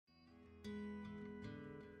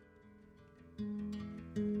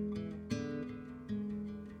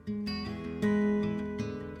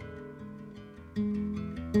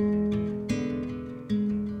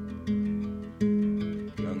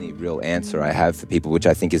answer I have for people, which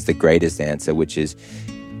I think is the greatest answer, which is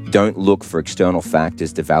don't look for external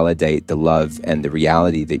factors to validate the love and the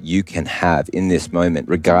reality that you can have in this moment,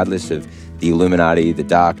 regardless of the Illuminati, the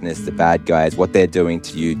darkness, the bad guys, what they're doing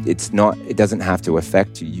to you. It doesn't have to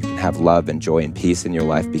affect you. You can have love and joy and peace in your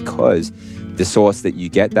life because the source that you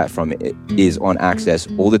get that from is on access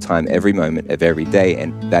all the time, every moment of every day,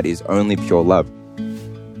 and that is only pure love.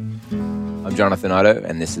 I'm Jonathan Otto,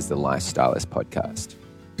 and this is the Lifestylist Podcast.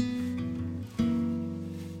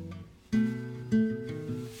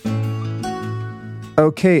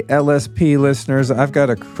 Okay, LSP listeners, I've got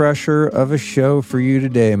a crusher of a show for you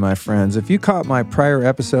today, my friends. If you caught my prior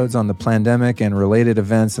episodes on the pandemic and related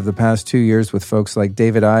events of the past 2 years with folks like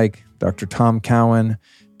David Icke, Dr. Tom Cowan,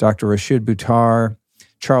 Dr. Rashid Buttar,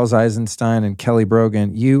 Charles Eisenstein, and Kelly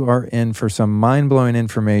Brogan, you are in for some mind-blowing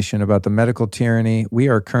information about the medical tyranny we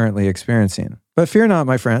are currently experiencing. But fear not,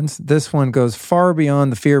 my friends. This one goes far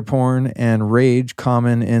beyond the fear porn and rage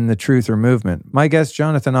common in the truther movement. My guest,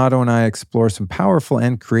 Jonathan Otto, and I explore some powerful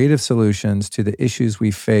and creative solutions to the issues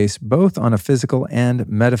we face, both on a physical and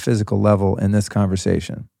metaphysical level in this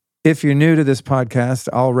conversation. If you're new to this podcast,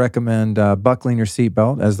 I'll recommend buckling your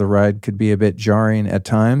seatbelt, as the ride could be a bit jarring at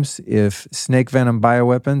times. If snake venom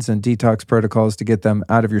bioweapons and detox protocols to get them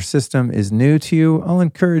out of your system is new to you, I'll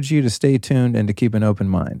encourage you to stay tuned and to keep an open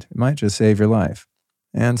mind. It might just save your life.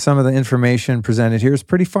 And some of the information presented here is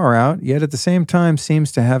pretty far out, yet at the same time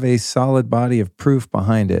seems to have a solid body of proof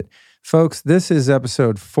behind it. Folks, this is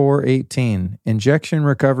episode 418, Injection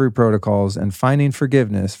Recovery Protocols and Finding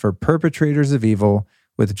Forgiveness for Perpetrators of Evil,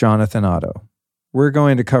 with Jonathan Otto. We're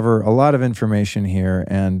going to cover a lot of information here,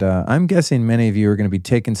 and I'm guessing many of you are going to be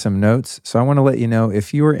taking some notes, so I want to let you know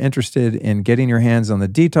if you are interested in getting your hands on the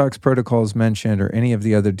detox protocols mentioned or any of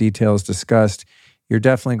the other details discussed, you're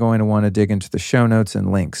definitely going to want to dig into the show notes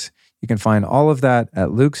and links. You can find all of that at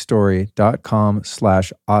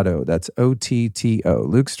lukestory.com/Otto. That's OTTO.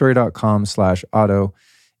 lukestory.com/Otto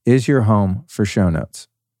is your home for show notes.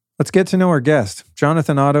 Let's get to know our guest.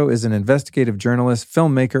 Jonathan Otto is an investigative journalist,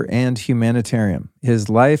 filmmaker, and humanitarian. His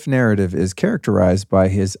life narrative is characterized by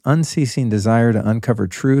his unceasing desire to uncover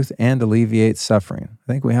truth and alleviate suffering.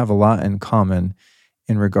 I think we have a lot in common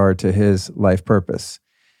in regard to his life purpose.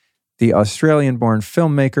 The Australian-born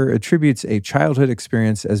filmmaker attributes a childhood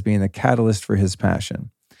experience as being the catalyst for his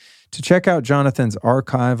passion. To check out Jonathan's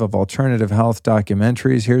archive of alternative health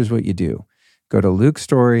documentaries, here's what you do. Go to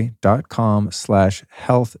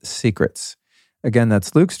lukestory.com/health secrets. Again,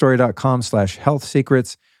 that's lukestory.com/health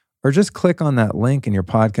secrets, or just click on that link in your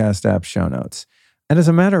podcast app show notes. And as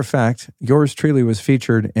a matter of fact, yours truly was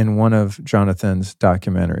featured in one of Jonathan's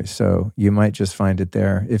documentaries, so you might just find it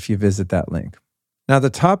there if you visit that link. Now, the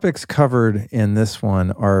topics covered in this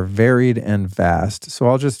one are varied and vast, so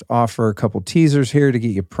I'll just offer a couple teasers here to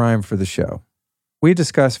get you primed for the show. We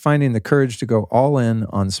discuss finding the courage to go all in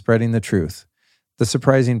on spreading the truth, the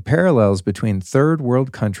surprising parallels between third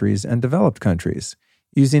world countries and developed countries,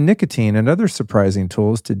 using nicotine and other surprising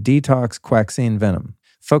tools to detox quaxine venom,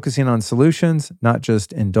 focusing on solutions, not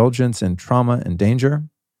just indulgence in trauma and danger,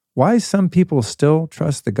 why some people still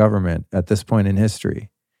trust the government at this point in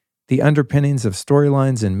history, the underpinnings of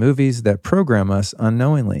storylines in movies that program us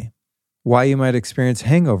unknowingly, why you might experience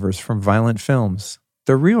hangovers from violent films,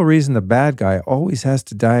 the real reason the bad guy always has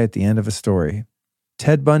to die at the end of a story,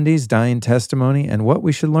 Ted Bundy's dying testimony and what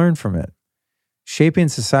we should learn from it, shaping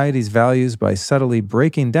society's values by subtly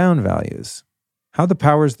breaking down values, how the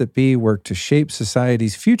powers that be work to shape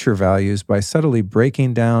society's future values by subtly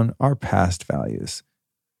breaking down our past values,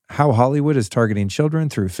 how Hollywood is targeting children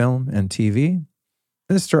through film and TV.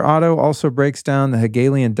 Mr. Otto also breaks down the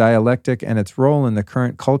Hegelian dialectic and its role in the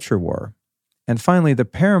current culture war. And finally, the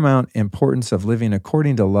paramount importance of living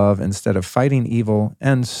according to love instead of fighting evil,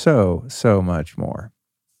 and so much more.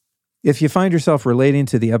 If you find yourself relating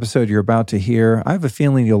to the episode you're about to hear, I have a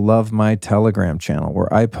feeling you'll love my Telegram channel,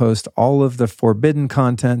 where I post all of the forbidden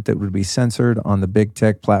content that would be censored on the big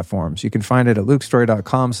tech platforms. You can find it at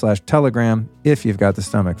lukestory.com/Telegram if you've got the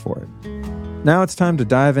stomach for it. Now it's time to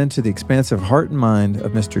dive into the expansive heart and mind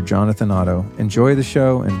of Mr. Jonathan Otto. Enjoy the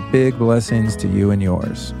show, and big blessings to you and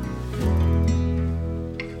yours.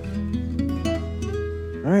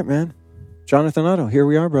 All right, man. Jonathan Otto, here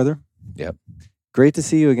we are, brother. Yep. Great to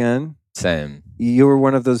see you again. Same. You were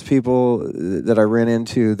one of those people that I ran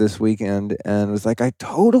into this weekend and was like, I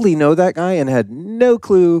totally know that guy, and had no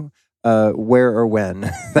clue where or when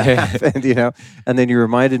that happened, you know? And then you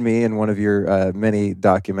reminded me in one of your many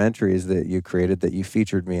documentaries that you created that you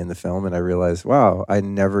featured me in the film, and I realized, wow, I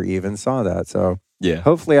never even saw that. So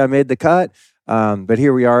hopefully I made the cut. But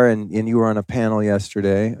here we are, and you were on a panel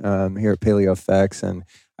yesterday here at Paleo Effects, and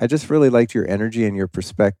I just really liked your energy and your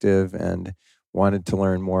perspective and wanted to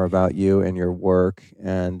learn more about you and your work.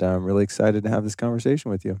 And I'm really excited to have this conversation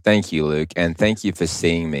with you. Thank you, Luke. And thank you for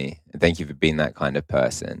seeing me. And thank you for being that kind of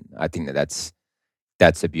person. I think that's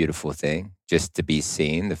a beautiful thing, just to be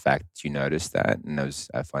seen, the fact that you noticed that. And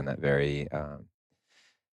I find that very,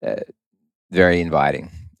 very inviting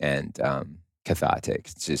and cathartic.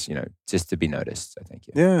 It's just, just to be noticed, I think.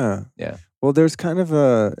 Yeah. Yeah. Well, there's kind of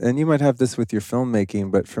and you might have this with your filmmaking,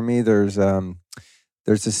 but for me, there's a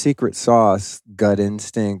secret sauce, gut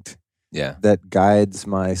instinct that guides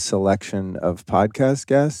my selection of podcast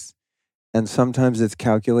guests. And sometimes it's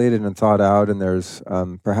calculated and thought out, and there's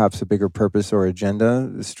perhaps a bigger purpose or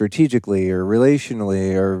agenda strategically or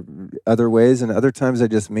relationally or other ways. And other times I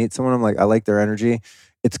just meet someone, I'm like, I like their energy.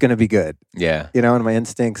 It's going to be good. Yeah. And my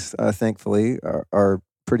instincts, thankfully, are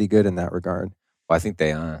pretty good in that regard. Well, I think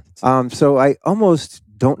they are. So I almost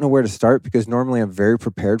don't know where to start because normally I'm very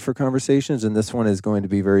prepared for conversations, and this one is going to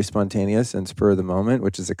be very spontaneous and spur of the moment,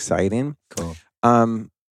 which is exciting. Cool.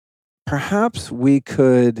 Perhaps we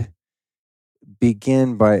could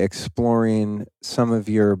begin by exploring some of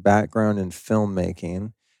your background in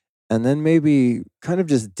filmmaking, and then maybe kind of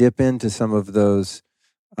just dip into some of those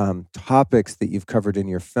topics that you've covered in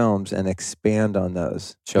your films and expand on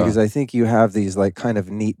those. Sure. Because I think you have these like kind of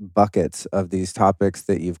neat buckets of these topics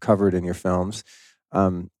that you've covered in your films.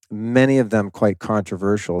 Many of them quite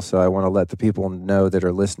controversial. So I want to let the people know that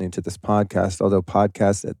are listening to this podcast, although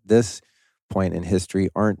podcasts at this point in history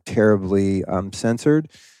aren't terribly censored,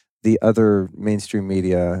 the other mainstream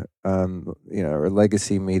media, or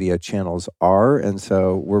legacy media channels are. And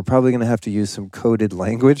so we're probably going to have to use some coded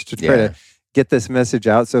language to try to get this message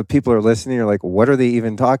out. So if people are listening, you're like, what are they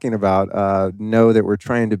even talking about? Know that we're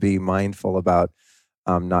trying to be mindful about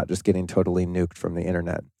not just getting totally nuked from the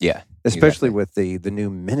internet. Yeah. Especially with the new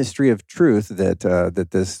Ministry of Truth that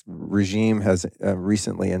this regime has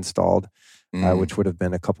recently installed, which would have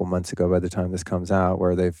been a couple months ago by the time this comes out,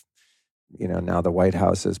 where they've, now the White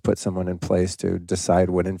House has put someone in place to decide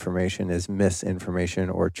what information is misinformation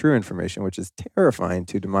or true information, which is terrifying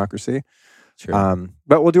to democracy. True.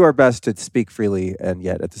 But we'll do our best to speak freely and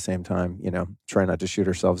yet at the same time, try not to shoot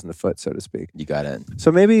ourselves in the foot, so to speak. You got it.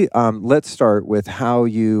 So maybe let's start with how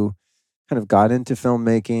you kind of got into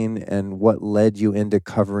filmmaking and what led you into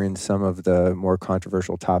covering some of the more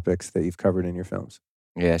controversial topics that you've covered in your films.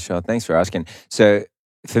 Yeah, sure. Thanks for asking. So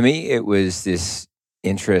for me, it was this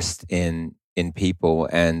interest in people,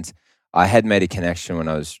 and I had made a connection when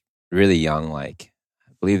I was really young, like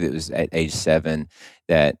I believe it was at age 7,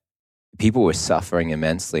 that people were suffering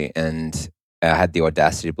immensely, and I had the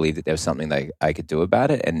audacity to believe that there was something that I could do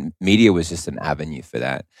about it, and media was just an avenue for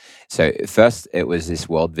that. So first, it was this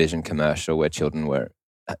World Vision commercial where children were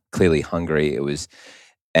clearly hungry.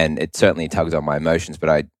 And it certainly tugged on my emotions, but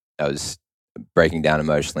I was breaking down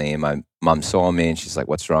emotionally, and my mom saw me, and she's like,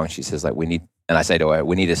 "What's wrong?" She says, and I say to her,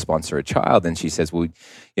 "We need to sponsor a child." And she says, "Well,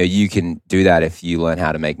 you can do that if you learn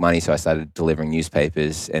how to make money." So I started delivering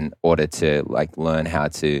newspapers in order to learn how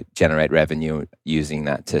to generate revenue using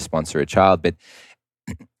that to sponsor a child. But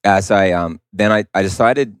as I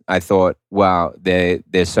decided, I thought, wow,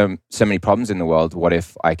 there's so many problems in the world. What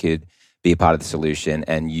if I could be a part of the solution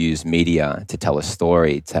and use media to tell a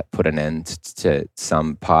story, to put an end to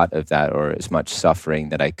some part of that or as much suffering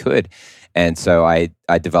that I could? And so I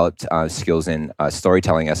developed skills in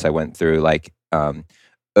storytelling as I went through.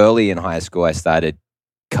 Early in high school, I started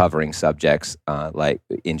covering subjects like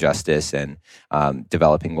injustice and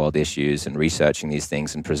developing world issues and researching these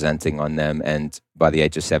things and presenting on them. And by the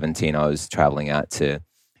age of 17, I was traveling out to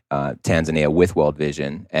Tanzania with World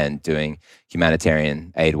Vision and doing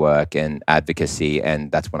humanitarian aid work and advocacy.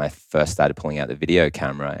 And that's when I first started pulling out the video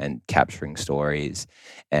camera and capturing stories.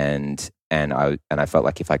 And I felt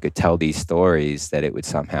like if I could tell these stories, that it would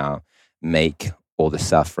somehow make all the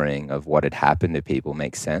suffering of what had happened to people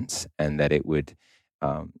make sense, and that it would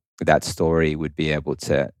that story would be able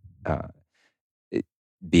to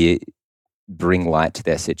bring light to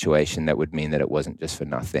their situation. That would mean that it wasn't just for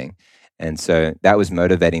nothing. And so that was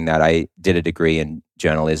motivating that. I did a degree in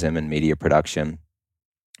journalism and media production,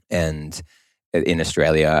 and in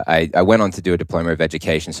Australia, I went on to do a diploma of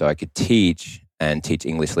education so I could teach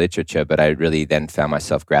English literature, but I really then found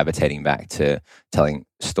myself gravitating back to telling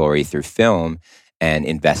story through film and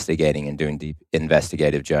investigating and doing deep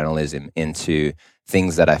investigative journalism into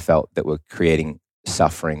things that I felt that were creating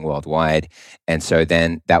suffering worldwide. And so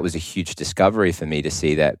then that was a huge discovery for me to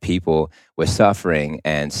see that people were suffering,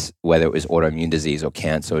 and whether it was autoimmune disease or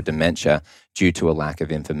cancer or dementia, due to a lack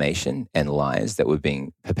of information and lies that were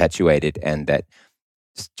being perpetuated, and that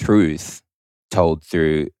truth told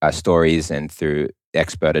through stories and through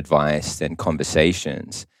expert advice and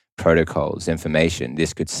conversations, protocols, information,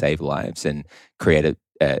 this could save lives and create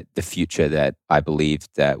the future that I believed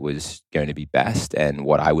that was going to be best and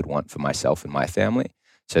what I would want for myself and my family.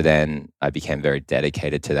 So then I became very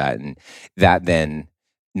dedicated to that. And that then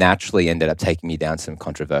naturally ended up taking me down some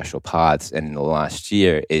controversial paths. And in the last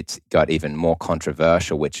year, it got even more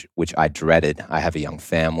controversial, which I dreaded. I have a young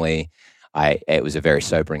family. It was a very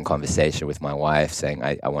sobering conversation with my wife saying,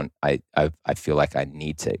 I feel like I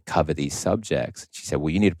need to cover these subjects. She said,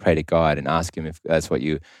 well, you need to pray to God and ask him if that's what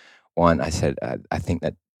you want. I said, I think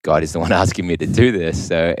that God is the one asking me to do this.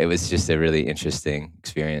 So it was just a really interesting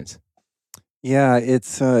experience. Yeah, it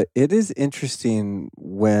is interesting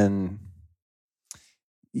when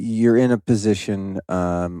you're in a position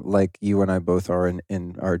like you and I both are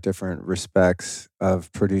in our different respects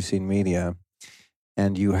of producing media,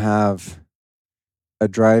 and you have a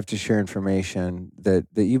drive to share information that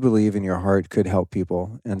you believe in your heart could help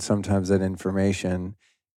people, and sometimes that information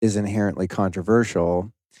is inherently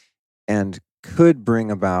controversial and could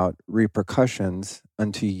bring about repercussions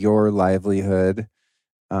unto your livelihood.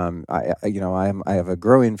 I have a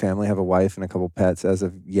growing family. I have a wife and a couple pets as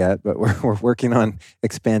of yet, but we're working on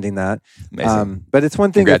expanding that. Amazing. But it's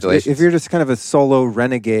one thing Congratulations. if you're just kind of a solo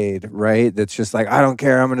renegade, right? That's just like, I don't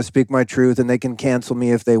care. I'm going to speak my truth, and they can cancel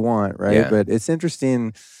me if they want, right? Yeah. But it's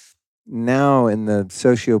interesting now in the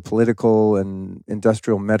socio-political and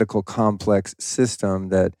industrial medical complex system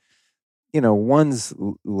that, one's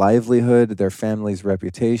livelihood, their family's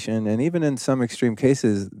reputation, and even in some extreme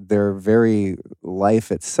cases, their very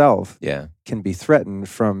life itself can be threatened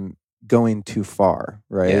from going too far,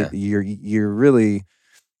 right? Yeah. You're really,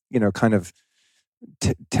 kind of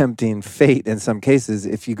tempting fate in some cases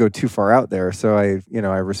if you go too far out there. So I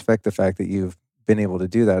respect the fact that you've been able to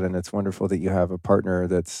do that, and it's wonderful that you have a partner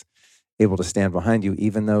that's able to stand behind you,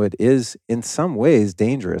 even though it is in some ways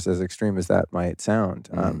dangerous, as extreme as that might sound.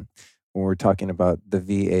 When we're talking about the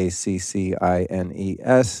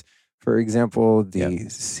VACCINES, for example, the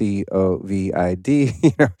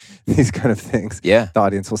COVID, these kind of things. Yeah. The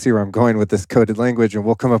audience will see where I'm going with this coded language, and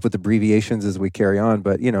we'll come up with abbreviations as we carry on.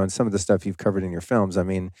 But, and some of the stuff you've covered in your films, I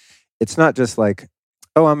mean, it's not just like,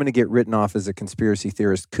 oh, I'm going to get written off as a conspiracy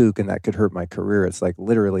theorist kook, and that could hurt my career. It's like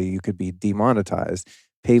literally you could be demonetized.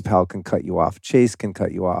 PayPal can cut you off. Chase can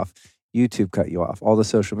cut you off. YouTube cut you off. All the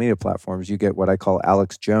social media platforms, you get what I call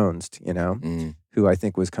Alex Jones, who I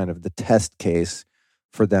think was kind of the test case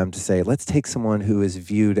for them to say, let's take someone who is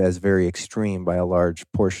viewed as very extreme by a large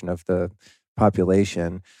portion of the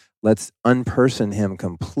population. Let's unperson him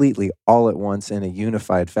completely all at once in a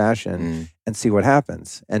unified fashion and see what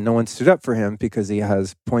happens. And no one stood up for him because he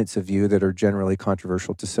has points of view that are generally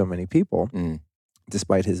controversial to so many people,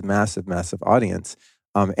 despite his massive, massive audience.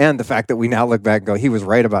 And the fact that we now look back and go, he was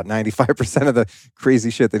right about 95% of the crazy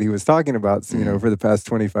shit that he was talking about, for the past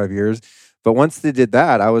 25 years. But once they did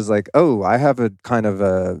that, I was like, oh, I have a kind of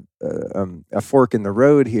a fork in the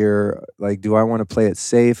road here. Like, do I want to play it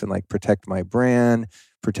safe and like protect my brand,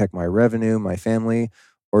 protect my revenue, my family?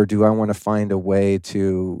 Or do I want to find a way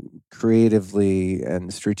to creatively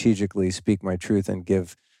and strategically speak my truth and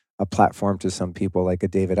give a platform to some people like a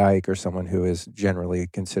David Icke or someone who is generally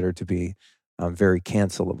considered to be very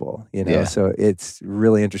cancelable, Yeah. So it's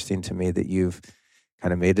really interesting to me that you've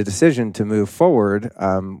kind of made a decision to move forward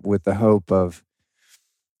with the hope of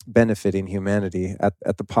benefiting humanity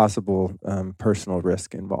at the possible personal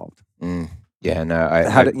risk involved. Yeah, no.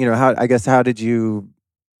 How did you?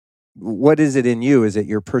 What is it in you? Is it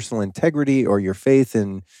your personal integrity or your faith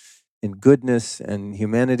in goodness and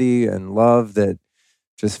humanity and love that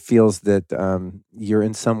just feels that you're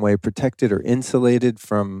in some way protected or insulated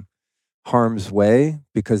from harm's way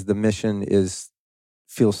because the mission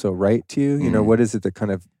feels so right to you? What is it that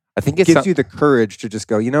kind of gives you the courage to just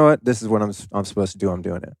go, you know what, this is what I'm supposed to do, I'm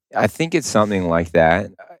doing it? I think it's something like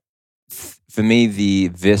that. For me, the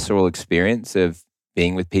visceral experience of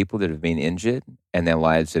being with people that have been injured and their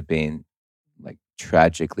lives have been like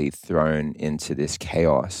tragically thrown into this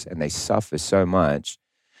chaos and they suffer so much.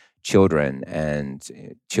 Children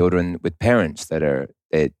with parents that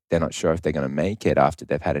they're not sure if they're going to make it after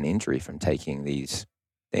they've had an injury from taking these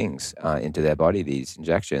things into their body, these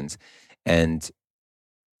injections, and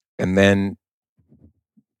then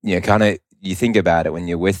kind of you think about it when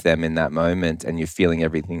you're with them in that moment and you're feeling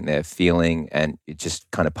everything they're feeling, and it just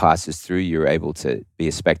kind of passes through. You're able to be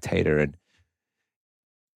a spectator, and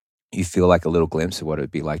you feel like a little glimpse of what it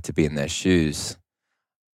would be like to be in their shoes.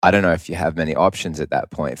 I don't know if you have many options at that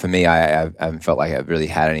point. For me, I haven't felt like I've really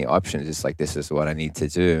had any options. It's like, this is what I need to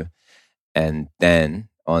do. And then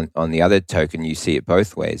on the other token, you see it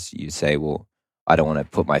both ways. You say, well, I don't want to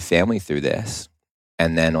put my family through this.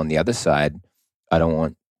 And then on the other side, I don't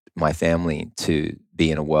want my family to be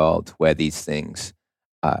in a world where these things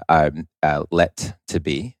are let to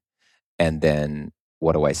be. And then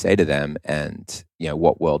what do I say to them? And,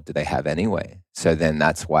 what world do they have anyway? So then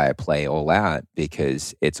that's why I play all out,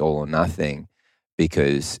 because it's all or nothing,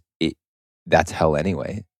 because that's hell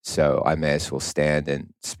anyway. So I may as well stand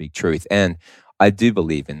and speak truth. And I do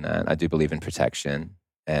believe in that. I do believe in protection.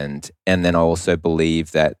 And then I also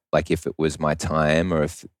believe that, like, if it was my time, or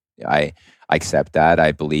if I accept that,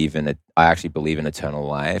 I actually believe in eternal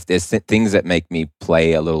life. There's things that make me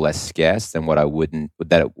play a little less scarce than what I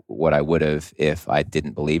would have if I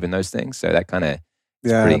didn't believe in those things. So that kind of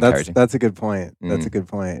is pretty encouraging. That's a good point. That's Mm. a good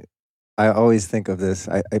point. I always think of this.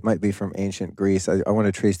 It might be from ancient Greece. I want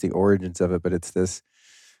to trace the origins of it, but it's this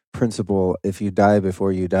principle: if you die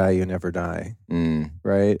before you die, you never die. Mm.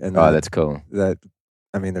 Right? And that's cool.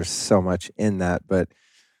 There's so much in that, but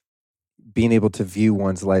being able to view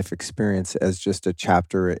one's life experience as just a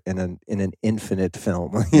chapter in an infinite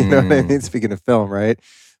film. You know what I mean? Speaking of film, right?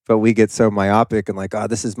 But we get so myopic and like,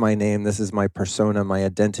 this is my name, this is my persona, my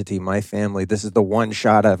identity, my family. This is the one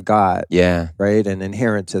shot I've got. Yeah. Right. And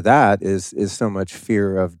inherent to that is so much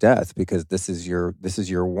fear of death, because this is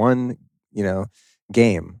your one,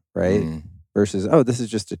 game, right? Mm. Versus, this is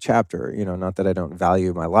just a chapter. Not that I don't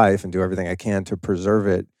value my life and do everything I can to preserve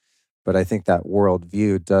it, but I think that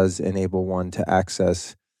worldview does enable one to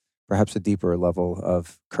access perhaps a deeper level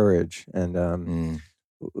of courage and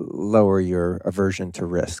lower your aversion to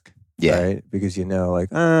risk. Yeah. Right? Because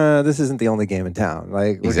this isn't the only game in town.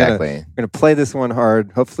 Like, we're Exactly. gonna play this one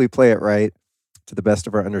hard, hopefully play it right to the best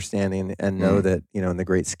of our understanding, and know that, in the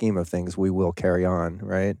great scheme of things, we will carry on,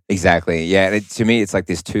 right? Exactly. Yeah. And to me, it's like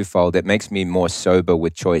this twofold. It makes me more sober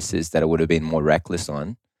with choices that I would have been more reckless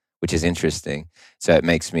on, which is interesting. So it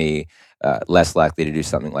makes me less likely to do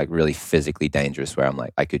something like really physically dangerous, where I'm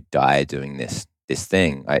like, I could die doing this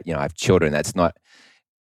thing. I have children. That's not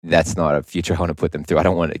a future I want to put them through. I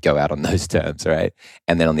don't want to go out on those terms, right?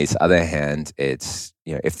 And then on this other hand, it's,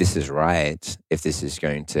 if this is right, if this is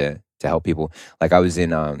going to help people. Like, I was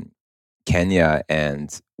in Kenya,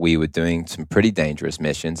 and we were doing some pretty dangerous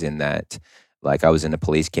missions in that, like, I was in a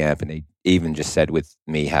police camp, and they even just said, with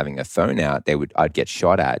me having a phone out, I'd get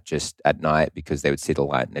shot at just at night, because they would see the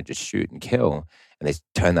light and they'd just shoot and kill, and they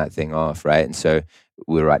turn that thing off, right? And so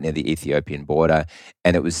we were right near the Ethiopian border,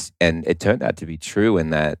 and it turned out to be true in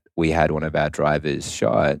that we had one of our drivers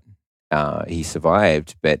shot. He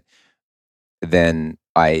survived, but then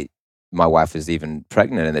my wife was even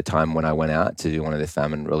pregnant at the time when I went out to do one of the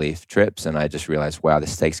famine relief trips, and I just realized, wow, the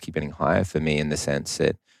stakes keep getting higher for me, in the sense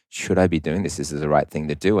that, should I be doing this? This is the right thing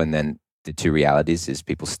to do. And then the two realities is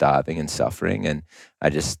people starving and suffering, and I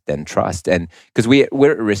just then trust. And because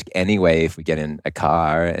we're at risk anyway if we get in a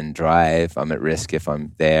car and drive. I'm at risk if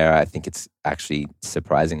I'm there. I think it's actually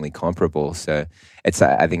surprisingly comparable. So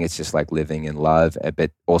I think it's just like living in love,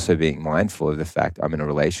 but also being mindful of the fact I'm in a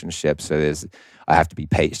relationship. So I have to be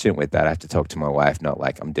patient with that. I have to talk to my wife, not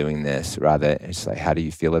like I'm doing this. Rather, it's like, how do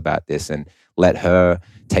you feel about this? And let her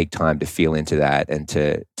take time to feel into that, and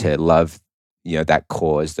to love, that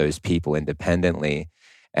cause, those people independently.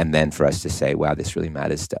 And then for us to say, wow, this really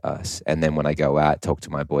matters to us. And then when I go out, talk to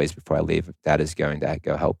my boys before I leave, Dad is going to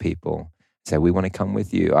go help people. Say, we want to come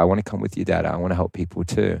with you. I want to come with you, Dad. I want to help people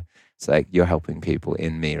too. It's like, you're helping people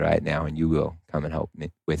in me right now, and you will come and help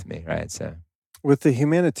me with me, right? So, with the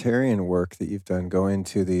humanitarian work that you've done, going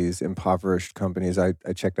to these impoverished companies, I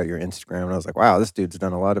checked out your Instagram, and I was like, wow, this dude's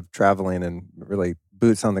done a lot of traveling and really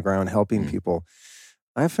boots on the ground helping people.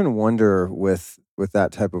 I often wonder with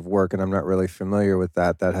that type of work, and I'm not really familiar with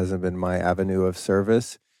that. That hasn't been my avenue of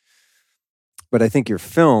service. But I think your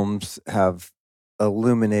films have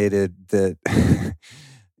illuminated that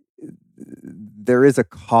there is a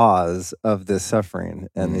cause of this suffering,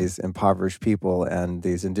 and these impoverished people and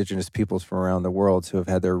these indigenous peoples from around the world who have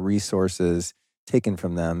had their resources taken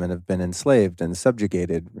from them and have been enslaved and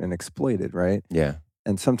subjugated and exploited, right? Yeah.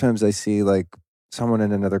 And sometimes I see like someone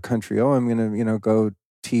in another country, I'm going to, go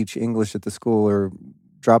teach English at the school or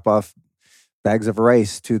drop off bags of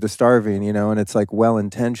rice to the starving, and it's like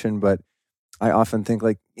well-intentioned, but I often think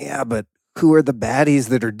like, yeah, but who are the baddies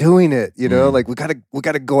that are doing it? Like we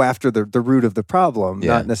gotta go after the root of the problem,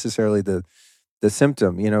 not necessarily the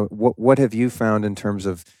symptom. What have you found in terms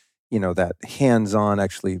of, that hands-on,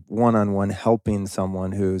 actually one-on-one helping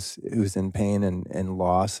someone who's in pain and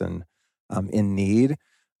loss and in need,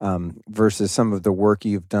 versus some of the work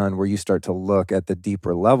you've done where you start to look at the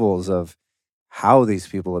deeper levels of how these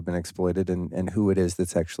people have been exploited and who it is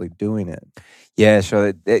that's actually doing it? Yeah,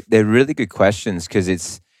 sure. They're really good questions,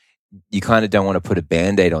 because you kind of don't want to put a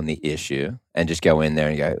Band-Aid on the issue and just go in there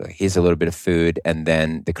and go, here's a little bit of food, and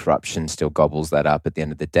then the corruption still gobbles that up at the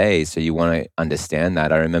end of the day. So you want to understand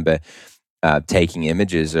that. I remember taking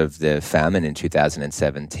images of the famine in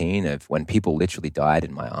 2017 of when people literally died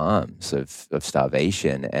in my arms of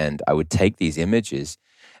starvation. And I would take these images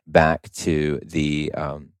back to the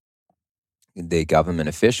government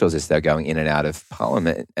officials as they're going in and out of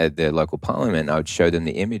parliament, the local parliament. I would show them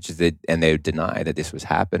the images and they would deny that this was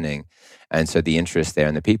happening. And so the interest there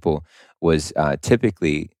in the people was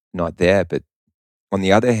typically not there. But on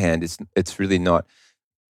the other hand, it's really not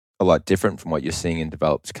a lot different from what you're seeing in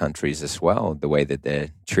developed countries as well, the way that they're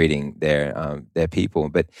treating their people.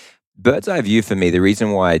 But bird's eye view for me, the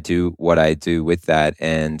reason why I do what I do with that,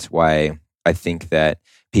 and why I think that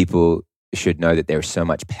people should know that there's so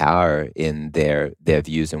much power in their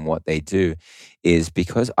views and what they do, is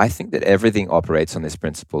because I think that everything operates on this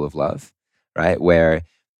principle of love, right? Where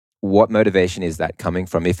what motivation is that coming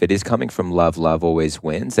from? If it is coming from love, love always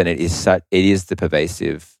wins, and it is the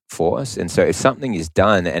pervasive force. And so if something is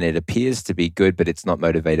done and it appears to be good, but it's not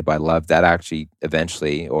motivated by love, that actually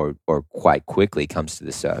eventually or quite quickly comes to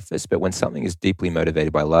the surface. But when something is deeply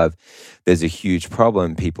motivated by love, there's a huge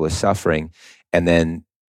problem. People are suffering. And then,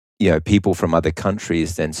 people from other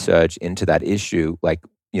countries then surge into that issue. Like,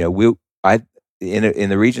 in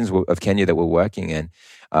the regions of Kenya that we're working in,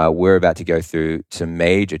 we're about to go through some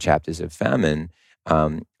major chapters of famine.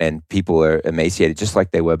 And people are emaciated just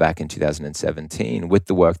like they were back in 2017 with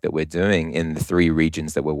the work that we're doing in the 3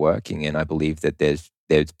 regions that we're working in. I believe that there's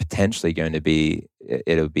potentially going to be,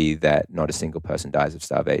 it'll be that not a single person dies of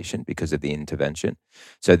starvation because of the intervention.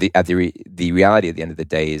 So the reality at the end of the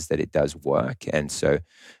day is that it does work. And so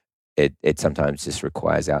it sometimes just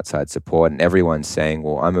requires outside support, and everyone's saying,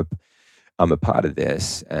 well, I'm a part of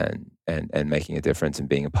this and making a difference and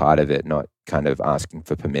being a part of it, not kind of asking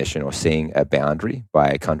for permission or seeing a boundary by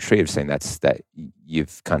a country of saying that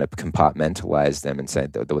you've kind of compartmentalized them and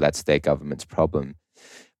said, well, that's their government's problem.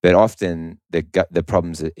 But often the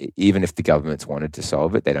problems, even if the governments wanted to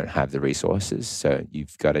solve it, they don't have the resources. So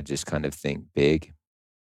you've got to just kind of think big.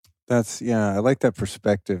 I like that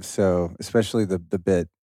perspective. So especially the bit,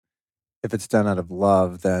 if it's done out of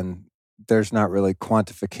love, then there's not really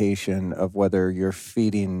quantification of whether you're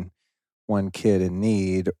feeding one kid in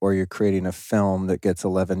need or you're creating a film that gets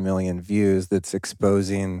 11 million views that's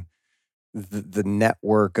exposing the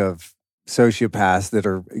network of sociopaths that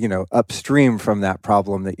are, upstream from that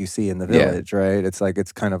problem that you see in the village, right? It's like,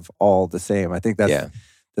 it's kind of all the same. I think that's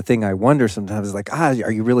the thing I wonder sometimes is like,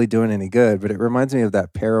 are you really doing any good? But it reminds me of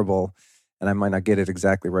that parable, and I might not get it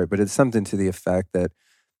exactly right, but it's something to the effect that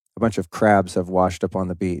a bunch of crabs have washed up on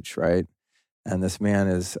the beach, right? And this man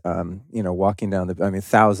is, walking down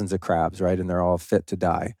thousands of crabs, right? And they're all fit to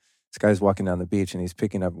die. This guy's walking down the beach and he's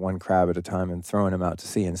picking up one crab at a time and throwing them out to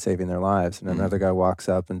sea and saving their lives. And another guy walks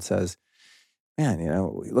up and says, man,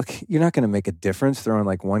 look, you're not going to make a difference throwing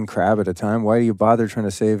like one crab at a time. Why do you bother trying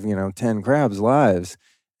to save, 10 crabs' lives?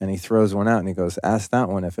 And he throws one out and he goes, ask that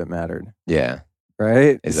one if it mattered. Yeah.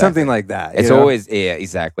 Right? Exactly. Something like that. It's always,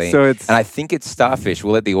 exactly. So and I think it's starfish.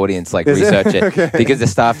 We'll let the audience research it okay. Because the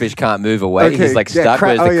starfish can't move away. Okay. He's stuck,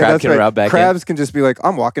 whereas the crab can rub back Crabs can just be like,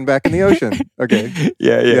 I'm walking back in the ocean. Okay.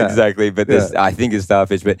 yeah, exactly. But I think it's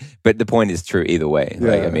starfish. But the point is true either way.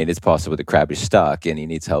 Yeah. It's possible the crab is stuck and he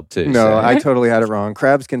needs help too. No, so. I totally had it wrong.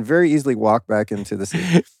 Crabs can very easily walk back into the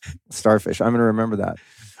sea. Starfish. I'm going to remember that.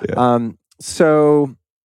 Yeah. So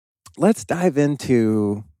let's dive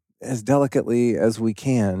into, as delicately as we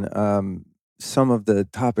can, some of the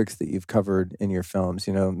topics that you've covered in your films.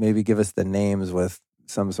 Maybe give us the names with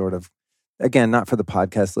some sort of, again, not for the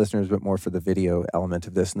podcast listeners, but more for the video element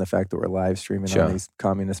of this and the fact that we're live streaming on these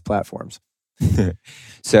communist platforms.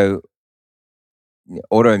 So,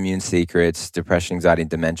 autoimmune secrets, depression, anxiety,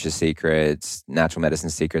 and dementia secrets, natural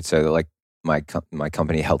medicine secrets. So, like my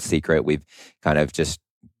company, Health Secret, we've kind of just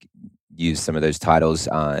used some of those titles.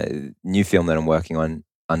 New film that I'm working on,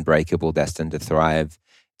 Unbreakable, Destined to Thrive.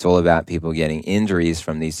 It's all about people getting injuries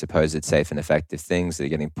from these supposed safe and effective things that are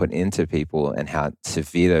getting put into people and how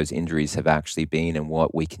severe those injuries have actually been and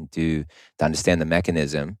what we can do to understand the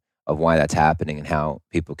mechanism of why that's happening and how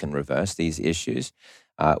people can reverse these issues,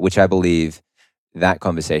 which I believe that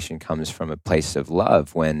conversation comes from a place of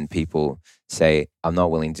love. When people say, I'm not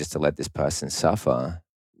willing just to let this person suffer,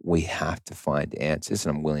 we have to find answers,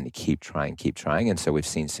 and I'm willing to keep trying. And so we've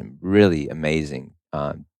seen some really amazing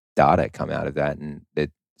data come out of that, and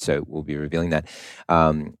so we'll be revealing that.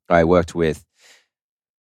 I worked with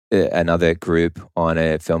another group on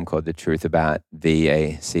a film called The Truth About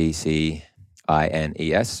VACCINES,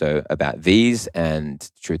 so about V's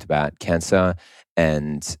and truth about cancer.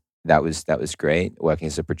 And that was great working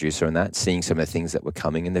as a producer on that, seeing some of the things that were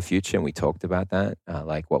coming in the future, and we talked about that,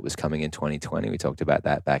 like what was coming in 2020. We talked about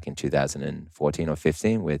that back in 2014 or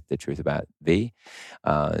 15 with The Truth About V.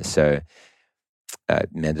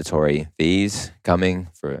 Mandatory Vs coming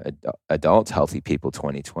for adults, healthy people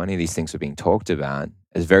 2020. These things were being talked about.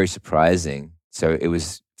 It was very surprising. So it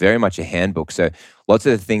was very much a handbook. So lots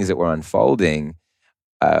of the things that were unfolding,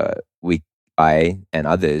 I and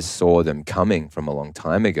others saw them coming from a long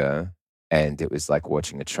time ago, and it was like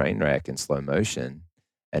watching a train wreck in slow motion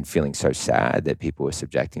and feeling so sad that people were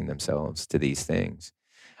subjecting themselves to these things.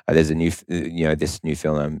 There's a new, this new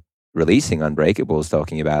film I'm releasing, Unbreakable, is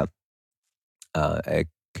talking about a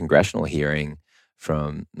congressional hearing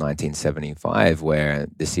from 1975 where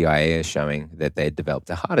the CIA is showing that they had developed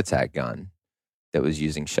a heart attack gun that was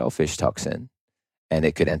using shellfish toxin, and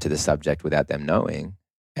it could enter the subject without them knowing,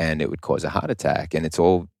 and it would cause a heart attack. And it's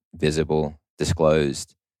all visible,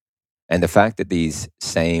 disclosed. And the fact that these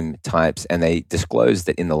same types, and they disclosed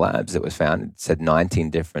that in the labs that was found, it said 19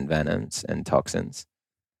 different venoms and toxins.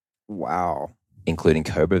 Wow. Including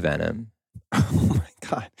cobra venom. Oh my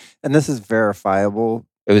God. And this is verifiable.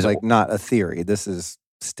 It was like not a theory. This is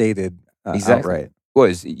stated exactly.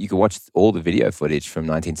 Outright. You could watch all the video footage from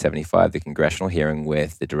 1975, the congressional hearing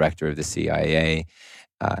with the director of the CIA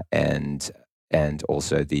and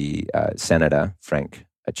also the Senator, Frank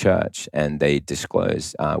Church, and they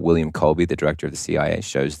disclose William Colby, the director of the CIA,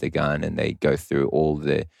 shows the gun, and they go through all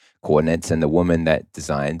the coordinates, and the woman that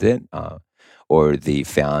designed it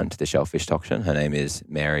found the shellfish toxin, her name is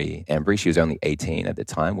Mary Embry. She was only 18 at the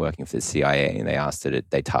time, working for the CIA, and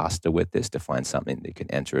they tasked her with this to find something that could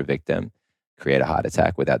enter a victim, create a heart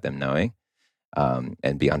attack without them knowing,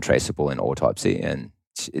 and be untraceable in autopsy. And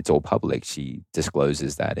it's all public. She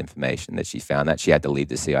discloses that information that she found that. She had to leave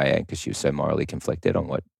the CIA because she was so morally conflicted on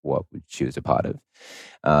what she was a part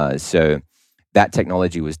of. So that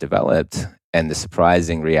technology was developed, and the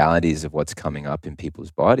surprising realities of what's coming up in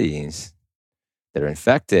people's bodies that are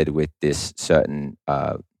infected with this certain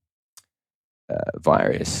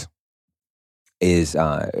virus is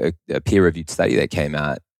a peer-reviewed study that came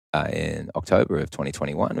out in October of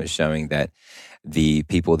 2021 was showing that the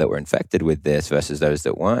people that were infected with this versus those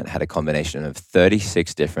that weren't had a combination of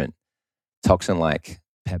 36 different toxin-like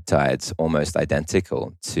peptides, almost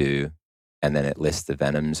identical to, and then it lists the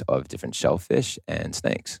venoms of different shellfish and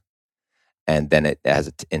snakes. And then it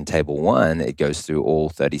has in table 1, it goes through all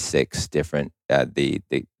 36 different the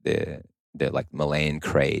like Malayan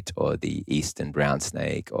crate or the eastern brown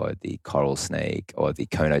snake or the coral snake or the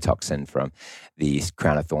conotoxin from the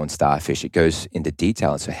crown of thorn starfish. It goes into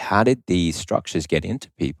detail. So how did these structures get into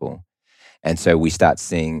people? And so we start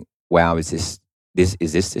seeing, wow, is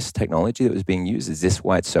this technology that was being used? Is this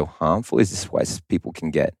why it's so harmful? Is this why people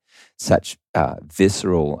can get such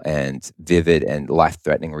visceral and vivid and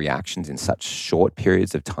life-threatening reactions in such short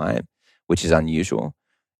periods of time, which is unusual?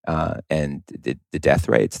 And the death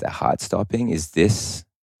rates, the heart stopping, is this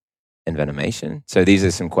envenomation? So these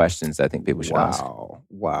are some questions I think people should ask.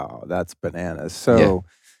 Wow, that's bananas. So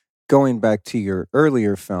going back to your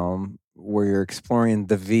earlier film where you're exploring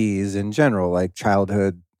the V's in general, like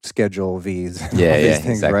childhood schedule V's, these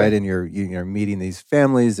things, exactly. right? And you're meeting these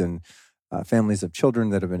families and families of children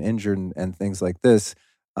that have been injured and things like this.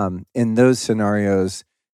 In those scenarios,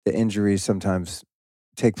 the injuries sometimes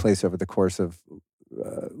take place over the course of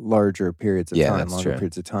larger periods of time, longer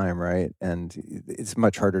periods of time, right? And it's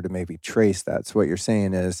much harder to maybe trace that. So what you're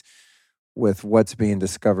saying is, with what's being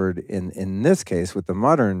discovered in this case with the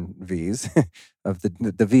modern V's of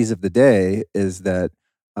the V's of the day, is that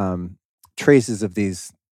traces of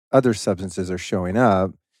these other substances are showing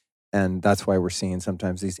up, and that's why we're seeing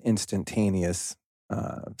sometimes these instantaneous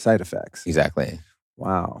side effects. Exactly.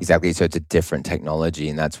 Wow. Exactly. So it's a different technology,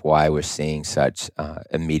 and that's why we're seeing such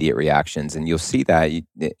immediate reactions. And you'll see that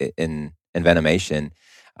in envenomation,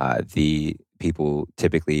 the people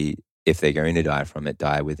typically, if they're going to die from it,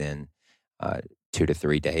 die within 2 to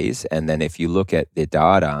 3 days. And then if you look at the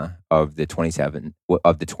data of the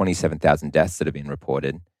 27,000 deaths that have been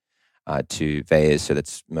reported to VAERS, so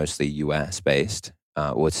that's mostly US-based,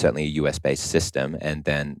 or it's certainly a US-based system, and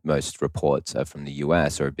then most reports are from the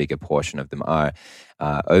US, or a bigger portion of them are.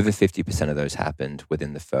 Over 50% of those happened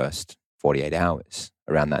within the first 48 hours,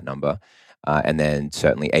 around that number. And then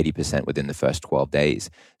certainly 80% within the first 12 days.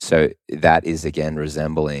 So that is, again,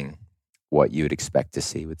 resembling what you would expect to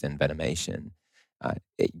see with envenomation.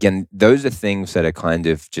 Again, those are things that are kind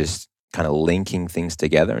of linking things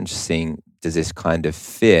together and just seeing, does this kind of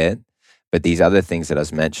fit? But these other things that I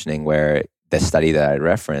was mentioning, where the study that I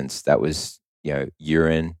referenced, that was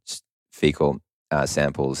urine, fecal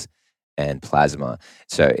samples, and plasma.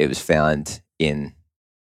 So it was found in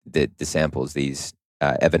the samples, these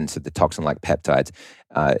evidence of the toxin-like peptides,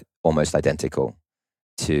 almost identical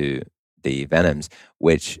to the venoms,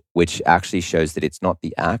 which actually shows that it's not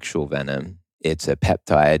the actual venom. It's a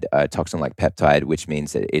peptide, a toxin-like peptide, which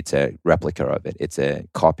means that it's a replica of it. It's a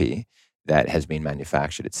copy that has been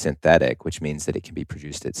manufactured. It's synthetic, which means that it can be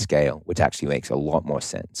produced at scale, which actually makes a lot more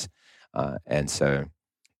sense. And so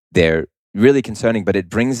they're really concerning, but it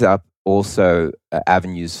brings up also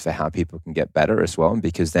avenues for how people can get better as well,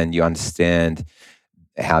 because then you understand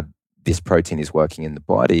how this protein is working in the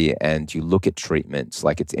body, and you look at treatments.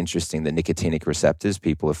 Like, it's interesting, the nicotinic receptors,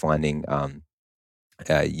 people are finding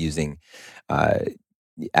using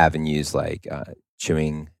avenues like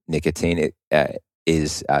chewing nicotine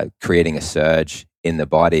is creating a surge in the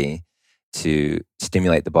body to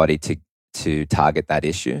stimulate the body to target that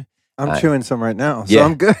issue. I'm chewing some right now, so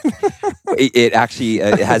I'm good. It actually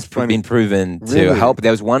has been proven to help.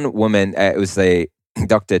 There was one woman, it was a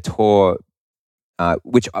Dr. Tor,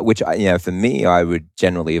 which for me, I would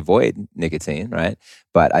generally avoid nicotine, right?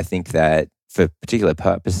 But I think that for particular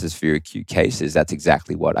purposes, for your acute cases, that's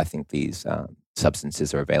exactly what I think these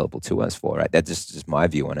substances are available to us for, right? That's just my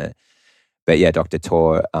view on it. But yeah, Dr.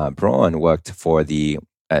 Tor Braun worked for the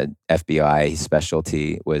FBI. His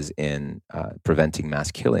specialty was in preventing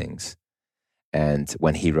mass killings. And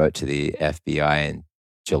when he wrote to the FBI in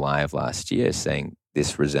July of last year saying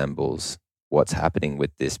this resembles what's happening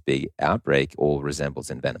with this big outbreak, all resembles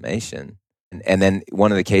envenomation. And then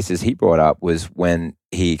one of the cases he brought up was when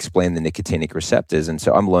he explained the nicotinic receptors. And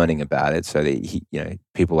so I'm learning about it so that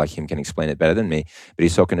people like him can explain it better than me. But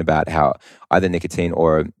he's talking about how either nicotine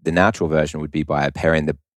or the natural version would be bioperine,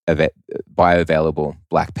 the bioavailable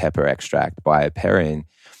black pepper extract. Bioperine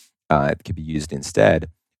could be used instead.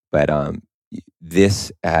 But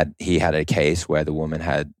he had a case where the woman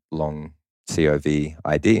had long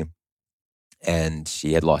COVID, and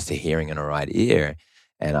she had lost her hearing in her right ear.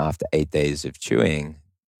 And after 8 days of chewing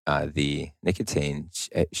the nicotine,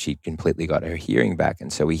 she completely got her hearing back.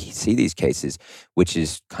 And so we see these cases, which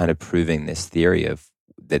is kind of proving this theory of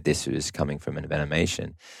that this was coming from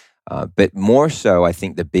envenomation. But more so, I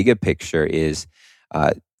think the bigger picture is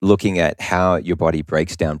looking at how your body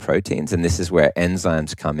breaks down proteins. And this is where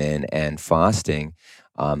enzymes come in, and fasting.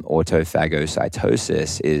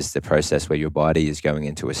 Autophagocytosis is the process where your body is going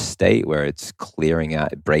into a state where it's clearing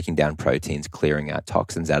out, breaking down proteins, clearing out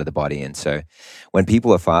toxins out of the body. And so when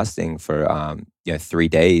people are fasting for 3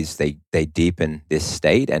 days, they deepen this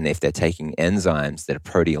state. And if they're taking enzymes that are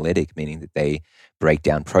proteolytic, meaning that they break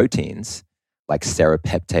down proteins like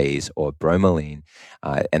serrapeptase or bromelain,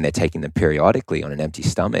 and they're taking them periodically on an empty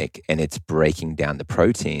stomach, and it's breaking down the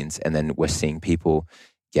proteins. And then we're seeing people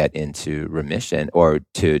get into remission or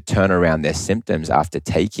to turn around their symptoms after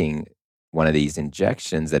taking one of these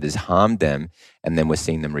injections that has harmed them, and then we're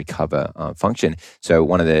seeing them recover function. So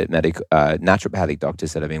one of the naturopathic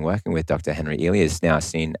doctors that I've been working with, Dr. Henry Ely, has now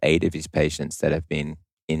seen 8 of his patients that have been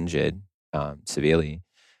injured severely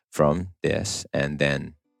from this, and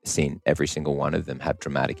then seen every single one of them have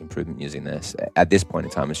dramatic improvement using this. At this point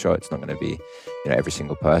in time, I'm sure it's not going to be every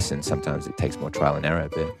single person. Sometimes it takes more trial and error,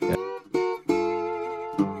 but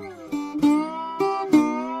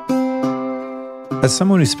As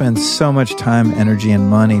someone who spends so much time, energy, and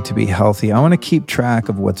money to be healthy, I want to keep track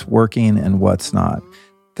of what's working and what's not.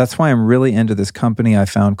 That's why I'm really into this company I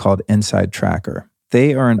found called Inside Tracker.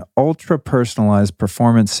 They are an ultra-personalized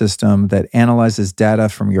performance system that analyzes data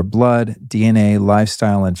from your blood, DNA,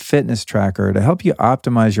 lifestyle, and fitness tracker to help you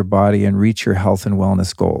optimize your body and reach your health and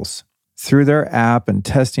wellness goals. Through their app and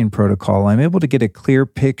testing protocol, I'm able to get a clear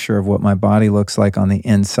picture of what my body looks like on the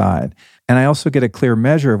inside. And I also get a clear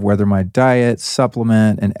measure of whether my diet,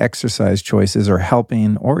 supplement, and exercise choices are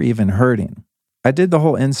helping or even hurting. I did the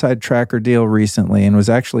whole Inside Tracker deal recently and was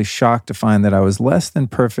actually shocked to find that I was less than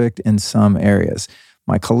perfect in some areas.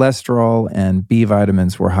 My cholesterol and B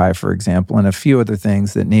vitamins were high, for example, and a few other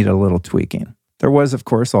things that needed a little tweaking. There was, of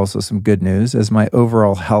course, also some good news, as my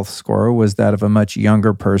overall health score was that of a much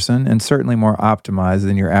younger person and certainly more optimized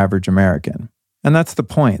than your average American. And that's the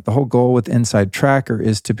point. The whole goal with Inside Tracker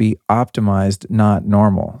is to be optimized, not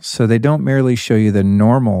normal. So they don't merely show you the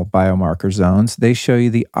normal biomarker zones, they show you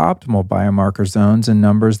the optimal biomarker zones and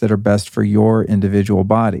numbers that are best for your individual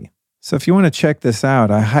body. So if you want to check this out,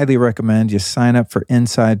 I highly recommend you sign up for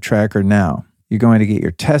Inside Tracker now. You're going to get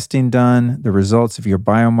your testing done, the results of your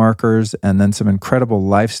biomarkers, and then some incredible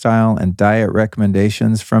lifestyle and diet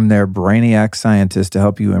recommendations from their brainiac scientists to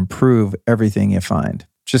help you improve everything you find.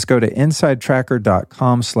 Just go to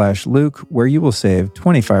insidetracker.com/Luke, where you will save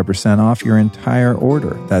 25% off your entire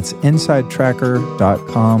order. That's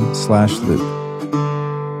insidetracker.com/Luke.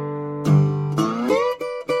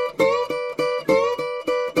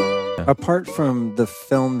 Apart from the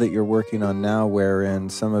film that you're working on now, wherein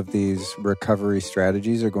some of these recovery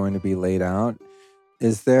strategies are going to be laid out,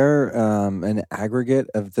 is there an aggregate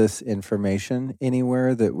of this information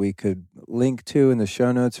anywhere that we could link to in the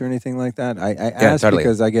show notes or anything like that? I ask totally.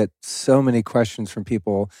 Because I get so many questions from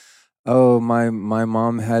people. Oh, my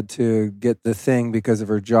mom had to get the thing because of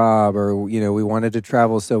her job, or we wanted to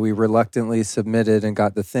travel, so we reluctantly submitted and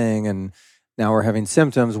got the thing, and now we're having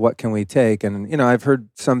symptoms. What can we take? And I've heard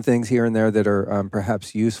some things here and there that are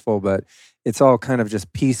perhaps useful, but it's all kind of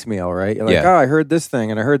just piecemeal, right? You're like, oh, I heard this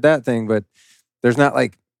thing and I heard that thing, but there's not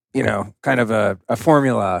like, kind of a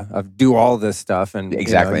formula of do all this stuff and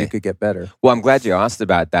exactly you could get better. Well, I'm glad you asked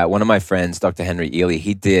about that. One of my friends, Dr. Henry Ely,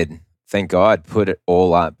 he did, thank God, put it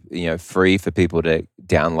all up, free for people to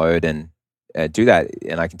download and do that.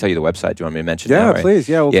 And I can tell you the website. Do you want me to mention it? Yeah, please.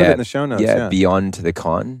 Yeah, we'll put it in the show notes. Yeah, Beyond the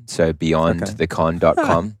Con. So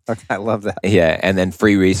beyondthecon.com. Okay, I love that. Yeah, and then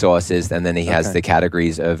free resources. And then he has the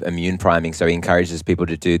categories of immune priming. So he encourages people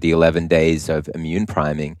to do the 11 days of immune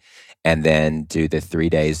priming and then do the 3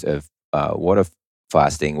 days of water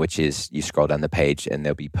fasting, which is you scroll down the page and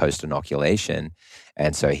there'll be post-inoculation.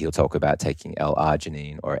 And so he'll talk about taking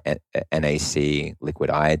L-arginine or NAC, liquid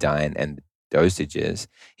iodine, and dosages.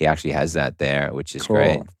 He actually has that there, which is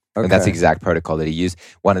great. Okay. And that's the exact protocol that he used.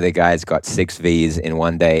 One of the guys got 6 Vs in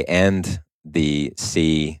one day and the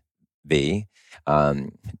CV.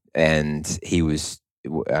 And he was,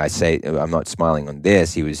 I'm not smiling on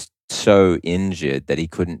this, he was so injured that he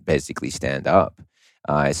couldn't basically stand up.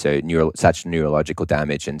 So such neurological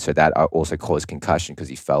damage. And so that also caused concussion because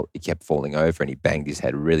he kept falling over and he banged his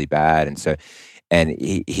head really bad. And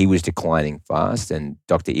he was declining fast. And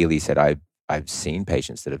Dr. Ely said, I've seen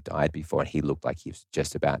patients that have died before, and he looked like he was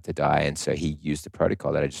just about to die. And so he used the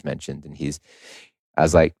protocol that I just mentioned. And I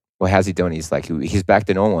was like, well, how's he doing? He's like, he's back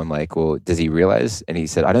to normal. I'm like, well, does he realize? And he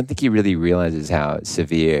said, I don't think he really realizes how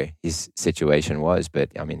severe his situation was, but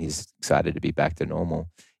I mean, he's excited to be back to normal.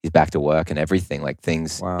 He's back to work and everything, like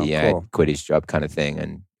things, cool. Quit his job kind of thing.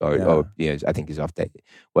 And, or I think he's off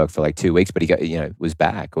work for like 2 weeks, but he got, was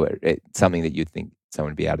back, or something that you'd think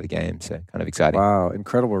someone would be out of the game. So kind of exciting. Wow.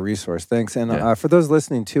 Incredible resource. Thanks. And for those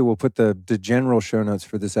listening too, we'll put the general show notes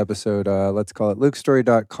for this episode. Let's call it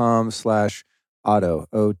lukestory.com/Otto,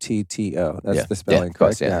 O-T-T-O. That's the spelling,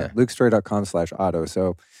 correct? lukestory.com/Otto.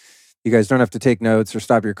 So you guys don't have to take notes or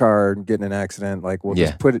stop your car and get in an accident. Like we'll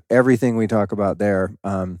just put everything we talk about there.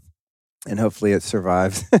 And hopefully it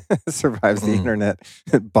survives the internet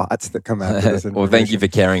bots that come out of this information. Well, thank you for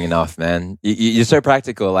caring enough, man. You're so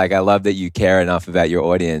practical. Like I love that you care enough about your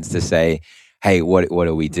audience to say, hey, what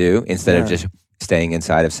do we do? Instead of just staying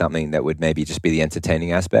inside of something that would maybe just be the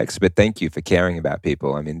entertaining aspects. But thank you for caring about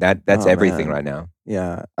people. I mean, that's everything right now.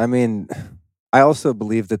 Yeah. I mean, I also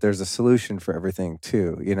believe that there's a solution for everything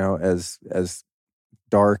too, as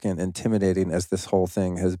dark and intimidating as this whole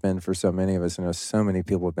thing has been for so many of us. So many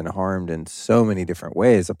people have been harmed in so many different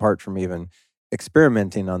ways, apart from even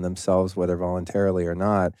experimenting on themselves, whether voluntarily or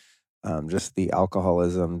not. Just the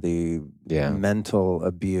alcoholism, the mental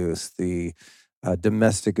abuse, the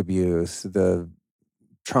domestic abuse, the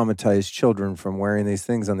traumatized children from wearing these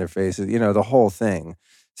things on their faces, the whole thing.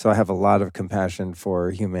 So I have a lot of compassion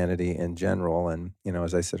for humanity in general. And,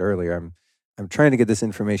 as I said earlier, I'm trying to get this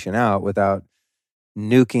information out without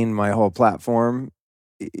nuking my whole platform,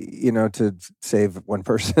 to save one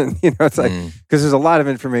person. It's like, because there's a lot of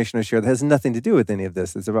information to share that has nothing to do with any of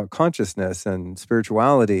this. It's about consciousness and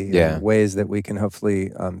spirituality and ways that we can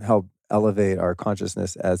hopefully help elevate our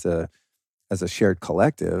consciousness as a shared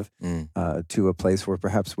collective to a place where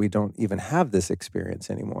perhaps we don't even have this experience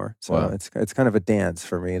anymore. So it's kind of a dance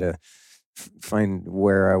for me to find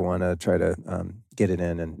where I want to try to get it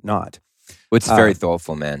in and not. Well, it's very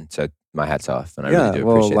thoughtful, man. So my hat's off, and I really do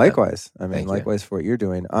appreciate likewise. that. I mean, likewise for what you're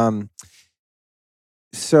doing.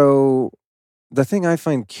 So the thing I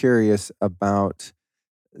find curious about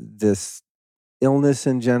this illness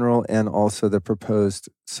in general and also the proposed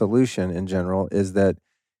solution in general is that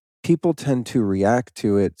people tend to react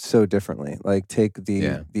to it so differently. Like take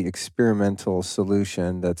the experimental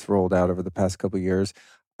solution that's rolled out over the past couple of years.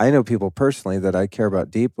 I know people personally that I care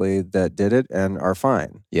about deeply that did it and are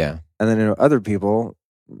fine. Yeah. And then other people,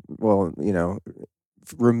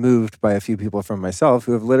 removed by a few people from myself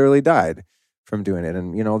who have literally died from doing it.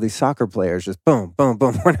 And, all these soccer players just boom, boom,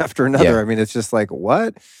 boom, one after another. I mean, it's just like,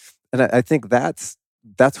 what? And I think that's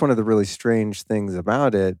that's one of the really strange things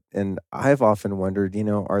about it. And I've often wondered,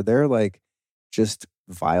 are there like just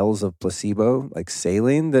vials of placebo, like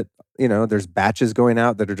saline that, there's batches going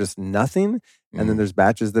out that are just nothing. And then there's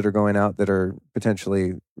batches that are going out that are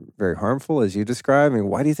potentially very harmful, as you describe. I mean,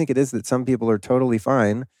 why do you think it is that some people are totally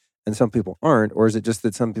fine and some people aren't? Or is it just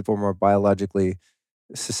that some people are more biologically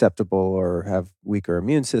susceptible or have weaker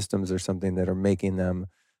immune systems or something that are making them,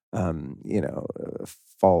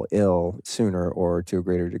 fall ill sooner or to a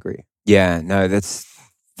greater degree? Yeah, no,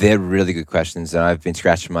 they're really good questions, and I've been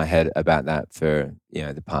scratching my head about that for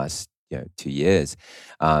the past 2 years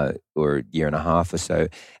or year and a half or so.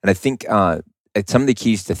 And I think some of the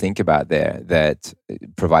keys to think about there that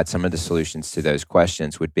provide some of the solutions to those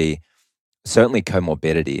questions would be certainly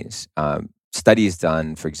comorbidities. Studies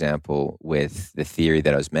done, for example, with the theory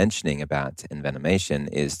that I was mentioning about envenomation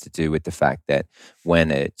is to do with the fact that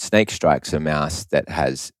when a snake strikes a mouse that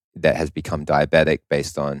has become diabetic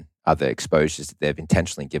based on other exposures that they've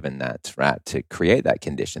intentionally given that rat to create that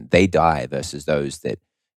condition, they die versus those that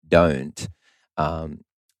don't.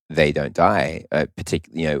 They don't die,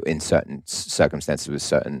 particularly in certain circumstances with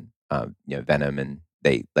certain venom, and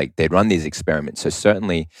they run these experiments. So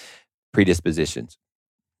certainly predispositions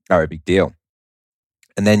are a big deal.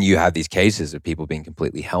 And then you have these cases of people being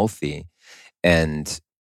completely healthy, and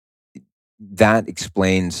that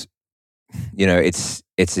explains, it's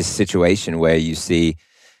a situation where you see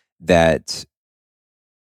that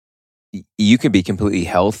you can be completely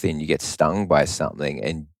healthy and you get stung by something,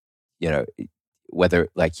 and whether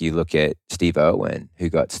like you look at Steve Irwin, who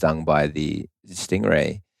got stung by the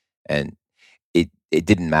stingray, and it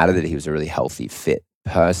didn't matter that he was a really healthy, fit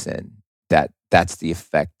person. That's the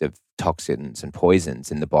effect of toxins and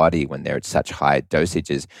poisons in the body when they're at such high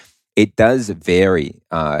dosages. It does vary.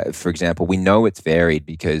 For example, we know it's varied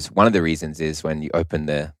because one of the reasons is when you open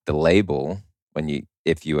the label,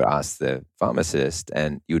 if you ask the pharmacist,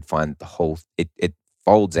 and you would find the whole, it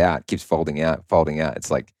folds out, keeps folding out. It's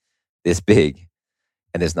like this big,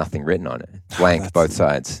 and there's nothing written on it. Blank, both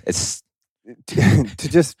sides. It's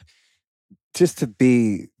just to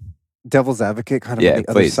be devil's advocate, kind of on the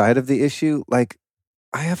other side of the issue. Like,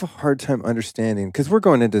 I have a hard time understanding, because we're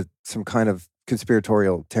going into some kind of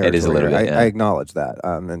conspiratorial territory. It is a little bit, I acknowledge that.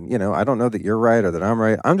 And, I don't know that you're right or that I'm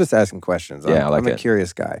right. I'm just asking questions. I'm a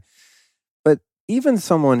curious guy. But even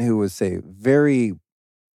someone who was, say, very,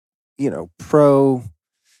 pro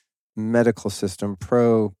medical system,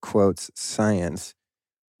 pro quotes science,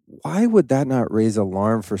 why would that not raise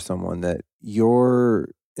alarm for someone that you're,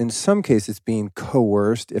 in some cases, being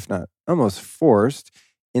coerced, if not almost forced,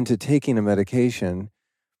 into taking a medication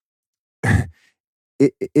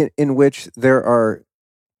in which there are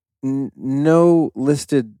no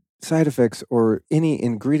listed side effects or any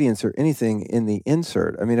ingredients or anything in the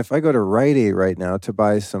insert? I mean, if I go to Rite Aid right now to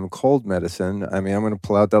buy some cold medicine, I mean, I'm going to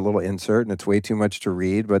pull out that little insert, and it's way too much to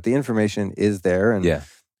read, but the information is there, and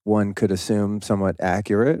one could assume somewhat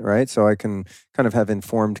accurate, right? So I can kind of have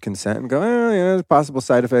informed consent and go, there's possible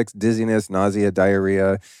side effects, dizziness, nausea,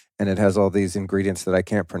 diarrhea, and it has all these ingredients that I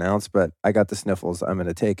can't pronounce, but I got the sniffles, I'm going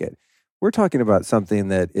to take it. We're talking about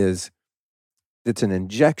something it's an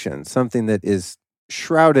injection, something that is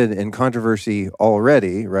shrouded in controversy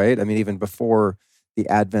already, right? I mean, even before the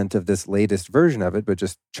advent of this latest version of it, but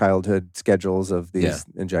just childhood schedules of these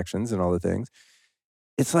injections and all the things.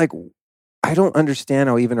 It's like, I don't understand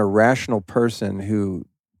how even a rational person who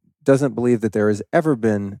doesn't believe that there has ever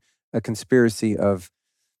been a conspiracy of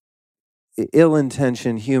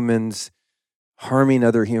ill-intentioned humans harming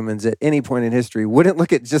other humans at any point in history wouldn't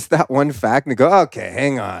look at just that one fact and go, okay,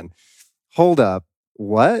 hang on, hold up,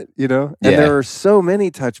 what? And there are so many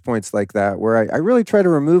touch points like that where I really try to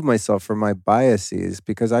remove myself from my biases,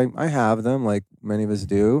 because I have them, like many of us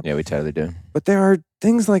do. Yeah, we totally do. But there are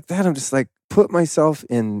things like that. I'm just like, put myself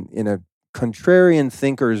in a contrarian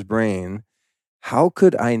thinker's brain. How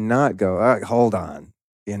could I not go, hold on?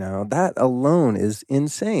 That alone is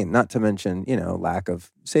insane. Not to mention, lack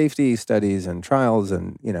of safety studies and trials,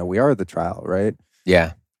 and, we are the trial, right?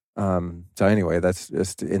 Yeah. So anyway, that's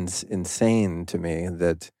just insane to me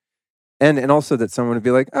that, and also that someone would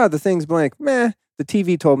be like, the thing's blank, meh, the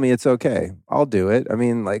TV told me it's okay, I'll do it. I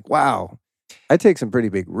mean, like, wow. I take some pretty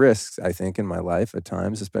big risks, I think, in my life at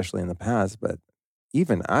times, especially in the past, but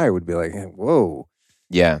even I would be like, whoa,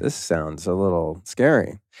 this sounds a little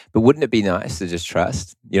scary. But wouldn't it be nice to just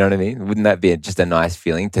trust? You know what I mean? Wouldn't that be just a nice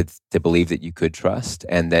feeling to believe that you could trust,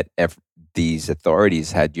 and that these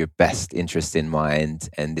authorities had your best interest in mind,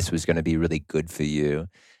 and this was going to be really good for you,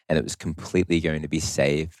 and it was completely going to be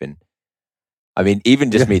safe? And I mean, even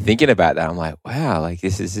just me thinking about that, I'm like, wow, like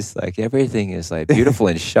this is just like everything is like beautiful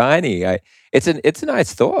and shiny. It's a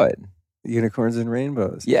nice thought. Unicorns and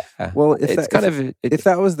rainbows. Yeah. Well, if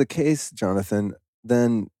that was the case, Jonathan,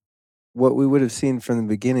 then what we would have seen from the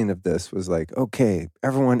beginning of this was like, okay,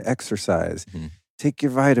 everyone exercise, take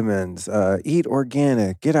your vitamins, eat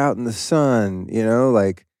organic, get out in the sun,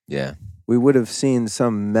 like we would have seen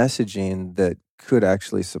some messaging that could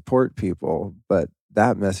actually support people, but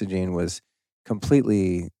that messaging was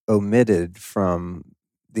completely omitted from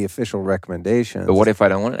the official recommendations. But what if I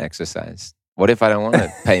don't want to exercise? What if I don't want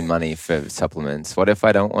to pay money for supplements? What if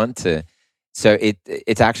I don't want to? So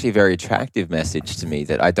it's actually a very attractive message to me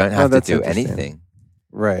that I don't have to do anything.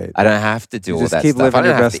 Right. I don't have to do all that stuff. I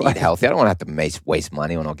don't have to eat healthy. I don't want to have to waste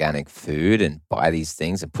money on organic food and buy these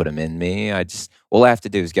things and put them in me. All I have to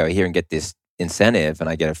do is go here and get this incentive and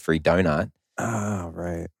I get a free donut. Oh,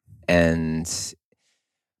 right. And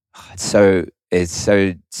it's so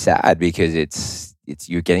sad because it's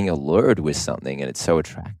you're getting allured with something and it's so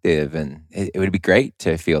attractive, and it would be great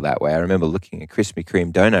to feel that way. I remember looking at Krispy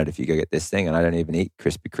Kreme donut. If you go get this thing, and I don't even eat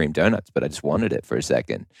Krispy Kreme donuts, but I just wanted it for a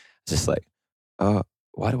second. It's just like, oh,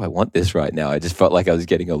 why do I want this right now? I just felt like I was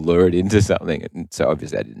getting allured into something, and so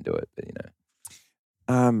obviously I didn't do it.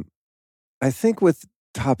 But I think with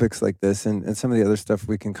topics like this and some of the other stuff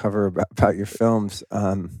we can cover about your films,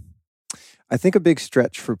 I think a big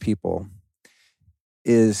stretch for people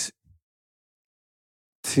is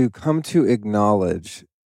to come to acknowledge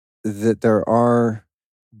that there are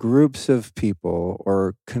groups of people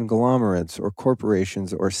or conglomerates or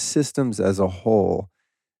corporations or systems as a whole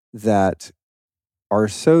that are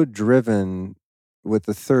so driven with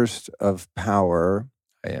the thirst of power,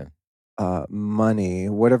 money,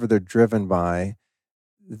 whatever they're driven by,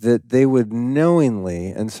 that they would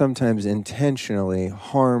knowingly and sometimes intentionally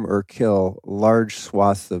harm or kill large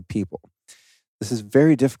swaths of people. This is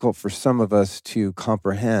very difficult for some of us to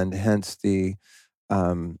comprehend, hence the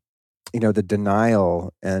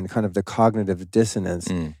denial and kind of the cognitive dissonance.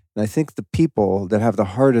 And I think the people that have the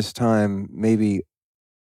hardest time maybe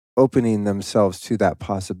opening themselves to that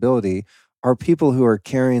possibility are people who are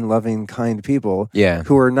caring, loving, kind people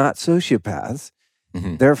who are not sociopaths,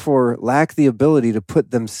 therefore lack the ability to put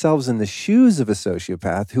themselves in the shoes of a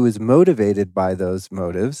sociopath who is motivated by those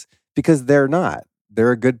motives because they're not.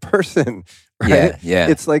 They're a good person, right? Yeah.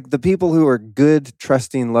 It's like the people who are good,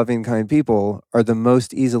 trusting, loving, kind people are the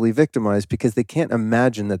most easily victimized because they can't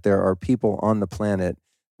imagine that there are people on the planet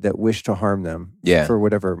that wish to harm them for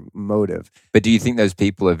whatever motive. But do you think those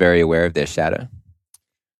people are very aware of their shadow?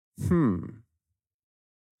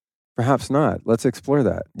 Perhaps not. Let's explore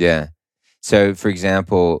that. Yeah. So, for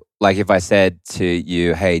example, like if I said to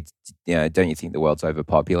you, hey, don't you think the world's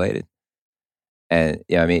overpopulated? And,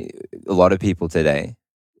 I mean, a lot of people today,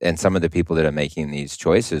 and some of the people that are making these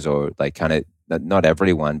choices, or like kind of, not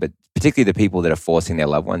everyone, but particularly the people that are forcing their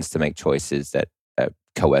loved ones to make choices that are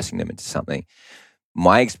coercing them into something.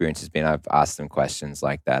 My experience has been I've asked them questions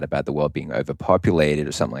like that about the world being overpopulated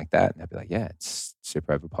or something like that. And they'll be like, yeah, it's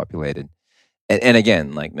super overpopulated. And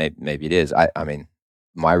again, like maybe it is. I mean,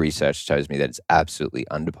 my research shows me that it's absolutely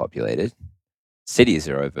underpopulated. Cities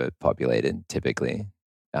are overpopulated typically.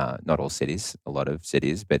 Not all cities, a lot of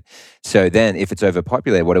cities. But so then if it's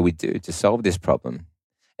overpopulated, what do we do to solve this problem?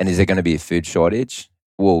 And is there going to be a food shortage?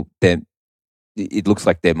 Well, then it looks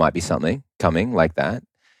like there might be something coming like that.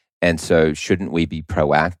 And so shouldn't we be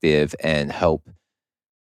proactive and help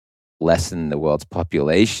lessen the world's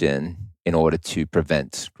population in order to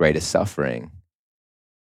prevent greater suffering?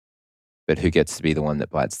 But who gets to be the one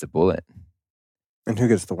that bites the bullet? And who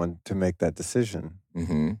gets the one to make that decision?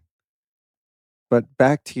 Mm-hmm. But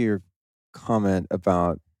back to your comment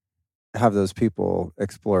about have those people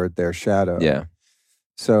explored their shadow. Yeah.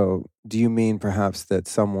 So do you mean perhaps that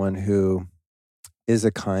someone who is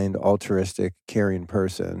a kind, altruistic, caring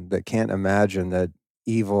person that can't imagine that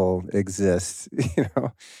evil exists,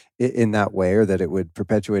 in that way, or that it would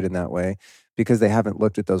perpetuate in that way, because they haven't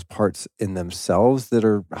looked at those parts in themselves that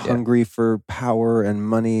are hungry for power and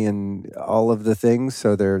money and all of the things.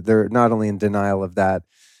 So they're not only in denial of that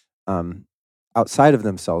outside of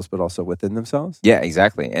themselves, but also within themselves. Yeah,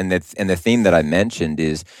 exactly. And the theme that I mentioned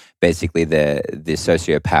is basically the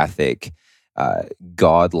sociopathic,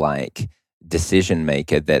 godlike decision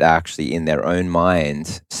maker that actually in their own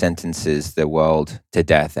mind sentences the world to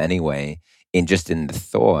death anyway, in the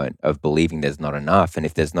thought of believing there's not enough. And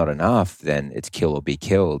if there's not enough, then it's kill or be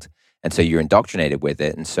killed. And so you're indoctrinated with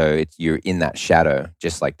it. And so you're in that shadow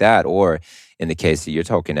just like that. Or in the case that you're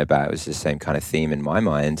talking about, it was the same kind of theme in my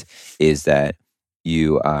mind, is that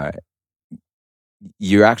you're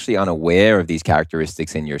actually unaware of these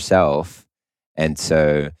characteristics in yourself. And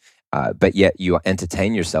so, but yet you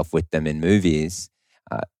entertain yourself with them in movies.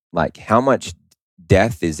 Like how much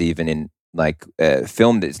death is even in like a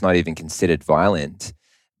film that's not even considered violent,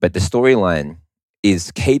 but the storyline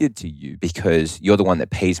is catered to you because you're the one that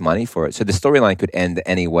pays money for it. So the storyline could end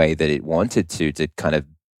any way that it wanted to kind of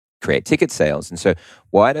create ticket sales. And so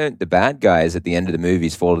why don't the bad guys at the end of the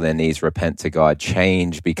movies fall to their knees, repent to God,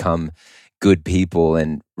 change, become good people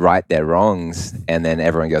and right their wrongs? And then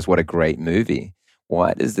everyone goes, what a great movie.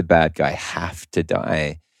 Why does the bad guy have to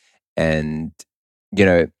die? And,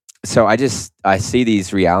 so I see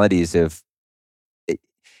these realities of,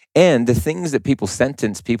 and the things that people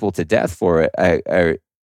sentence people to death for are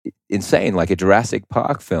insane, like a Jurassic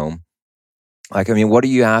Park film. Like, I mean, what do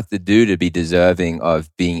you have to do to be deserving of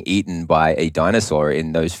being eaten by a dinosaur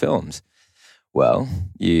in those films? Well,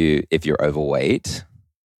 if you're overweight,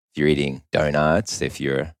 if you're eating donuts, if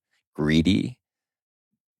you're greedy,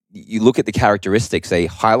 you look at the characteristics, they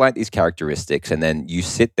highlight these characteristics, and then you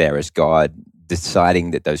sit there as God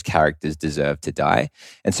deciding that those characters deserve to die.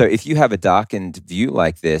 And so if you have a darkened view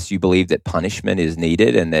like this, you believe that punishment is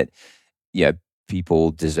needed and that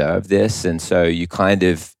people deserve this. And so you kind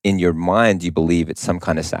of, in your mind, you believe it's some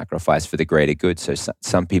kind of sacrifice for the greater good. So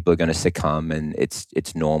some people are going to succumb, and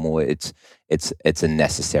it's normal. It's a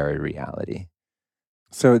necessary reality.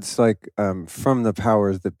 So it's like from the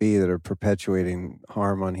powers that be that are perpetuating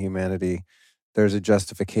harm on humanity, there's a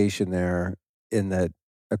justification there in that,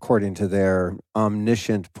 according to their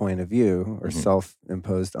omniscient point of view or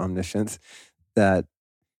self-imposed omniscience, that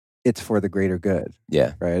it's for the greater good.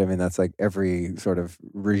 Yeah. Right? I mean, that's like every sort of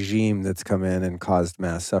regime that's come in and caused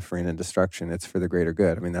mass suffering and destruction. It's for the greater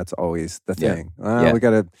good. I mean, that's always the thing. We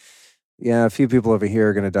got to, a few people over here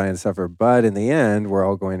are going to die and suffer, but in the end, we're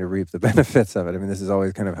all going to reap the benefits of it. I mean, this is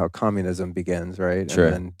always kind of how communism begins, right? Sure.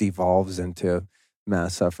 And then devolves into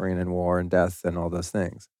mass suffering and war and death and all those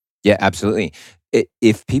things. Yeah, absolutely.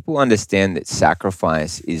 If people understand that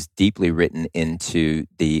sacrifice is deeply written into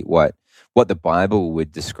what the Bible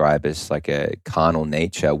would describe as like a carnal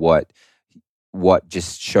nature, what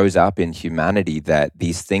just shows up in humanity, that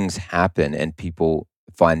these things happen and people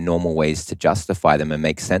find normal ways to justify them and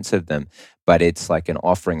make sense of them, but it's like an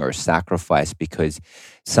offering or a sacrifice because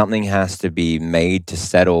something has to be made to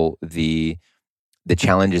settle the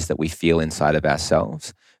challenges that we feel inside of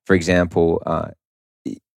ourselves. For example,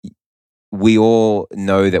 we all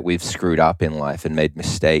know that we've screwed up in life and made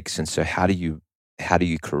mistakes. And so how do you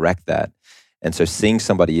correct that? And so seeing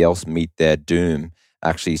somebody else meet their doom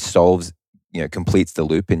actually completes the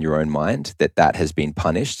loop in your own mind that has been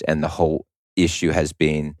punished and the whole issue has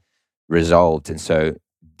been resolved. And so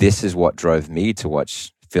this is what drove me to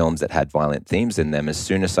watch films that had violent themes in them. As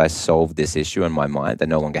soon as I solved this issue in my mind, I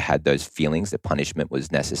no longer had those feelings that punishment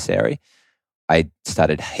was necessary. I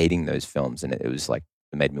started hating those films, and it was like,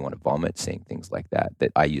 it made me want to vomit seeing things like that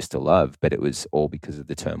I used to love, but it was all because of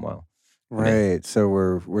the turmoil. Right. So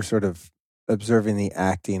we're sort of observing the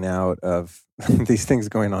acting out of these things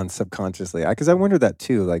going on subconsciously. Because I wonder that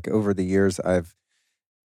too. Like over the years, I've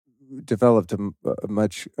developed a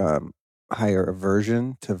much higher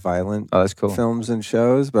aversion to violent that's cool. films and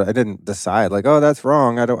shows, but I didn't decide like, oh, that's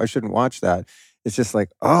wrong. I shouldn't watch that. It's just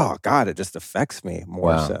like, oh God, it just affects me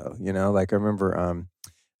more so. Like I remember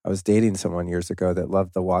I was dating someone years ago that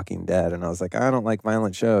loved The Walking Dead, and I was like, I don't like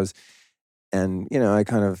violent shows. And, I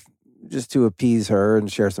kind of, just to appease her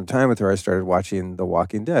and share some time with her, I started watching The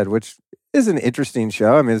Walking Dead, which is an interesting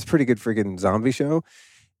show. I mean, it's a pretty good freaking zombie show.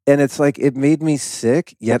 And it's like, it made me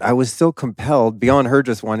sick, yet I was still compelled, beyond her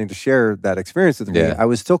just wanting to share that experience with me, I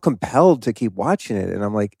was still compelled to keep watching it. And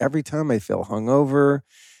I'm like, every time I feel hungover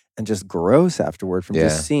and just gross afterward from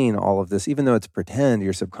just seeing all of this, even though it's pretend,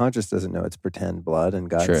 your subconscious doesn't know it's pretend blood and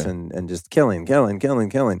guts and just killing.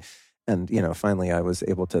 And, finally I was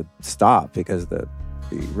able to stop because the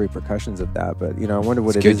repercussions of that. But, I wonder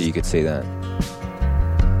what it's good that you could see that.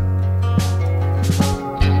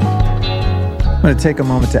 I'm going to take a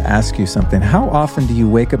moment to ask you something. How often do you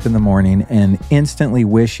wake up in the morning and instantly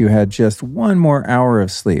wish you had just one more hour of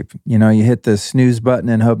sleep? You hit the snooze button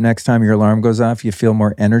and hope next time your alarm goes off, you feel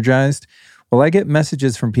more energized. Well, I get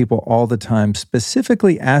messages from people all the time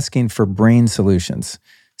specifically asking for brain solutions.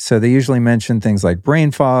 So they usually mention things like brain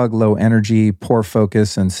fog, low energy, poor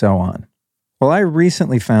focus, and so on. Well, I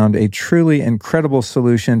recently found a truly incredible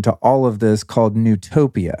solution to all of this called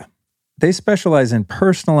Nootopia. They specialize in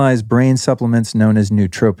personalized brain supplements known as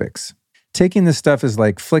nootropics. Taking this stuff is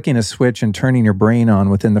like flicking a switch and turning your brain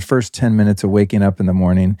on within the first 10 minutes of waking up in the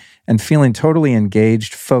morning and feeling totally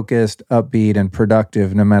engaged, focused, upbeat, and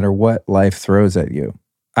productive no matter what life throws at you.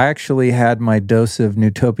 I actually had my dose of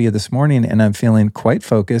Nootopia this morning and I'm feeling quite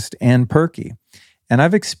focused and perky. And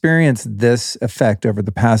I've experienced this effect over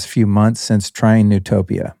the past few months since trying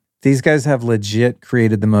Newtopia. These guys have legit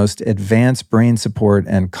created the most advanced brain support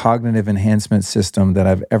and cognitive enhancement system that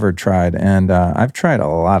I've ever tried, and I've tried a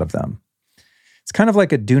lot of them. It's kind of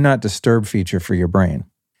like a do not disturb feature for your brain.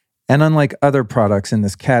 And unlike other products in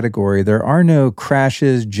this category, there are no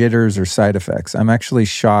crashes, jitters, or side effects. I'm actually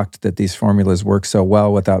shocked that these formulas work so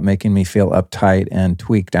well without making me feel uptight and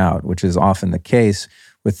tweaked out, which is often the case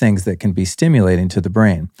with things that can be stimulating to the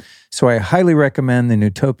brain. So I highly recommend the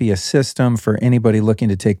Newtopia system for anybody looking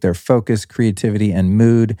to take their focus, creativity, and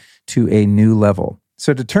mood to a new level.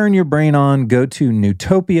 So to turn your brain on, go to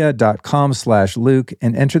newtopia.com/Luke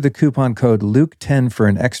and enter the coupon code Luke10 for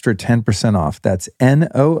an extra 10% off. That's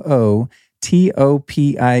NOOTOPIA.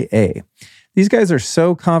 These guys are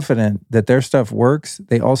so confident that their stuff works.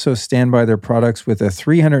 They also stand by their products with a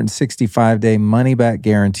 365-day money-back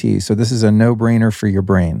guarantee. So this is a no-brainer for your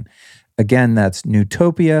brain. Again, that's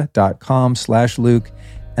newtopia.com/Luke,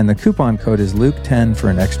 and the coupon code is Luke10 for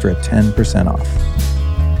an extra 10% off.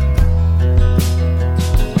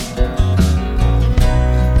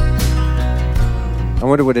 I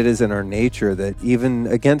wonder what it is in our nature that even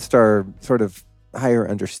against our sort of higher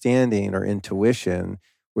understanding or intuition,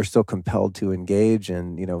 we're still compelled to engage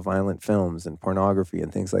in, violent films and pornography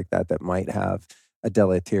and things like that that might have a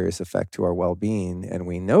deleterious effect to our well-being. And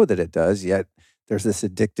we know that it does, yet there's this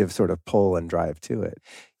addictive sort of pull and drive to it.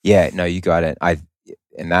 Yeah, no, you got it.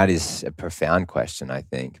 And that is a profound question, I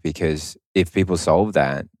think, because if people solve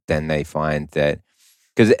that, then they find that,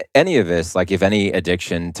 because any of us, like if any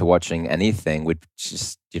addiction to watching anything would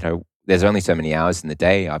just, there's only so many hours in the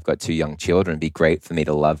day. I've got 2 young children. It'd be great for me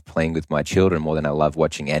to love playing with my children more than I love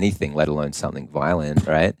watching anything, let alone something violent,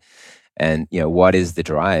 right? And, what is the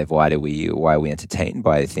drive? Why are we entertained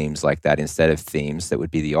by themes like that instead of themes that would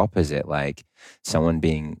be the opposite, like someone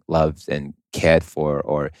being loved and cared for,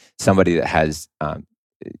 or somebody that has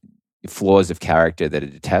flaws of character that are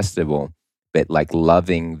detestable, but like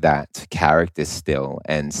loving that character still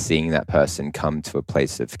and seeing that person come to a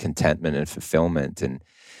place of contentment and fulfillment. And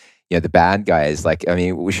the bad guys,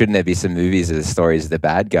 shouldn't there be some movies of the stories of the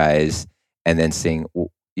bad guys and then seeing,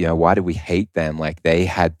 why do we hate them? Like they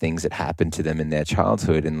had things that happened to them in their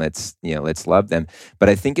childhood, and let's love them. But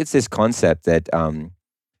I think it's this concept that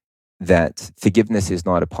that forgiveness is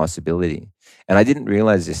not a possibility. And I didn't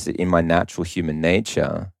realize this in my natural human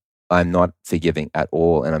nature. I'm not forgiving at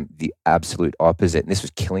all, and I'm the absolute opposite. And this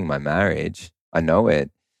was killing my marriage. I know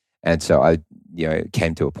it. And so I, it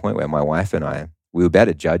came to a point where my wife and we were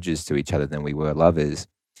better judges to each other than we were lovers.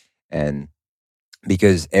 And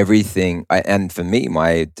because everything, and for me,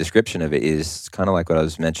 my description of it is kind of like what I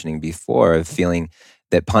was mentioning before, of feeling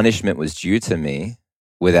that punishment was due to me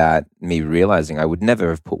without me realizing. I would never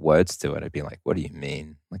have put words to it. I'd be like, what do you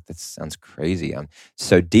mean? Like, that sounds crazy. I'm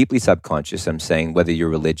so deeply subconscious. I'm saying, whether you're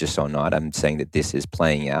religious or not, I'm saying that this is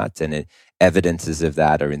playing out, and evidences of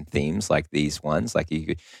that are in themes like these ones. Like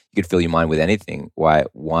you could fill your mind with anything.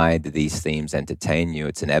 Why do these themes entertain you?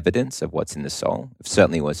 It's an evidence of what's in the soul. It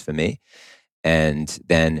certainly was for me. And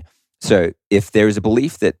then, so if there is a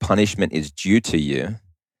belief that punishment is due to you,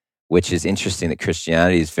 which is interesting that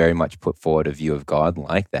Christianity has very much put forward a view of God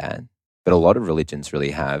like that, but a lot of religions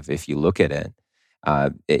really have, if you look at it.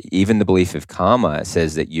 Even the belief of karma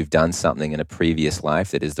says that you've done something in a previous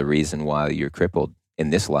life that is the reason why you're crippled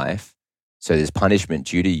in this life. So there's punishment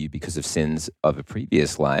due to you because of sins of a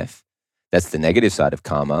previous life. That's the negative side of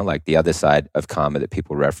karma. Like the other side of karma that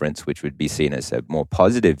people reference, which would be seen as a more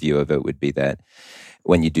positive view of it, would be that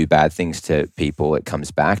when you do bad things to people, it comes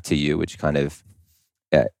back to you, which kind of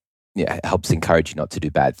helps encourage you not to do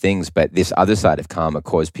bad things. But this other side of karma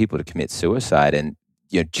caused people to commit suicide, and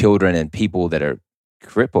children and people that are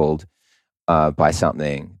crippled by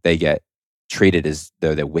something, they get treated as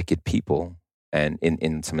though they're wicked people, and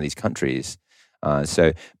in some of these countries.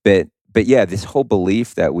 But yeah, this whole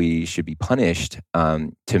belief that we should be punished,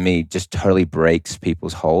 to me, just totally breaks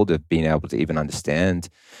people's hold of being able to even understand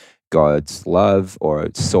God's love or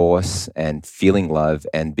source and feeling love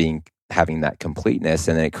and having that completeness.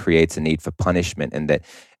 And then it creates a need for punishment, and that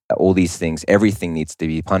all these things, everything needs to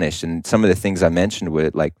be punished. And some of the things I mentioned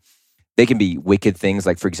were like, they can be wicked things.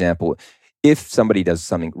 Like, for example, if somebody does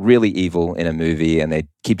something really evil in a movie and they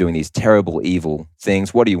keep doing these terrible, evil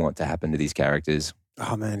things, what do you want to happen to these characters?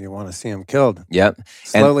 Oh man, you want to see them killed. Yep.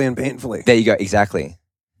 Slowly and painfully. There you go. Exactly.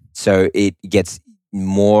 So it gets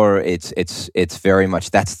more, it's very much,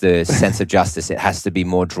 that's the sense of justice. It has to be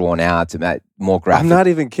more drawn out, more graphic. I'm not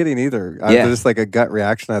even kidding either. Yeah. Just like a gut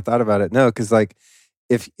reaction. I thought about it. No, because like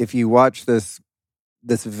if you watch this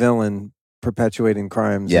villain perpetuating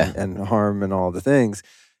crimes and harm and all the things,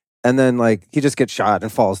 And then like he just gets shot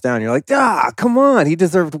and falls down. You're like, come on. He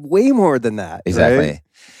deserved way more than that. Exactly. Right?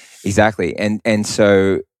 Exactly. And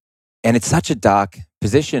so, and it's such a dark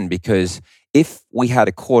position, because if we had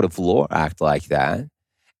a court of law act like that,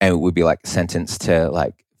 and it would be like sentenced to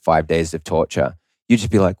like 5 days of torture, you'd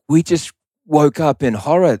just be like, we just woke up in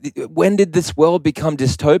horror. When did this world become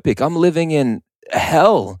dystopic? I'm living in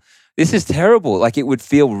hell. This is terrible. Like, it would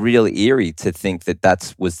feel really eerie to think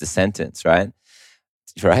that was the sentence, right?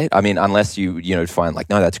 Right? I mean, unless you find like,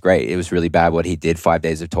 no, that's great. It was really bad what he did. 5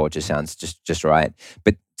 days of torture sounds just right.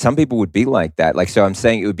 But some people would be like that. Like, so I'm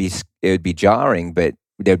saying it would be jarring, but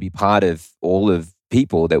there would be part of all of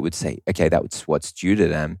people that would say, okay, that's what's due to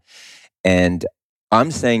them. And I'm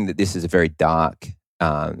saying that this is a very dark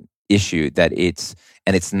issue, that it's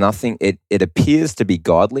nothing, it appears to be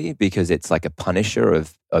godly because it's like a punisher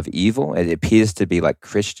of evil. It appears to be like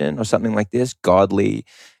Christian or something like this, godly,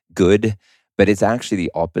 good, but it's actually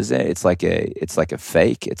the opposite. It's like a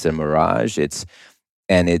fake, it's a mirage. It's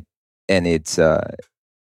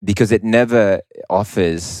because it never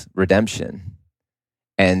offers redemption.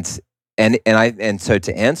 And so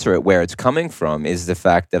to answer it, where it's coming from is the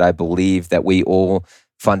fact that I believe that we all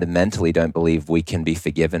fundamentally don't believe we can be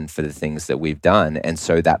forgiven for the things that we've done. And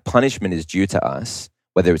so that punishment is due to us,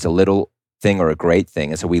 whether it's a little thing or a great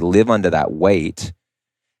thing. And so we live under that weight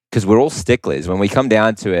because we're all sticklers. When we come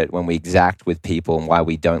down to it, when we exact with people and why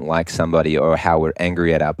we don't like somebody or how we're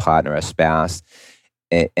angry at our partner, our spouse,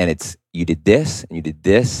 and it's, you did this and you did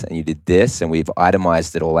this and you did this, and we've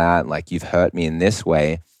itemized it all out. Like, you've hurt me in this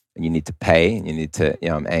way, and you need to pay, and you need to,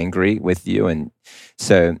 I'm angry with you. And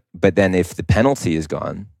so, but then if the penalty is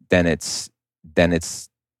gone, then there's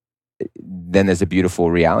a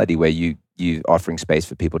beautiful reality where you offering space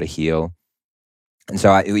for people to heal. And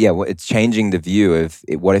so, it's changing the view of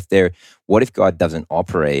what if God doesn't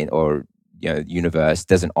operate, or universe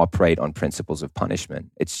doesn't operate on principles of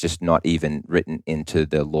punishment. It's just not even written into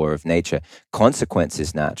the law of nature. Consequence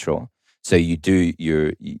is natural. So you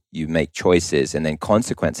make choices, and then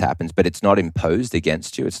consequence happens, but it's not imposed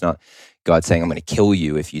against you. It's not God saying, I'm going to kill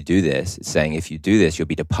you if you do this. It's saying, if you do this, you'll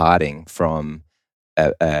be departing from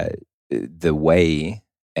the way,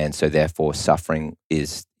 and so therefore suffering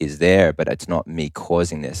is there, but it's not me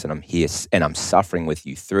causing this, and I'm here and I'm suffering with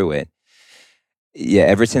you through it. Yeah,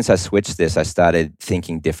 ever since I switched this, I started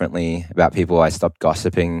thinking differently about people. I stopped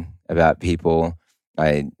gossiping about people.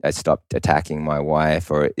 I stopped attacking my wife,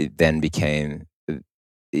 or it then became,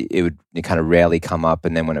 it would kind of rarely come up.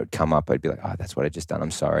 And then when it would come up, I'd be like, oh, that's what I just done. I'm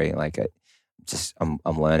sorry. Like, I'm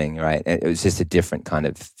learning, right? And it was just a different kind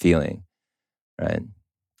of feeling, right?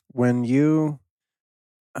 When you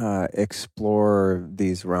explore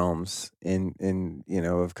these realms in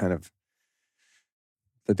of kind of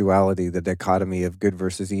the duality, the dichotomy of good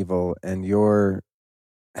versus evil, and you're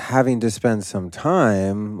having to spend some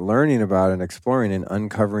time learning about and exploring and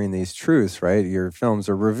uncovering these truths, right? Your films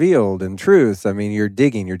are revealed in truths. I mean, you're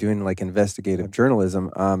digging, you're doing like investigative journalism.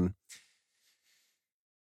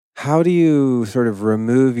 How do you sort of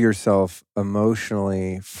remove yourself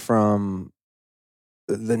emotionally from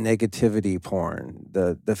the negativity porn,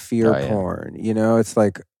 the fear porn? It's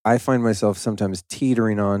like, I find myself sometimes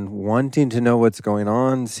teetering on wanting to know what's going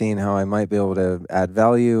on, seeing how I might be able to add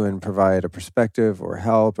value and provide a perspective or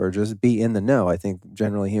help or just be in the know. I think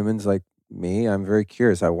generally humans like me, I'm very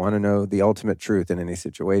curious. I want to know the ultimate truth in any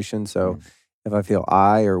situation. So if I feel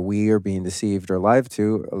I or we are being deceived or lied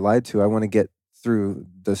to, I want to get through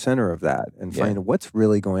the center of that and find what's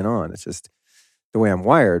really going on. It's just the way I'm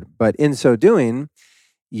wired. But in so doing,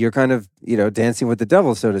 you're kind of, dancing with the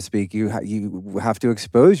devil, so to speak. You have to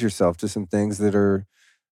expose yourself to some things that are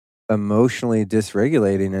emotionally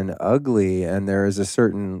dysregulating and ugly. And there is a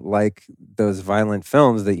certain, like those violent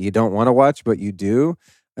films that you don't want to watch, but you do.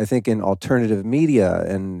 I think in alternative media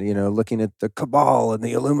and, looking at the cabal and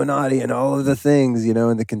the Illuminati and all of the things,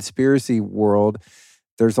 in the conspiracy world,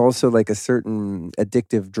 there's also like a certain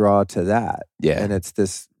addictive draw to that. Yeah. And it's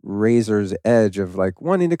this razor's edge of like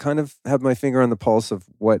wanting to kind of have my finger on the pulse of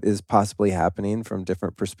what is possibly happening from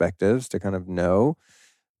different perspectives to kind of know.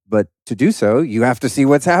 But to do so, you have to see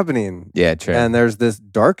what's happening. Yeah, true. And there's this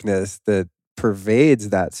darkness that pervades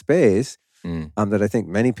that space that I think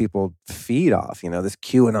many people feed off, this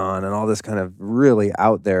QAnon and all this kind of really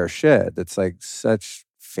out there shit that's like such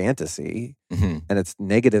fantasy and it's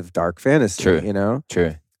negative dark fantasy.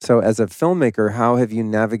 True. So as a filmmaker, how have you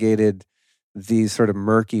navigated these sort of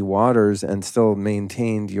murky waters and still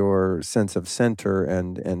maintained your sense of center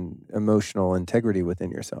and emotional integrity within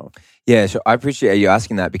yourself? Yeah, so I appreciate you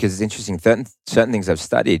asking that, because it's interesting. Certain things I've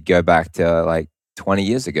studied go back to like 20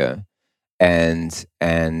 years ago. And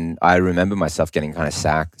I remember myself getting kind of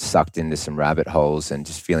sucked into some rabbit holes and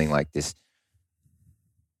just feeling like this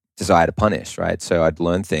desire to punish, right? So I'd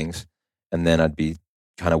learn things and then I'd be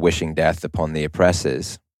kind of wishing death upon the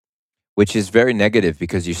oppressors, which is very negative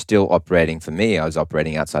because you're still operating, for me, I was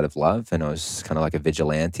operating outside of love, and I was kind of like a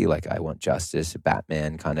vigilante, like I want justice, a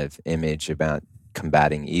Batman kind of image about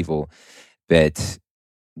combating evil. But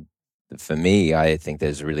for me, I think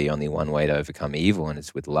there's really only one way to overcome evil, and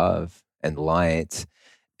it's with love and light.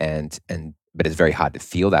 But it's very hard to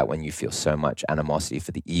feel that when you feel so much animosity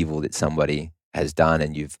for the evil that somebody has done,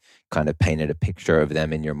 and you've kind of painted a picture of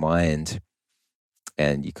them in your mind,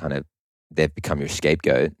 and they've become your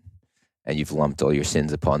scapegoat, and you've lumped all your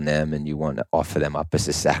sins upon them, and you want to offer them up as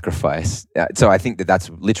a sacrifice. So I think that that's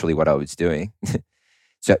literally what I was doing.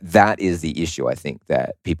 So that is the issue, I think,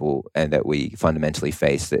 that people and that we fundamentally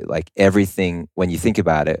face, that like everything, when you think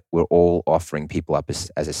about it, we're all offering people up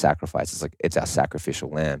as a sacrifice. It's like, it's our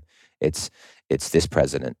sacrificial lamb. It's this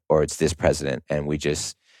president or it's this president. And we do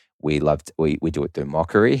it through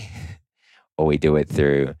mockery, or we do it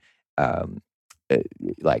through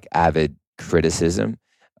like avid criticism,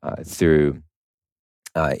 through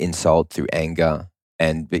insult, through anger.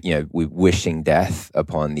 And, we're wishing death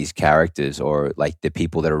upon these characters, or like the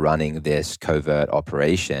people that are running this covert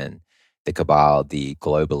operation, the cabal, the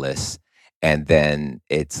globalists. And then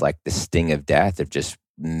it's like the sting of death of just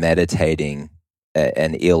meditating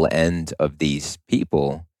an ill end of these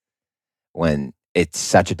people, when it's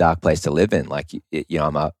such a dark place to live in. Like,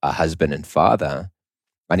 I'm a husband and father.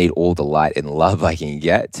 I need all the light and love I can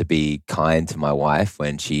get to be kind to my wife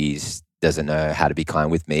when she's doesn't know how to be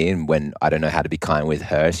kind with me, and when I don't know how to be kind with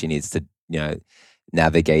her, she needs to,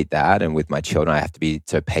 navigate that. And with my children, I have to be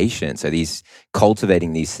so patient. So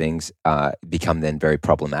cultivating these things become then very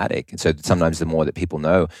problematic. And so sometimes the more that people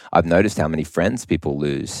know, I've noticed how many friends people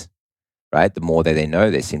lose, right? The more that they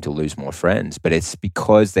know, they seem to lose more friends. But it's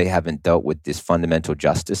because they haven't dealt with this fundamental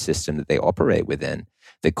justice system that they operate within,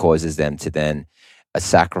 that causes them to then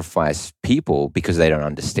sacrifice people because they don't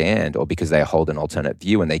understand, or because they hold an alternate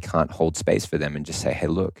view, and they can't hold space for them and just say, hey,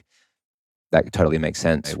 look, that totally makes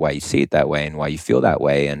sense why you see it that way and why you feel that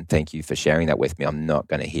way. And thank you for sharing that with me. I'm not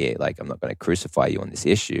going to crucify you on this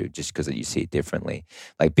issue just because you see it differently.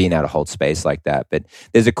 Like being able to hold space like that. But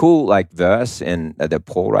there's a cool verse that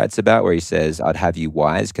Paul writes about, where he says, I'd have you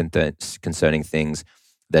wise concerning things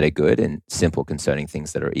that are good, and simple concerning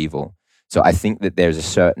things that are evil. So I think that there's a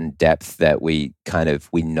certain depth that we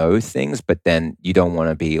know things, but then you don't want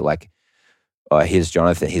to be like, here's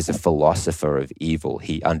Jonathan, he's a philosopher of evil.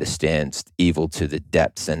 He understands evil to the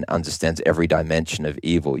depths and understands every dimension of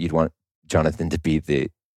evil. You'd want Jonathan to be the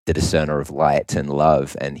discerner of light and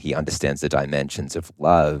love, and he understands the dimensions of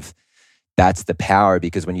love. That's the power,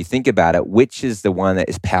 because when you think about it, which is the one that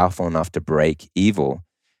is powerful enough to break evil?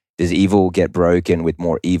 Does evil get broken with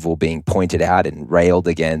more evil being pointed out and railed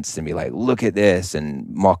against, and be like, look at this, and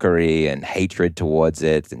mockery and hatred towards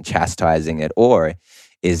it and chastising it? Or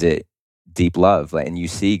is it deep love? And you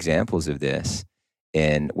see examples of this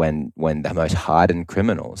when the most hardened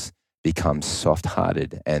criminals become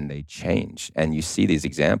soft-hearted and they change. And you see these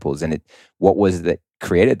examples. And what was it that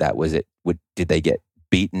created that? Did they get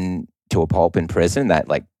beaten to a pulp in prison?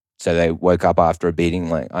 So they woke up after a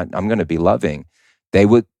beating like, I'm going to be loving.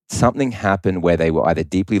 Something happened where they were either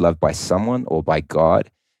deeply loved by someone or by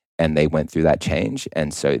God, and they went through that change.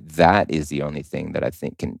 And so that is the only thing that I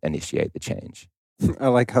think can initiate the change. I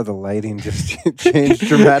like how the lighting just changed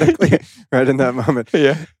dramatically right in that moment.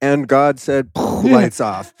 Yeah. And God said, lights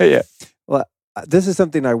off. Yeah. Well, this is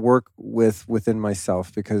something I work within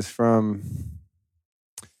myself, because from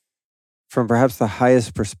perhaps the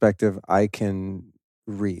highest perspective I can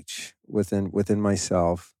reach within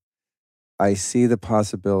myself, I see the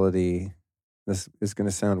possibility, this is going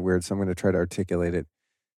to sound weird, so I'm going to try to articulate it,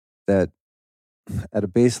 that at a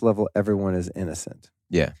base level, everyone is innocent.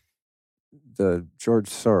 Yeah. The George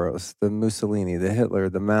Soros, the Mussolini, the Hitler,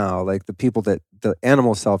 the Mao, like the people that the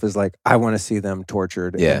animal self is like, I want to see them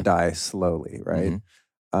tortured and die slowly, right?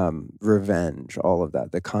 Mm-hmm. Revenge, all of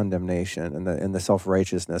that, the condemnation and the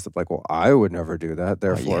self-righteousness of like, well, I would never do that,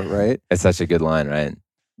 therefore, right? It's such a good line, right?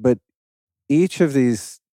 But each of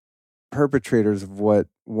these perpetrators of what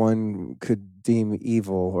one could deem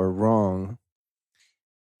evil or wrong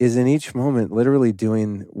is in each moment literally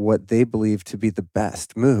doing what they believe to be the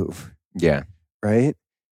best move. Yeah. Right?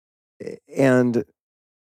 And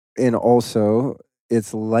also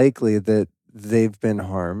it's likely that they've been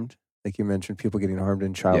harmed. Like you mentioned, people getting harmed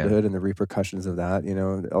in childhood and the repercussions of that,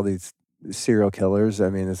 all these serial killers. I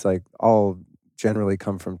mean, it's like all generally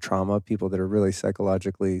come from trauma, people that are really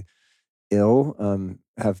psychologically ill.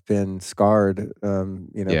 have been scarred,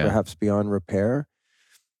 perhaps beyond repair.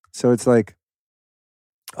 So it's like,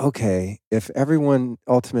 okay, if everyone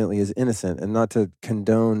ultimately is innocent, and not to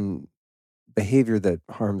condone behavior that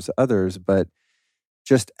harms others, but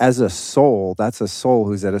just as a soul, that's a soul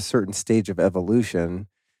who's at a certain stage of evolution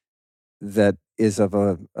that is of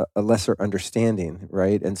a lesser understanding,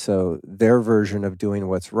 right? And so their version of doing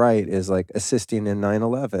what's right is like assisting in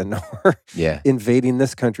 9/11 or invading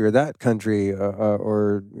this country or that country,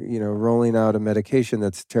 or rolling out a medication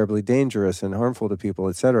that's terribly dangerous and harmful to people,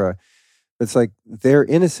 etc. It's like they're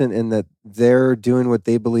innocent in that they're doing what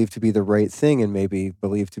they believe to be the right thing, and maybe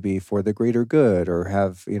believe to be for the greater good, or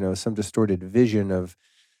have some distorted vision of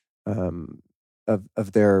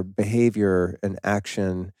their behavior and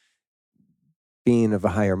action being of a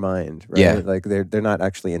higher mind, right? Yeah. Like they're not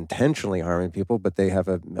actually intentionally harming people, but they have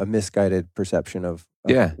a misguided perception of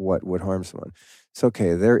what would harm someone. It's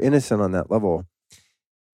okay. They're innocent on that level.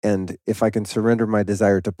 And if I can surrender my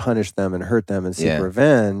desire to punish them and hurt them and seek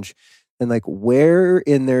revenge, then like where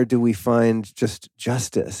in there do we find just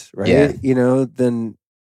justice, right? Yeah. Then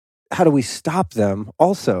how do we stop them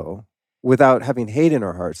also without having hate in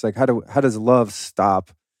our hearts? Like how does love stop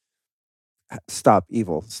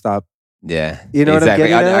evil? Stop. Yeah, what I'm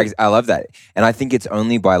getting at? I love that. And I think it's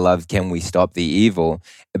only by love can we stop the evil.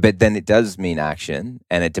 But then it does mean action,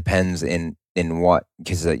 and it depends in what,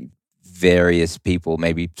 because various people,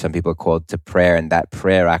 maybe some people are called to prayer, and that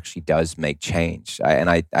prayer actually does make change.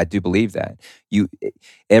 I do believe that.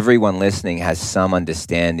 Everyone listening has some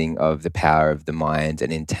understanding of the power of the mind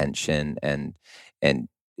and intention, and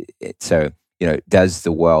so does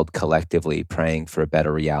the world collectively praying for a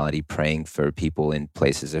better reality, praying for people in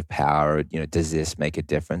places of power, does this make a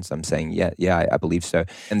difference? I'm saying, yeah, I believe so.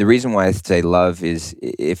 And the reason why I say love is,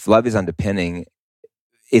 if love is underpinning,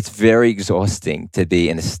 it's very exhausting to be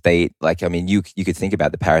in a state like, you could think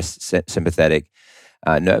about the parasympathetic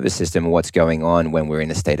nervous system and what's going on when we're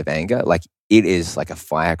in a state of anger. Like, it is like a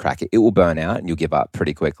firecracker. It will burn out and you'll give up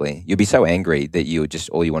pretty quickly. You'll be so angry that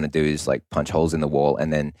all you want to do is like punch holes in the wall,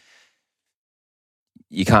 and then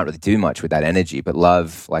you can't really do much with that energy. But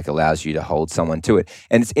love like allows you to hold someone to it.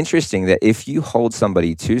 And it's interesting that if you hold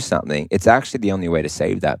somebody to something, it's actually the only way to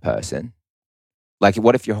save that person. Like,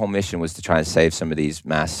 what if your whole mission was to try and save some of these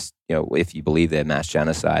mass, if you believe they're mass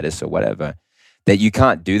genocidists or whatever, that you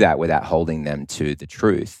can't do that without holding them to the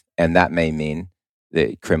truth. And that may mean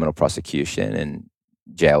the criminal prosecution and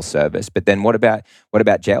jail service. But then what about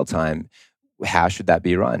jail time? How should that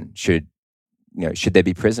be run? Should there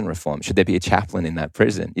be prison reform? Should there be a chaplain in that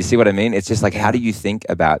prison? You see what I mean? It's just like, how do you think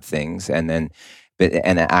about things and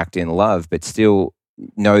act in love, but still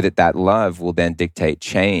know that love will then dictate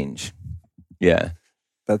change. Yeah.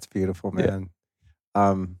 That's beautiful, man.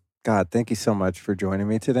 Yeah. God, thank you so much for joining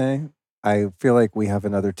me today. I feel like we have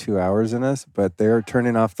another 2 hours in us, but they're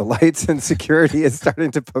turning off the lights and security is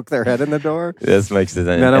starting to poke their head in the door. This makes it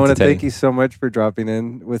Man, I want to thank you so much for dropping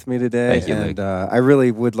in with me today. Thank you, Luke. And I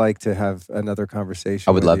really would like to have another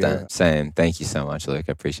conversation. I would love that. Same. Thank you so much, Luke.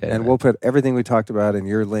 I appreciate it. And we'll put everything we talked about and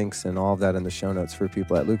your links and all of that in the show notes for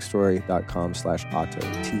people at lukestory.com/Otto,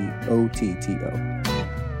 TOTTO.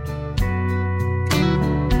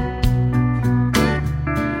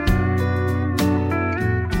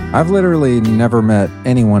 I've literally never met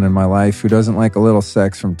anyone in my life who doesn't like a little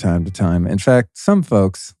sex from time to time. In fact, some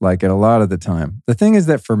folks like it a lot of the time. The thing is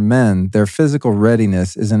that for men, their physical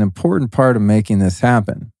readiness is an important part of making this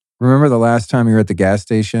happen. Remember the last time you were at the gas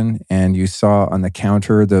station and you saw on the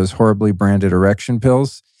counter those horribly branded erection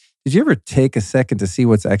pills? Did you ever take a second to see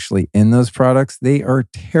what's actually in those products? They are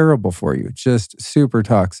terrible for you, just super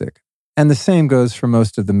toxic. And the same goes for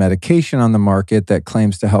most of the medication on the market that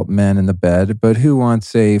claims to help men in the bed, but who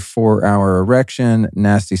wants a 4-hour erection,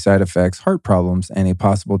 nasty side effects, heart problems, and a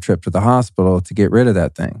possible trip to the hospital to get rid of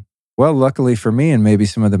that thing? Well, luckily for me and maybe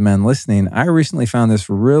some of the men listening, I recently found this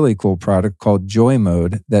really cool product called Joy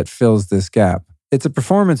Mode that fills this gap. It's a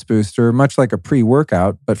performance booster, much like a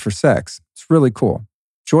pre-workout, but for sex. It's really cool.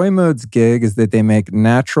 Joy Mode's gig is that they make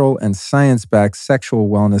natural and science-backed sexual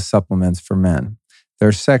wellness supplements for men.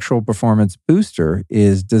 Their sexual performance booster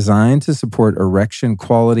is designed to support erection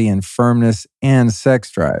quality and firmness and sex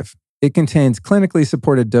drive. It contains clinically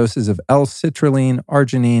supported doses of L-citrulline,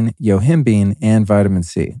 arginine, yohimbine, and vitamin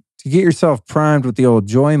C. To get yourself primed with the old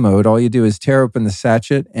Joy Mode, all you do is tear open the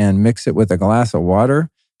sachet and mix it with a glass of water,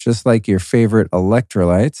 just like your favorite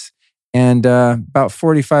electrolytes. And about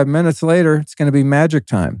 45 minutes later, it's going to be magic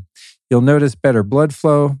time. You'll notice better blood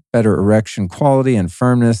flow, better erection quality and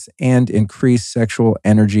firmness, and increased sexual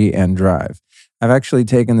energy and drive. I've actually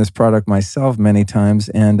taken this product myself many times,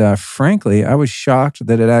 and frankly, I was shocked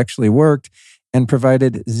that it actually worked. and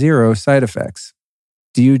provided 0 side effects.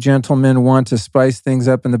 Do you gentlemen want to spice things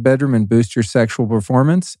up in the bedroom and boost your sexual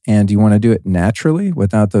performance? And do you want to do it naturally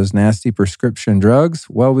without those nasty prescription drugs?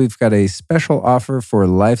 Well, we've got a special offer for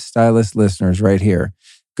Lifestylist listeners right here.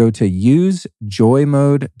 Go to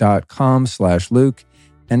usejoymode.com/Luke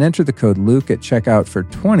and enter the code Luke at checkout for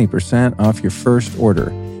 20% off your first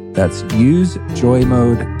order. That's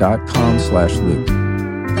usejoymode.com/Luke.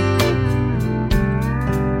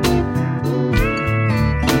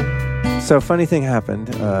 So funny thing happened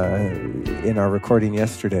in our recording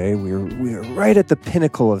yesterday. We were right at the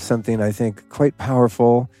pinnacle of something I think quite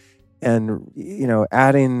powerful, and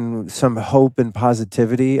adding some hope and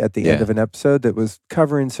positivity at the end of an episode that was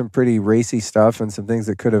covering some pretty racy stuff and some things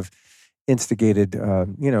that could have instigated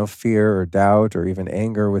fear or doubt or even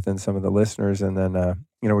anger within some of the listeners. And then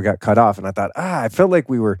we got cut off, and I thought I felt like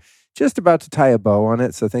we were just about to tie a bow on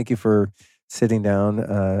it. So thank you for sitting down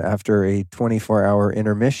after a 24-hour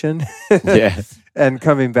intermission and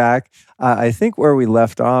coming back. I think where we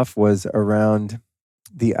left off was around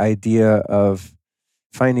the idea of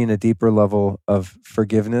finding a deeper level of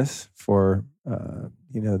forgiveness for,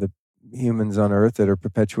 the humans on earth that are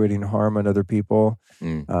perpetuating harm on other people,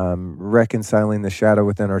 reconciling the shadow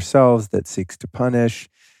within ourselves that seeks to punish,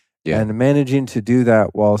 and managing to do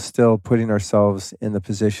that while still putting ourselves in the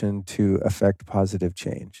position to affect positive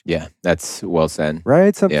change. Yeah, that's well said.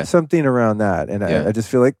 Right? Something around that. And I just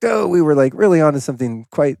feel like, we were like really onto something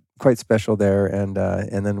quite special there, and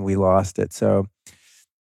then we lost it. So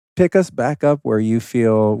pick us back up where you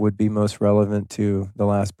feel would be most relevant to the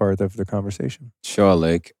last part of the conversation. Sure,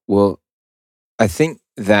 Luke. Well, I think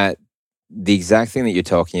that the exact thing that you're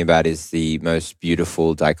talking about is the most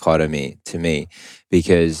beautiful dichotomy to me,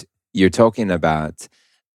 because you're talking about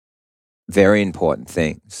very important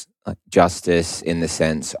things, like justice in the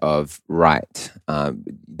sense of right,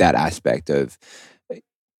 that aspect of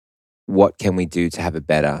what can we do to have a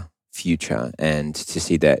better future and to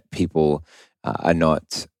see that people are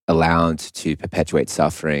not allowed to perpetuate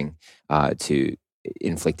suffering, to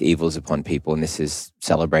inflict evils upon people, and this is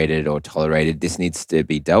celebrated or tolerated. This needs to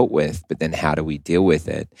be dealt with, but then how do we deal with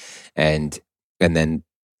it? And then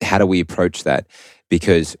how do we approach that?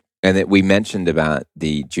 Because, and that we mentioned about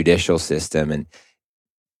the judicial system, and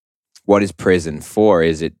what is prison for?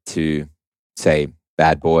 Is it to say,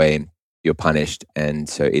 bad boy, you're punished, and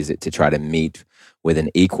so is it to try to meet with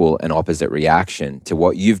an equal and opposite reaction to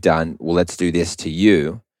what you've done? Well, let's do this to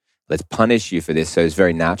you. Let's punish you for this. So it's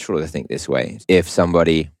very natural to think this way. If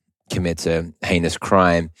somebody commits a heinous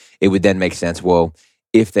crime, it would then make sense, well,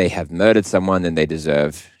 if they have murdered someone, then they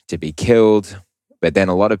deserve to be killed. But then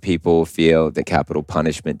a lot of people feel that capital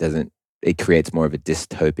punishment it creates more of a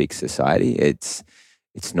dystopic society. It's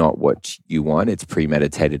not what you want. It's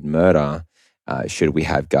premeditated murder. Should we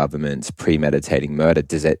have governments premeditating murder?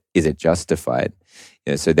 Is it justified?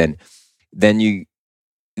 So then you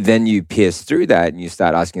pierce through that and you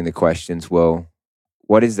start asking the questions, well,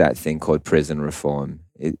 what is that thing called prison reform?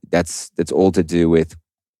 That's all to do with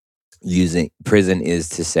using prison is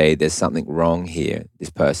to say there's something wrong here.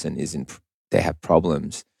 This person they have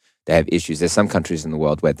problems. They have issues. There's some countries in the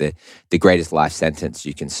world where the greatest life sentence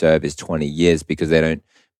you can serve is 20 years because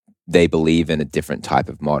they believe in a different type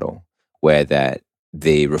of model where that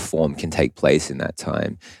the reform can take place in that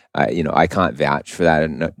time. I can't vouch for that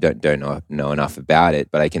and don't know enough about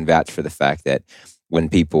it, but I can vouch for the fact that when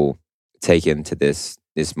people take into this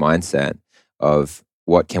mindset of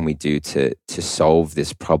what can we do to solve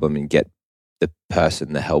this problem and get the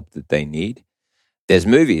person the help that they need. There's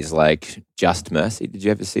movies like Just Mercy. Did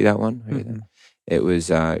you ever see that one? Mm-hmm. It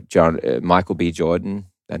was Michael B. Jordan.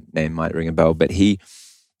 That name might ring a bell, but he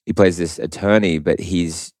plays this attorney, but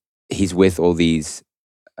he's with all these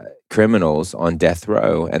criminals on death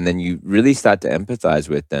row, and then you really start to empathize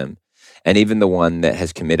with them. And even the one that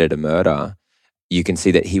has committed a murder, you can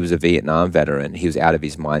see that he was a Vietnam veteran. He was out of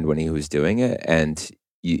his mind when he was doing it, and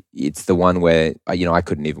it's the one where I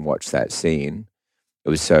couldn't even watch that scene. It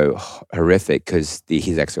was so horrific because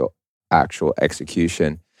his actual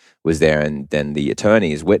execution was there, and then the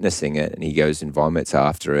attorney is witnessing it, and he goes and vomits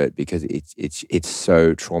after it because it's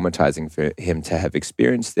so traumatizing for him to have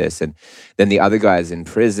experienced this. And then the other guys in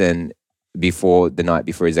prison the night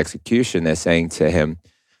before his execution, they're saying to him,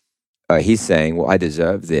 he's saying, well, I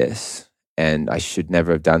deserve this, and I should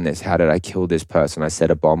never have done this. How did I kill this person? I set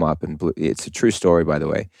a bomb up and blew. It's a true story, by the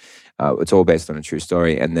way. It's all based on a true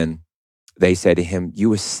story. And then they say to him, you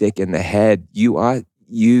were sick in the head. You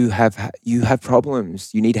have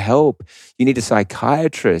problems. You need help. You need a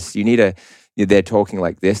psychiatrist. They're talking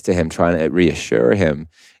like this to him, trying to reassure him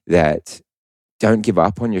that don't give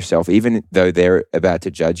up on yourself, even though they're about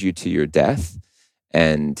to judge you to your death,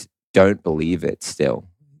 and don't believe it still.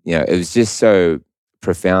 It was just so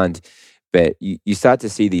profound. But you start to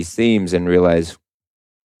see these themes and realize,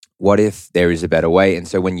 what if there is a better way? And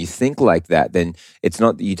so when you think like that, then it's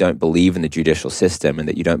not that you don't believe in the judicial system and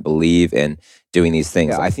that you don't believe in doing these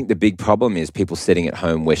things. I think the big problem is people sitting at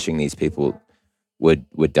home wishing these people would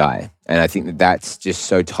die. And I think that that's just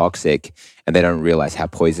so toxic, and they don't realize how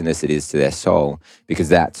poisonous it is to their soul, because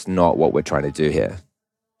that's not what we're trying to do here.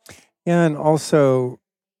 Yeah, and also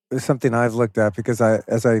something I've looked at, because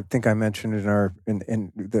as I think I mentioned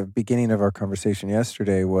in the beginning of our conversation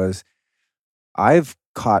yesterday, was I've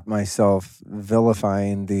caught myself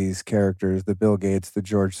vilifying these characters, the Bill Gates, the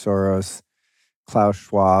George Soros, Klaus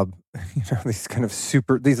Schwab, these kind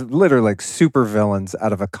of these literally like super villains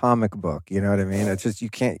out of a comic book. You know what I mean? It's just, you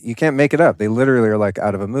can't make it up. They literally are like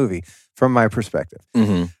out of a movie from my perspective.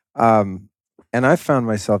 Mm-hmm. And I found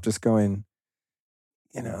myself just going,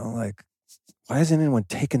 like, why isn't anyone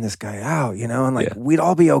taking this guy out? And like, we'd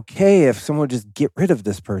all be okay if someone would just get rid of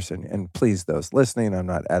this person. And please, those listening, I'm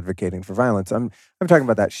not advocating for violence. I'm talking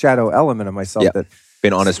about that shadow element of myself that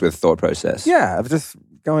been honest with thought process. Yeah, I'm just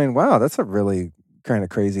going, wow, that's a really kind of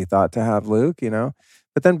crazy thought to have, Luke.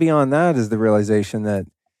 But then beyond that is the realization that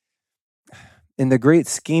in the great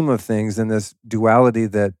scheme of things, in this duality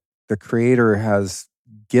that the Creator has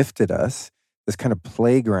gifted us, this kind of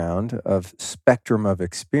playground of spectrum of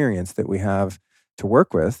experience that we have to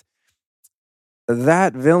work with,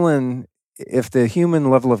 that villain, if the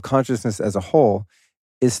human level of consciousness as a whole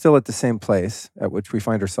is still at the same place at which we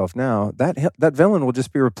find ourselves now, that villain will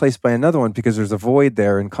just be replaced by another one, because there's a void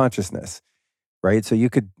there in consciousness, right? So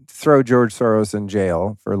you could throw George Soros in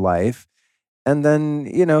jail for life, and then,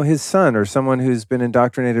 his son or someone who's been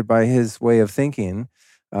indoctrinated by his way of thinking,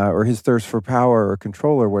 or his thirst for power or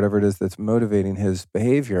control or whatever it is that's motivating his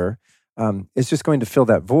behavior, is just going to fill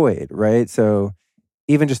that void, right? So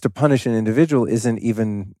even just to punish an individual isn't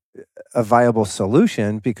even a viable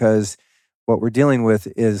solution, because what we're dealing with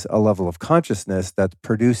is a level of consciousness that's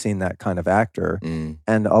producing that kind of actor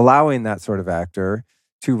and allowing that sort of actor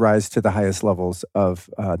to rise to the highest levels of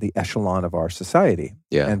the echelon of our society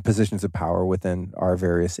and positions of power within our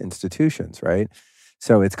various institutions, right?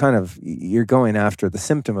 So it's kind of, you're going after the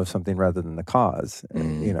symptom of something rather than the cause.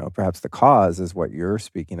 And, perhaps the cause is what you're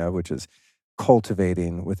speaking of, which is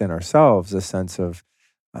cultivating within ourselves a sense of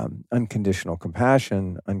unconditional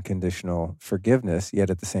compassion, unconditional forgiveness, yet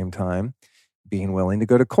at the same time, being willing to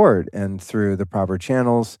go to court and through the proper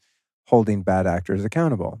channels, holding bad actors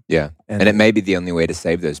accountable. Yeah. And it may be the only way to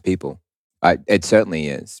save those people. It certainly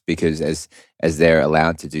is, because as they're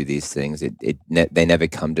allowed to do these things, they never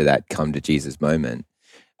come to Jesus moment.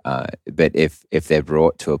 But if they're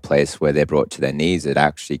brought to a place where they're brought to their knees, it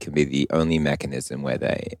actually can be the only mechanism where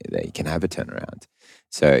they can have a turnaround.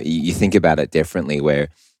 So you think about it differently, where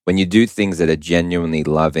when you do things that are genuinely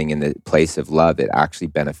loving in the place of love, it actually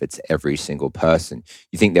benefits every single person.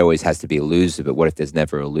 You think there always has to be a loser, but what if there's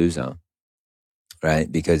never a loser,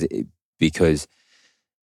 right? Because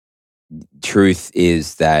truth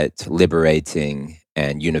is that liberating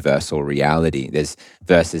and universal reality. There's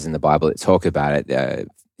verses in the Bible that talk about it.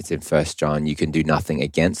 It's in 1 John, you can do nothing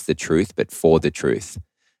against the truth, but for the truth.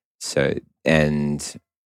 So, and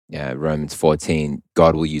Romans 14,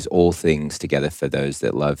 God will use all things together for those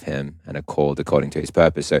that love him and are called according to his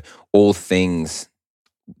purpose. So all things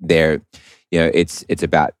there, it's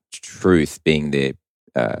about truth being the,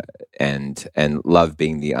 and love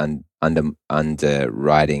being the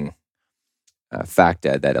underwriting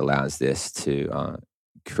factor that allows this to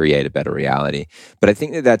create a better reality. But I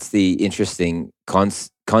think that's the interesting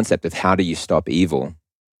concept of how do you stop evil?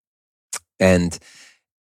 And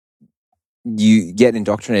you get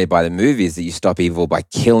indoctrinated by the movies that you stop evil by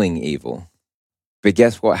killing evil. But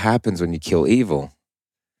guess what happens when you kill evil?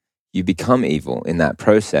 You become evil in that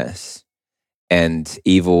process. And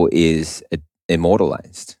evil is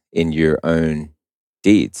immortalized in your own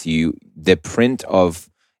deeds. The print of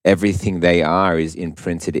everything they are is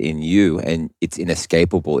imprinted in you, and it's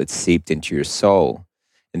inescapable. It's seeped into your soul.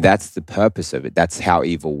 And that's the purpose of it. That's how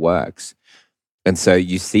evil works. And so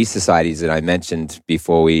you see societies that I mentioned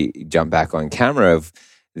before we jump back on camera, of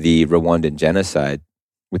the Rwandan genocide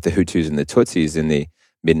with the Hutus and the Tutsis in the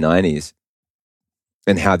mid-90s,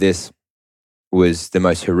 and how this was the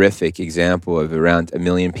most horrific example of around 1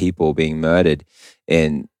 million people being murdered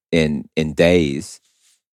in days,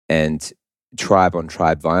 and tribe on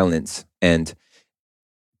tribe violence, and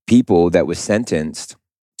people that were sentenced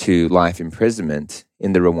to life imprisonment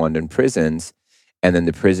in the Rwandan prisons, and then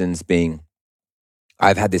the prisons being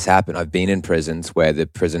I've had this happen. I've been in prisons where the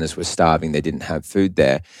prisoners were starving. They didn't have food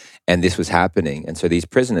there. And this was happening. And so these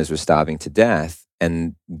prisoners were starving to death.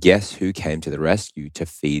 And guess who came to the rescue to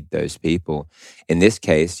feed those people? In this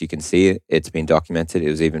case, you can see it. It's been documented. It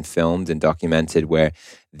was even filmed and documented where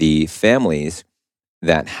the families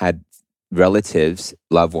that had relatives,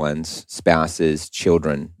 loved ones, spouses,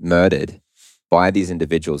 children murdered by these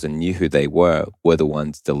individuals and knew who they were the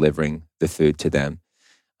ones delivering the food to them.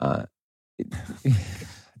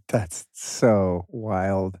 That's so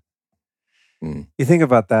wild. Mm. You think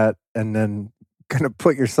about that and then kind of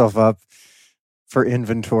put yourself up for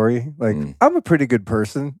inventory. Like, I'm a pretty good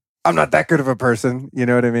person. I'm not that good of a person. You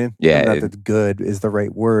know what I mean? Yeah. Not that good is the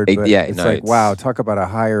right word, but it's wow, talk about a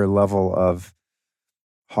higher level of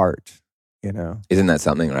heart, you know? Isn't that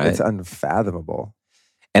something, right? It's unfathomable.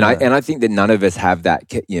 And I think that none of us have that,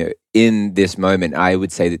 you know, in this moment. I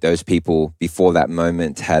would say that those people, before that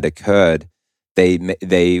moment had occurred,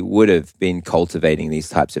 they would have been cultivating these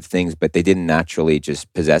types of things, but they didn't naturally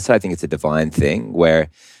just possess it. I think it's a divine thing where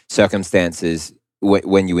circumstances,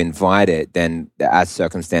 when you invite it, then as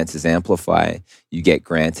circumstances amplify, you get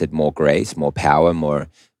granted more grace, more power,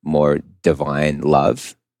 more divine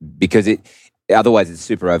love, because otherwise it's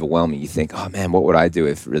super overwhelming. You think, oh man, what would I do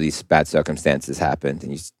if really bad circumstances happened?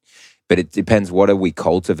 But it depends, what are we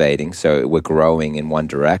cultivating? So we're growing in one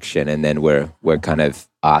direction, and then we're kind of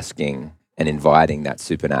asking and inviting that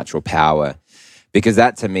supernatural power, because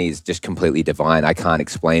that to me is just completely divine. I can't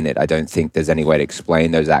explain it. I don't think there's any way to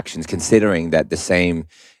explain those actions, considering that the same,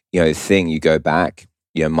 you know, thing, you go back,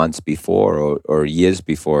 you know, months before or years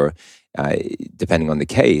before, depending on the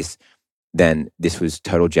case, then this was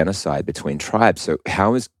total genocide between tribes. So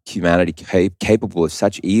how is humanity capable of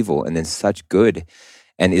such evil and then such good?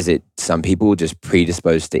 And is it some people just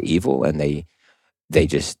predisposed to evil and they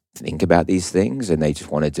just think about these things and they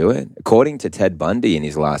just want to do it? According to Ted Bundy in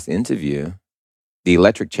his last interview, the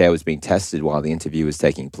electric chair was being tested while the interview was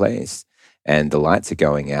taking place, and the lights are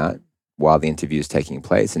going out while the interview is taking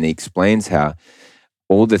place. And he explains how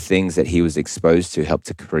all the things that he was exposed to helped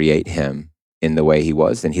to create him in the way he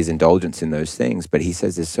was and his indulgence in those things. But he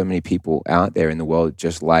says there's so many people out there in the world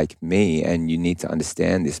just like me, and you need to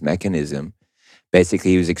understand this mechanism.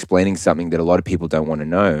 Basically, he was explaining something that a lot of people don't want to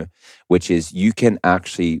know, which is you can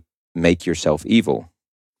actually make yourself evil.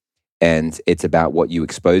 And it's about what you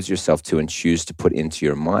expose yourself to and choose to put into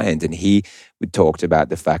your mind. And he talked about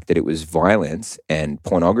the fact that it was violence and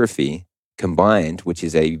pornography combined, which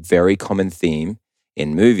is a very common theme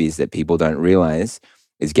in movies that people don't realize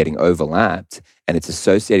is getting overlapped, and it's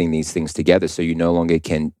associating these things together, so you no longer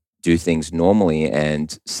can do things normally,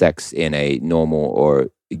 and sex in a normal or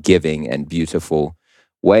giving and beautiful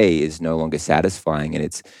way is no longer satisfying,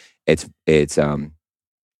 and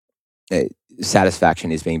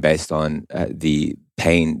satisfaction is being based on the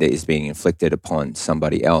pain that is being inflicted upon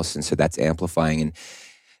somebody else, and so that's amplifying. And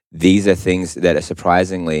these are things that are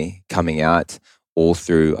surprisingly coming out all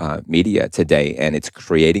through media today, and it's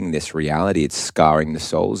creating this reality. It's scarring the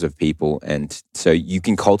souls of people. And so you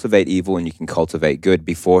can cultivate evil and you can cultivate good.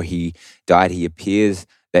 Before he died, he appears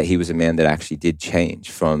that he was a man that actually did change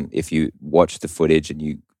from, if you watch the footage and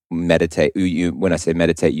you meditate, when I say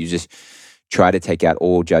meditate, you just try to take out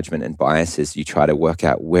all judgment and biases. You try to work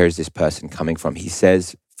out, where is this person coming from? He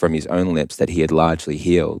says from his own lips that he had largely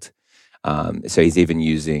healed. So he's even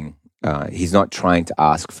using, he's not trying to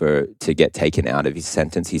ask to get taken out of his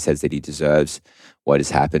sentence. He says that he deserves what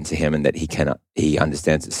has happened to him and that he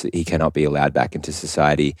understands he cannot be allowed back into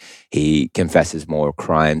society. He confesses more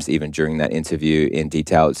crimes even during that interview in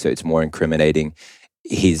detail, so it's more incriminating.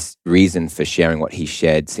 His reason for sharing what he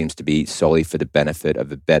shared seems to be solely for the benefit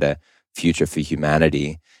of a better future for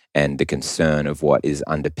humanity and the concern of what is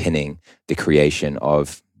underpinning the creation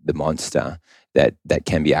of the monster that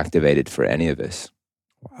can be activated for any of us.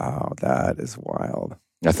 Wow, that is wild.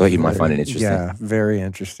 I thought you might find it interesting. Yeah, very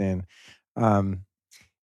interesting.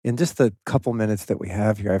 In just the couple minutes that we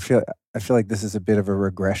have here, I feel like this is a bit of a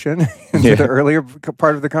regression into the earlier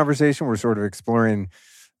part of the conversation. We're sort of exploring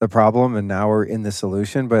the problem, and now we're in the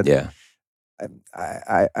solution. But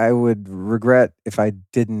I would regret if I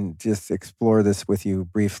didn't just explore this with you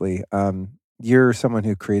briefly. You're someone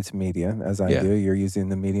who creates media, as I do. You're using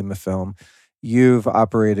the medium of film. You've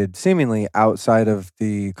operated seemingly outside of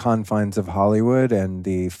the confines of Hollywood and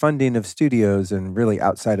the funding of studios, and really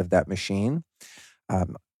outside of that machine.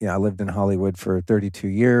 I lived in Hollywood for 32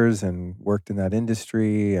 years and worked in that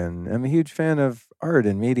industry, and I'm a huge fan of art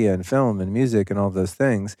and media and film and music and all those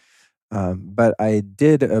things. But I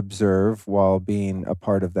did observe, while being a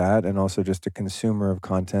part of that and also just a consumer of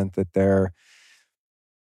content, that there,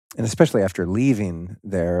 and especially after leaving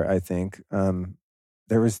there, I think,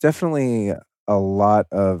 there was definitely a lot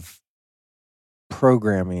of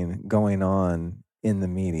programming going on in the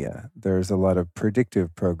media. There's a lot of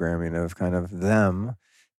predictive programming of kind of them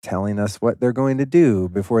telling us what they're going to do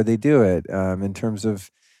before they do it, in terms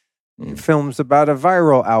of films about a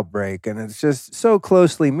viral outbreak, and it's just so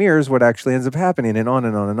closely mirrors what actually ends up happening, and on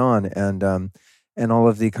and on and on, and all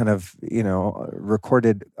of the kind of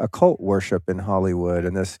recorded occult worship in Hollywood,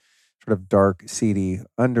 and this sort of dark, seedy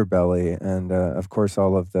underbelly, and of course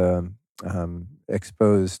all of the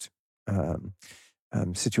exposed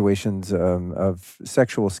situations of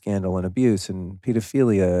sexual scandal and abuse and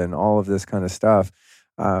pedophilia and all of this kind of stuff.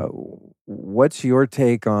 What's your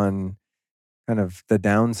take on kind of the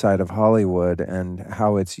downside of Hollywood and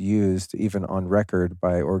how it's used, even on record,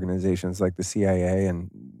 by organizations like the CIA and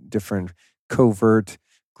different covert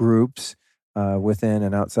groups within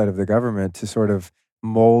and outside of the government to sort of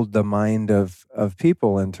mold the mind of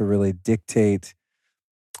people and to really dictate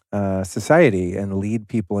society and lead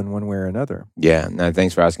people in one way or another? Yeah, no,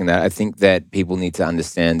 thanks for asking that. I think that people need to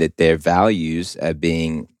understand that their values are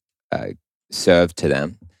being served to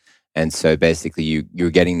them. And so basically you're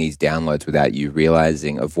getting these downloads without you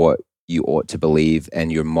realizing of what you ought to believe,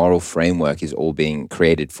 and your moral framework is all being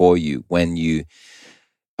created for you when you,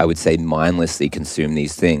 I would say, mindlessly consume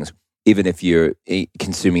these things. Even if you're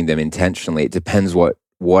consuming them intentionally, it depends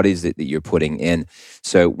what is it that you're putting in.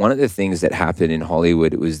 So one of the things that happened in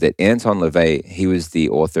Hollywood was that Anton LaVey, he was the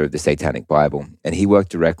author of the Satanic Bible, and he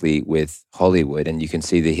worked directly with Hollywood, and you can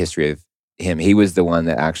see the history of him. He was the one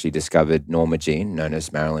that actually discovered Norma Jean, known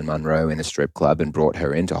as Marilyn Monroe, in a strip club and brought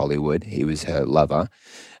her into Hollywood. He was her lover.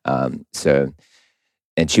 And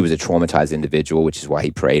she was a traumatized individual, which is why he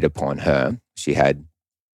preyed upon her. She had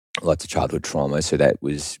lots of childhood trauma. So that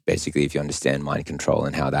was basically, if you understand mind control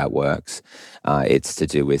and how that works, it's to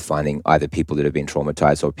do with finding either people that have been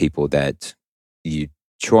traumatized or people that you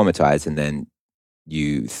traumatize, and then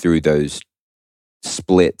you, through those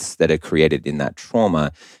splits that are created in that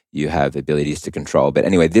trauma, you have abilities to control. But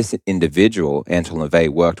anyway, this individual, Anton LaVey,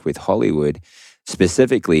 worked with Hollywood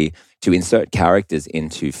specifically to insert characters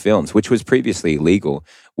into films, which was previously illegal,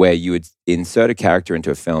 where you would insert a character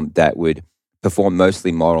into a film that would perform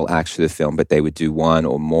mostly moral acts for the film, but they would do one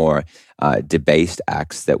or more debased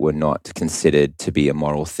acts that were not considered to be a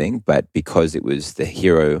moral thing. But because it was the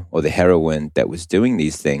hero or the heroine that was doing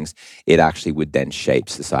these things, it actually would then shape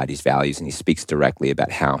society's values. And he speaks directly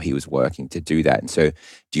about how he was working to do that. And so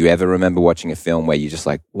do you ever remember watching a film where you're just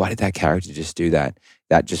like, why did that character just do that?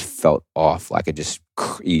 That just felt off. Like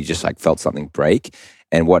you just like felt something break.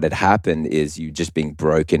 And what had happened is you just being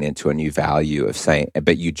broken into a new value of saying,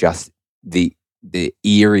 but you just, the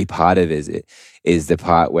eerie part of it is the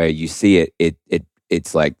part where you see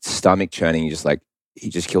it's like stomach churning. You're just like, he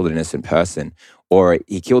just killed an innocent person, or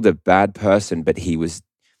he killed a bad person, but he was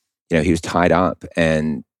tied up,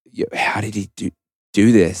 and how did he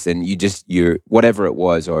do this? And you're whatever it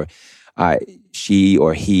was, or she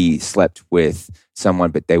or he slept with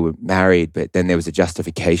someone, but they were married, but then there was a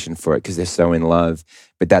justification for it because they're so in love.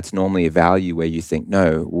 But that's normally a value where you think,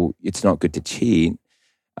 no, well, it's not good to cheat.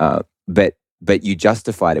 But you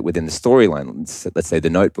justified it within the storyline. Let's say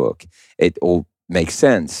The Notebook. It all makes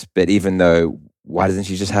sense. But even though, why doesn't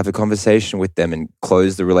she just have a conversation with them and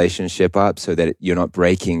close the relationship up so that you're not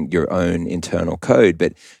breaking your own internal code?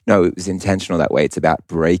 But no, it was intentional that way. It's about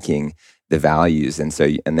breaking the values. And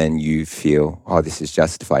then you feel, oh, this is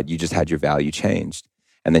justified. You just had your value changed.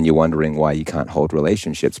 And then you're wondering why you can't hold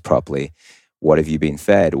relationships properly. What have you been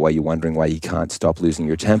fed? Why are you wondering why you can't stop losing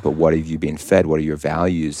your temper? What have you been fed? What are your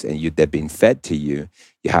values? And they've been fed to you.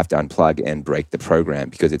 You have to unplug and break the program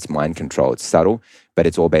because it's mind control. It's subtle, but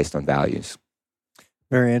it's all based on values.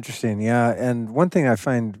 Very interesting. Yeah. And one thing I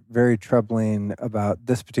find very troubling about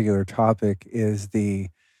this particular topic is the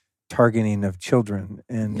targeting of children.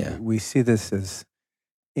 And we see this as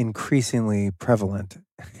increasingly prevalent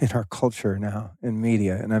in our culture now in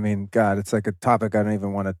media. And I mean, God, it's like a topic I don't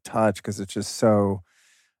even want to touch because it's just so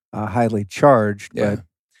highly charged. Yeah. But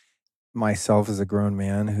myself as a grown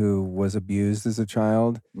man who was abused as a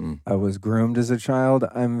child, I was groomed as a child,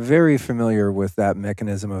 I'm very familiar with that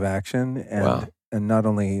mechanism of action and not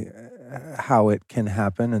only how it can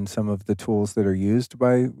happen and some of the tools that are used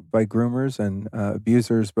by groomers and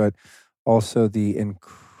abusers, but also the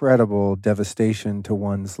incredible devastation to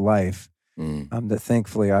one's life that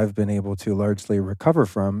thankfully I've been able to largely recover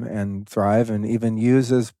from and thrive and even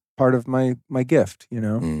use as part of my gift,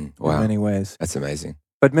 in many ways. That's amazing.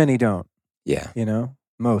 But many don't. Yeah.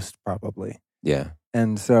 Most probably. Yeah.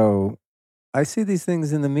 And so I see these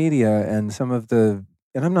things in the media and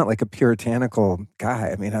and I'm not like a puritanical guy.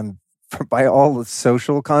 I mean, I'm by all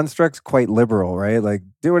social constructs, quite liberal, right? Like,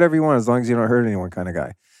 do whatever you want as long as you don't hurt anyone kind of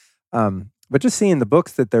guy. But just seeing the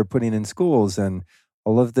books that they're putting in schools and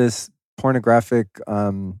all of this pornographic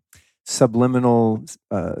subliminal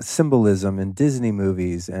symbolism in Disney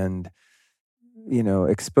movies and,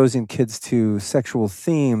 exposing kids to sexual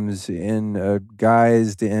themes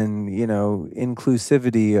guised in,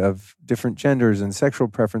 inclusivity of different genders and sexual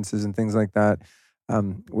preferences and things like that,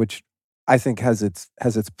 which I think has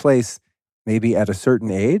its place maybe at a certain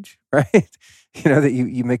age, right? That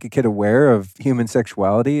you make a kid aware of human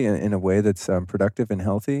sexuality in a way that's productive and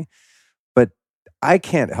healthy. But I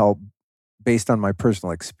can't help, based on my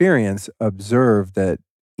personal experience, observe that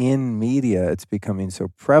in media it's becoming so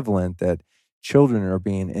prevalent that children are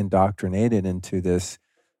being indoctrinated into this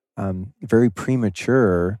very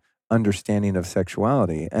premature understanding of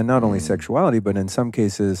sexuality. And not only sexuality, but in some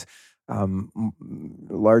cases,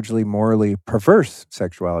 largely morally perverse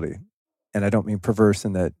sexuality. And I don't mean perverse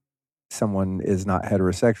in that someone is not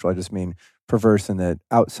heterosexual. I just mean perverse in that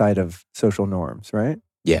outside of social norms, right?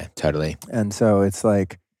 Yeah, totally. And so it's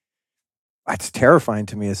like, it's terrifying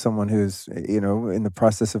to me as someone who's, in the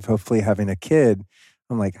process of hopefully having a kid.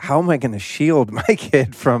 I'm like, how am I going to shield my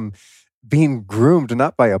kid from being groomed,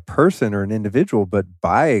 not by a person or an individual, but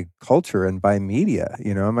by culture and by media?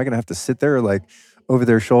 Am I going to have to sit there like over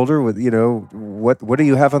their shoulder with, what do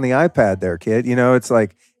you have on the iPad there, kid? It's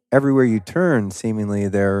like everywhere you turn, seemingly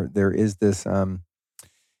there is this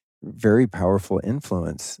very powerful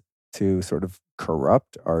influence to sort of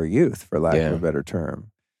corrupt our youth, for lack of a better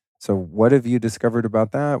term. So what have you discovered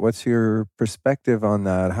about that? What's your perspective on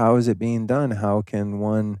that? How is it being done? How can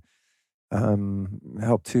one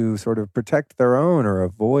help to sort of protect their own or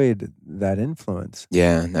avoid that influence?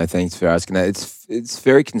 Yeah, no, thanks for asking that. It's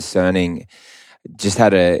very concerning. Just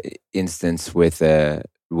had a instance with a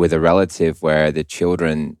relative where the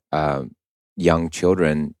children, young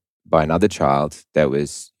children, by another child that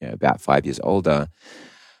was about 5 years older,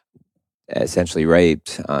 essentially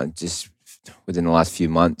raped just within the last few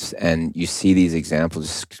months. And you see these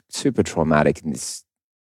examples, super traumatic, and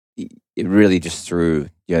it really just threw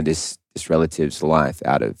this relative's life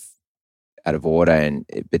out of order.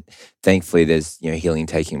 But thankfully there's healing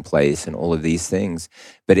taking place and all of these things.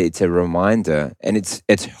 But it's a reminder, and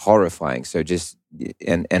it's horrifying. So just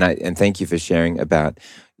and thank you for sharing about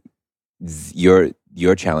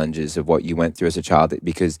your challenges of what you went through as a child,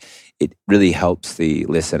 because it really helps the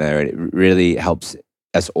listener, and it really helps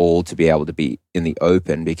us all to be able to be in the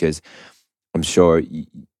open, because I'm sure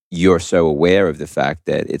you're so aware of the fact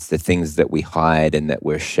that it's the things that we hide and that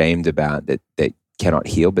we're ashamed about that cannot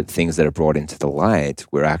heal, but things that are brought into the light,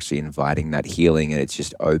 we're actually inviting that healing, and it's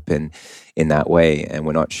just open in that way, and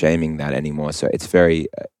we're not shaming that anymore. So it's very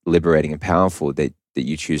liberating and powerful that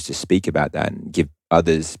you choose to speak about that and give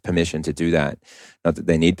others permission to do that. Not that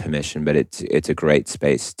they need permission, but it's a great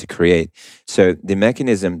space to create. So the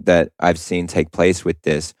mechanism that I've seen take place with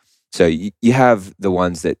this, so you have the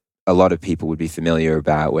ones that a lot of people would be familiar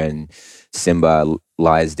about, when Simba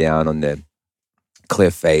lies down on the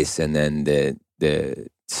cliff face and then the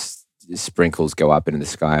sprinkles go up into the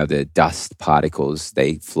sky, or the dust particles,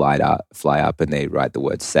 they fly up and they write the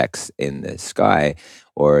word sex in the sky.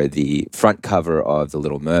 Or the front cover of The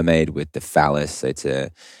Little Mermaid with the phallus, it's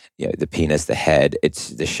the penis, the head, it's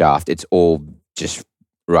the shaft, it's all just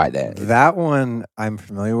right there. That one I'm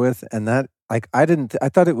familiar with, and that I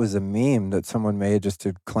thought it was a meme that someone made just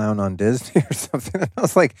to clown on Disney or something. And I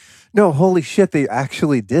was like, no, holy shit, they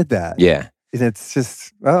actually did that. Yeah. And it's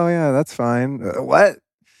just, oh yeah, that's fine. What?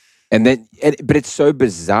 And then, but it's so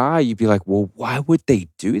bizarre. You'd be like, well, why would they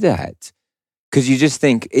do that? Because you just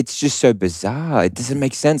think it's just so bizarre. It doesn't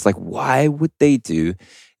make sense. Like, why would they do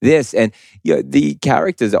this? And the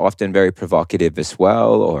characters are often very provocative as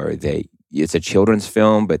well, or it's a children's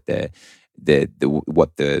film, but some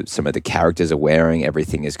of the characters are wearing,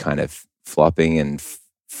 everything is kind of flopping and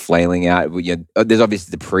flailing out. There's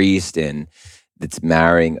obviously the priest that's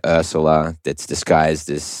marrying Ursula, that's disguised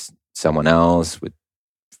as someone else with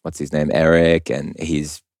what's his name, Eric, and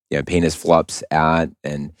he's penis flops out,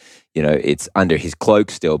 and it's under his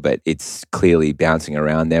cloak still, but it's clearly bouncing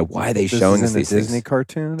around there. Why are they showing us these things? Disney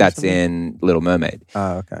cartoon? That's in Little Mermaid.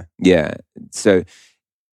 Oh, okay. Yeah. So,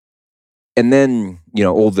 and then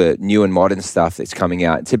all the new and modern stuff that's coming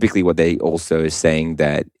out. Typically, what they also is saying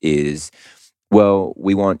that is, well,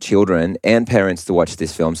 we want children and parents to watch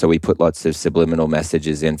this film, so we put lots of subliminal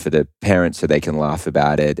messages in for the parents so they can laugh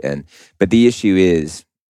about it. But the issue is,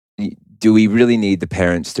 do we really need the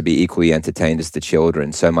parents to be equally entertained as the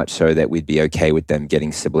children, so much so that we'd be okay with them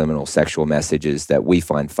getting subliminal sexual messages that we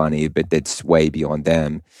find funny, but that's way beyond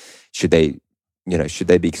them? Should they should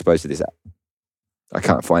they be exposed to this? I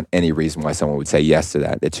can't find any reason why someone would say yes to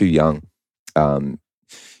that. They're too young.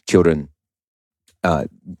 Children,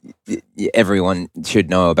 everyone should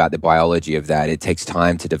know about the biology of that. It takes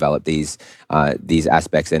time to develop these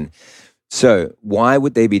aspects. And so why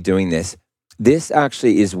would they be doing this? This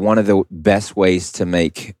actually is one of the best ways to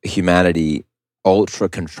make humanity ultra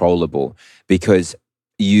controllable, because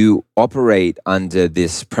you operate under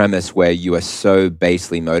this premise where you are so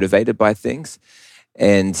basely motivated by things.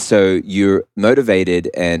 And so you're motivated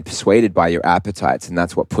and persuaded by your appetites, and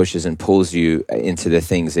that's what pushes and pulls you into the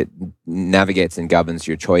things. It navigates and governs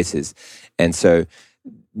your choices. And so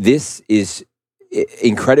this is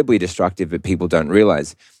incredibly destructive, but people don't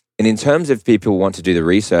realize. And in terms of people who want to do the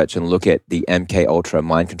research and look at the MK Ultra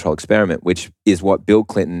mind control experiment, which is what Bill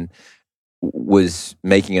Clinton was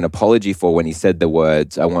making an apology for when he said the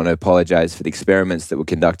words, "I want to apologize for the experiments that were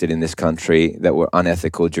conducted in this country that were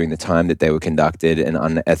unethical during the time that they were conducted and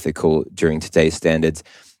unethical during today's standards."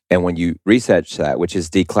 And when you research that, which is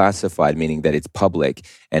declassified, meaning that it's public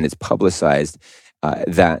and it's publicized,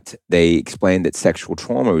 that they explained that sexual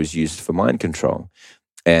trauma was used for mind control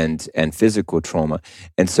and physical trauma.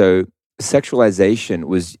 And so sexualization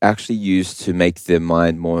was actually used to make the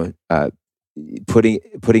mind more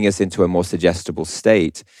putting us into a more suggestible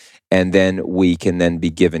state, and then we can then be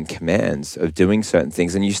given commands of doing certain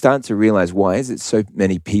things. And you start to realize, why is it so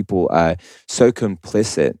many people are so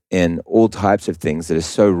complicit in all types of things that are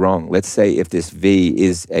so wrong? Let's say if this V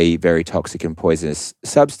is a very toxic and poisonous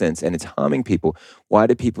substance and it's harming people, why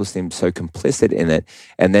do people seem so complicit in it,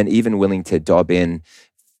 and then even willing to dob in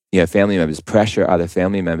family members, pressure other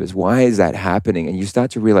family members? Why is that happening? And you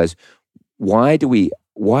start to realize, why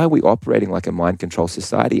are we operating like a mind control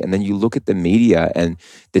society? And then you look at the media and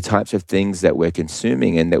the types of things that we're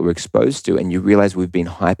consuming and that we're exposed to, and you realize we've been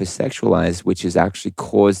hypersexualized, which has actually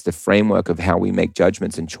caused the framework of how we make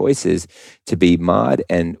judgments and choices to be marred.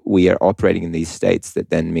 And we are operating in these states that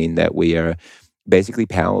then mean that we are basically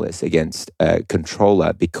powerless against a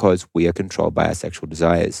controller, because we are controlled by our sexual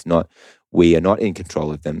desires. We are not in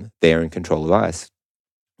control of them. They are in control of us.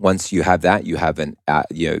 Once you have that, you have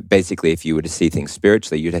basically, if you were to see things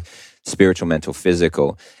spiritually, you'd have spiritual, mental,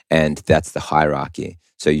 physical, and that's the hierarchy.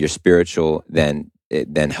 So your spiritual then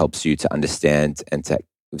helps you to understand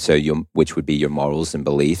which would be your morals and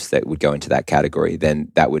beliefs that would go into that category.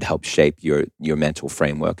 Then that would help shape your mental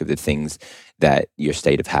framework of the things that your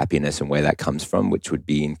state of happiness and where that comes from, which would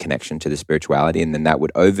be in connection to the spirituality. And then that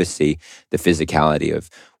would oversee the physicality of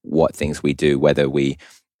what things we do, whether we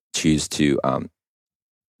choose to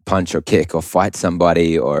punch or kick or fight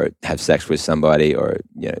somebody or have sex with somebody, or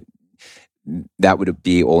that would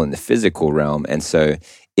be all in the physical realm. And so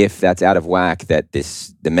if that's out of whack, that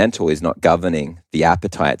the mental is not governing the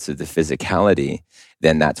appetites of the physicality,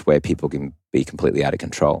 then that's where people can be completely out of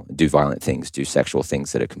control, do violent things, do sexual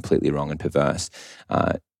things that are completely wrong and perverse.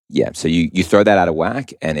 So you throw that out of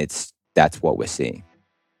whack, and that's what we're seeing.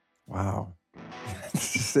 Wow.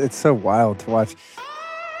 It's so wild to watch.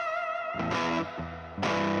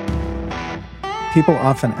 People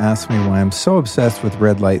often ask me why I'm so obsessed with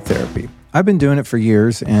red light therapy. I've been doing it for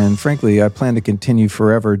years, and frankly, I plan to continue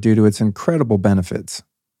forever due to its incredible benefits.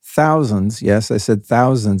 Thousands, yes, I said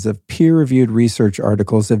thousands, of peer-reviewed research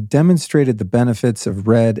articles have demonstrated the benefits of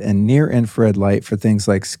red and near-infrared light for things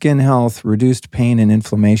like skin health, reduced pain and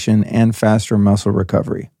inflammation, and faster muscle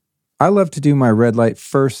recovery. I love to do my red light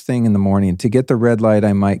first thing in the morning to get the red light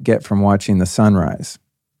I might get from watching the sunrise.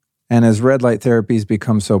 And as red light therapies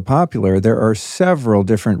become so popular, there are several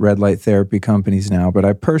different red light therapy companies now, but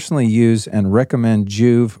I personally use and recommend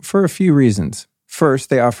Juve for a few reasons. First,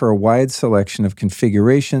 they offer a wide selection of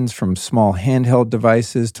configurations, from small handheld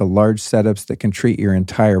devices to large setups that can treat your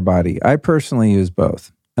entire body. I personally use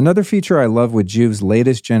both. Another feature I love with Juve's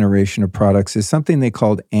latest generation of products is something they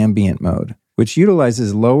called ambient mode, which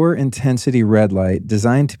utilizes lower intensity red light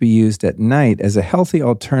designed to be used at night as a healthy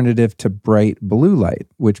alternative to bright blue light,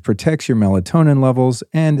 which protects your melatonin levels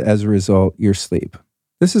and, as a result, your sleep.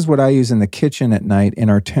 This is what I use in the kitchen at night in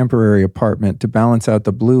our temporary apartment to balance out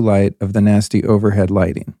the blue light of the nasty overhead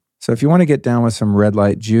lighting. So if you want to get down with some red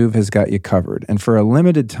light, Juve has got you covered. And for a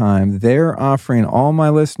limited time, they're offering all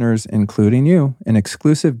my listeners, including you, an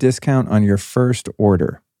exclusive discount on your first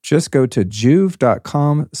order. Just go to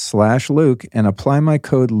juve.com/Luke and apply my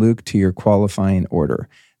code Luke to your qualifying order.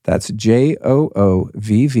 That's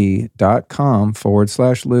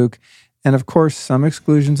JOOVV.com/Luke. And of course, some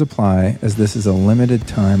exclusions apply, as this is a limited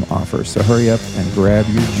time offer. So hurry up and grab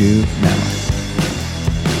your Juve now.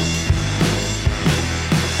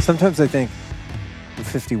 Sometimes I think, I'm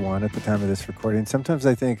 51 at the time of this recording, sometimes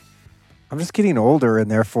I think, I'm just getting older and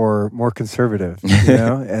therefore more conservative,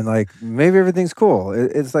 and like maybe everything's cool.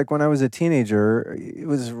 It's like when I was a teenager, it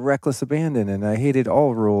was reckless abandon and I hated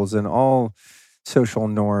all rules and all social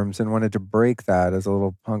norms and wanted to break that as a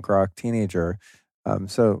little punk rock teenager.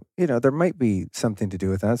 So, there might be something to do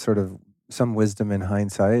with that, sort of some wisdom in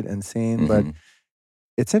hindsight and seeing, but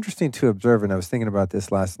it's interesting to observe. And I was thinking about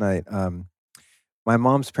this last night. My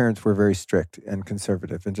mom's parents were very strict and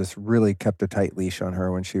conservative and just really kept a tight leash on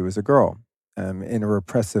her when she was a girl, in a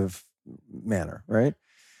repressive manner, right?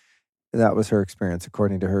 That was her experience,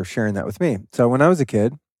 according to her sharing that with me. So when I was a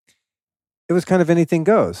kid, it was kind of anything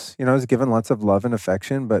goes. I was given lots of love and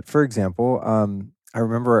affection. But for example, I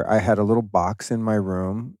remember I had a little box in my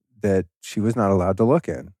room that she was not allowed to look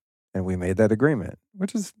in. And we made that agreement,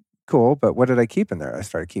 which is cool. But what did I keep in there? I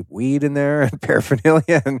started to keep weed in there and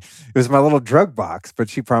paraphernalia. And it was my little drug box, but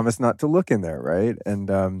she promised not to look in there, right? And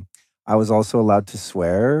I was also allowed to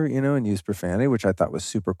swear, and use profanity, which I thought was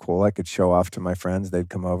super cool. I could show off to my friends. They'd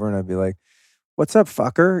come over and I'd be like, "What's up,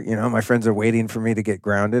 fucker?" My friends are waiting for me to get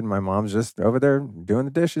grounded. And my mom's just over there doing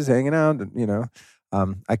the dishes, hanging out,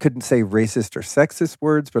 I couldn't say racist or sexist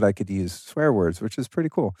words, but I could use swear words, which is pretty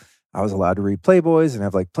cool. I was allowed to read Playboys and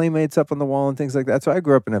have like Playmates up on the wall and things like that. So I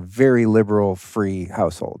grew up in a very liberal, free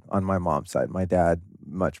household on my mom's side. My dad,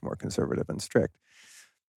 much more conservative and strict.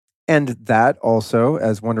 And that also,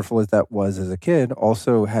 as wonderful as that was as a kid,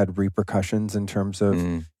 also had repercussions in terms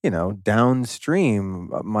of, downstream,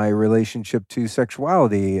 my relationship to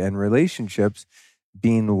sexuality and relationships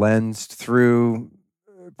being lensed through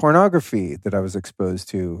pornography that I was exposed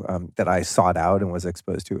to, that I sought out and was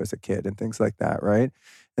exposed to as a kid and things like that, right?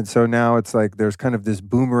 And so now it's like there's kind of this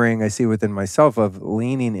boomerang I see within myself of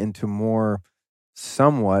leaning into more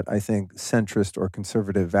somewhat, I think, centrist or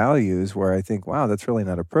conservative values where I think, wow, that's really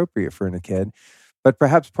not appropriate for a kid. But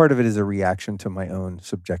perhaps part of it is a reaction to my own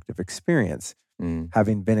subjective experience,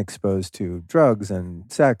 having been exposed to drugs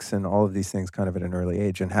and sex and all of these things kind of at an early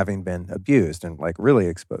age and having been abused and like really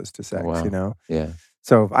exposed to sex, Yeah.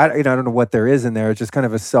 So I don't know what there is in there. It's just kind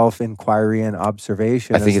of a self-inquiry and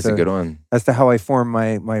observation. I think it's a good one. As to how I form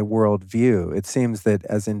my worldview. It seems that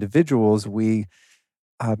as individuals, we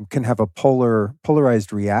can have a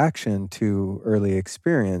polarized reaction to early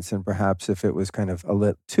experience. And perhaps if it was kind of a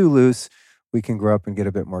little too loose, we can grow up and get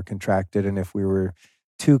a bit more contracted. And if we were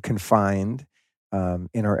too confined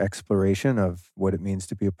in our exploration of what it means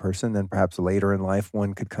to be a person, then perhaps later in life,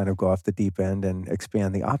 one could kind of go off the deep end and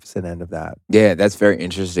expand the opposite end of that. Yeah, that's very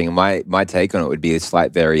interesting. My take on it would be a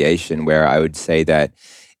slight variation where I would say that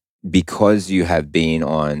because you have been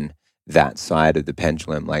on that side of the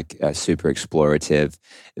pendulum, like super explorative,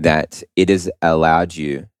 that it has allowed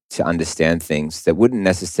you to understand things that wouldn't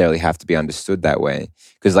necessarily have to be understood that way.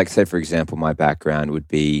 Because like, say, for example, my background would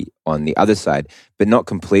be on the other side, but not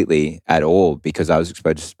completely at all, because I was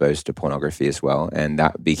exposed to pornography as well. And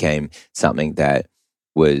that became something that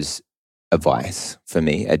was a vice for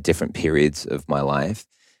me at different periods of my life.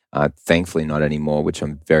 Thankfully not anymore, which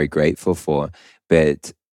I'm very grateful for.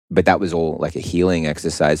 But that was all like a healing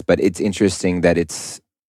exercise. But it's interesting that it's,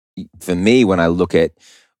 for me, when I look at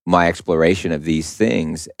my exploration of these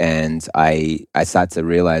things and I start to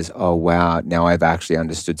realize, oh, wow, now I've actually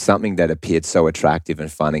understood something that appeared so attractive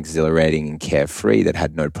and fun, exhilarating and carefree that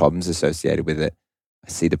had no problems associated with it. I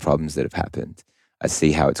see the problems that have happened. I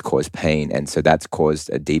see how it's caused pain. And so that's caused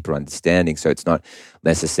a deeper understanding. So it's not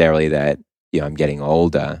necessarily that, I'm getting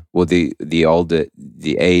older. Well, the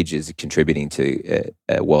age is contributing to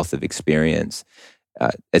a wealth of experience.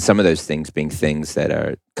 And some of those things being things that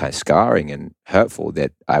are kind of scarring and hurtful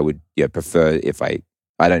that I would prefer if I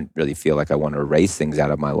don't really feel like I want to erase things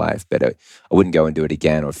out of my life, but I wouldn't go and do it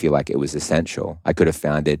again or feel like it was essential. I could have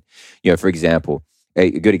found it, for example,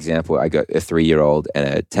 a good example, I got a 3-year-old and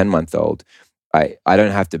a 10-month-old. I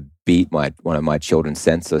don't have to beat one of my children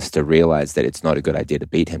senseless to realize that it's not a good idea to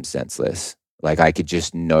beat him senseless. Like I could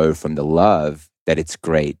just know from the love that it's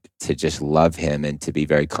great to just love him and to be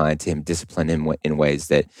very kind to him, discipline him in ways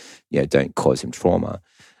that don't cause him trauma.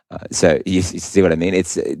 So you see what I mean?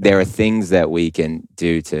 There are things that we can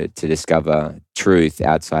do to discover truth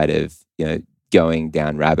outside of going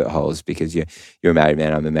down rabbit holes, because you're a married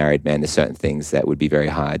man, I'm a married man. There's certain things that would be very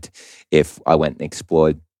hard if I went and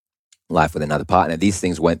explored life with another partner. These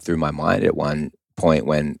things went through my mind at one point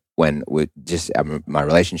when my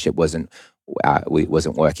relationship wasn't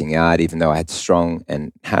working out, even though I had strong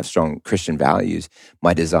Christian values.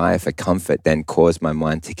 My desire for comfort then caused my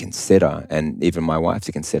mind to consider, and even my wife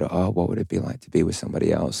to consider, what would it be like to be with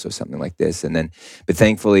somebody else or something like this? And then, but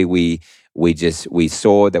thankfully we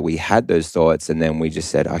saw that we had those thoughts, and then we just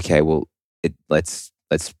said, okay, well, let's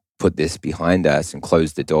put this behind us and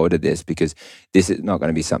close the door to this, because this is not going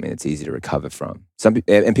to be something that's easy to recover from.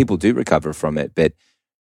 And people do recover from it, but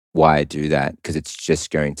why do that? Because it's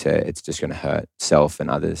just going to hurt self and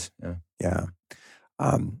others. Yeah.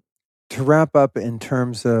 To wrap up in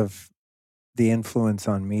terms of the influence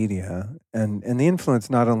on media and the influence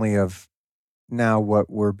not only of now what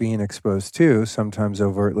we're being exposed to, sometimes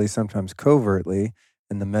overtly, sometimes covertly,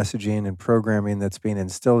 and the messaging and programming that's being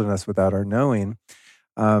instilled in us without our knowing,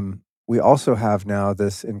 we also have now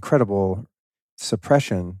this incredible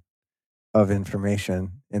suppression of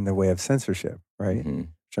information in the way of censorship, right? Mm-hmm.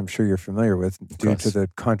 Which I'm sure you're familiar with due to the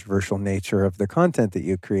controversial nature of the content that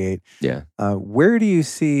you create. Yeah. Where do you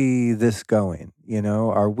see this going?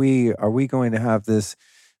 Are we going to have this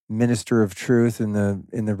minister of truth in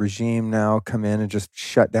the regime now come in and just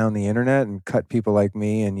shut down the internet and cut people like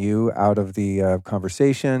me and you out of the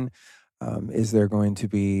conversation? Is there going to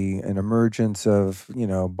be an emergence of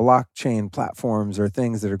blockchain platforms or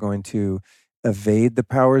things that are going to evade the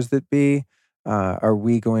powers that be? Are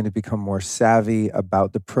we going to become more savvy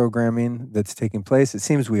about the programming that's taking place? It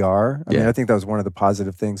seems we are. I mean, I think that was one of the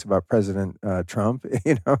positive things about President Trump,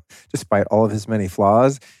 despite all of his many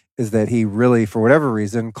flaws, is that he really, for whatever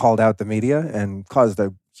reason, called out the media and caused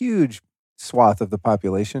a huge swath of the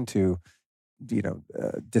population to,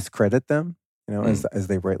 discredit them, as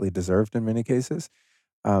they rightly deserved in many cases.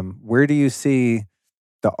 Where do you see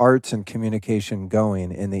the arts and communication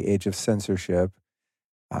going in the age of censorship?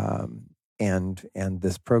 And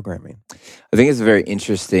this programming? I think it's a very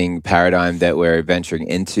interesting paradigm that we're venturing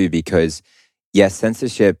into, because yes,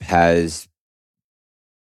 censorship has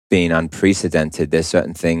been unprecedented. There's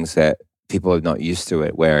certain things that people are not used to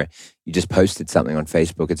it, where you just posted something on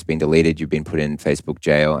Facebook, it's been deleted, you've been put in Facebook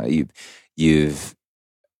jail, you've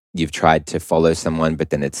tried to follow someone, but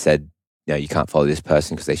then it said, you can't follow this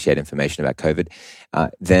person because they shared information about COVID.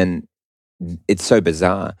 Then it's so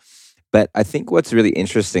bizarre. But I think what's really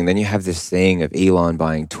interesting, then you have this thing of Elon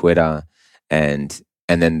buying Twitter, and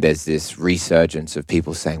then there's this resurgence of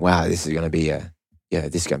people saying, wow, this is going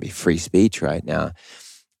to be free speech right now.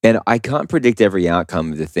 And I can't predict every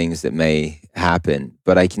outcome of the things that may happen,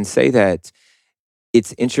 but I can say that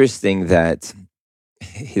it's interesting that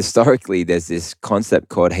historically there's this concept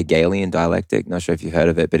called Hegelian dialectic. Not sure if you've heard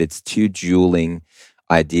of it, but it's two dueling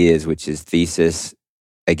ideas, which is thesis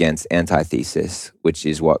against antithesis, which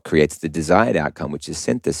is what creates the desired outcome, which is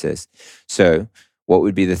synthesis. So what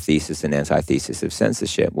would be the thesis and antithesis of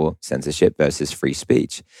censorship? Well, censorship versus free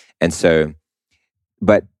speech. And so,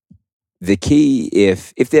 but the key,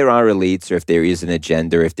 if there are elites, or if there is an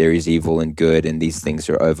agenda, if there is evil and good, and these things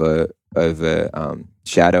are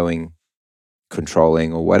shadowing,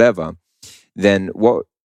 controlling, or whatever, then what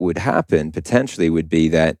would happen potentially would be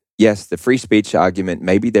that, yes, the free speech argument,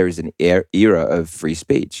 maybe there is an era of free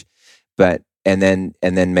speech, but and then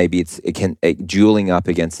maybe it's dueling up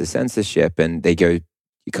against the censorship, and they go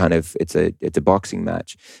it's a boxing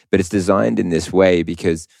match, but it's designed in this way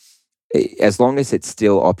because as long as it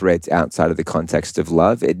still operates outside of the context of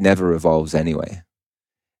love, it never evolves anyway.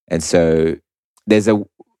 And so there's a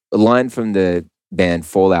line from the band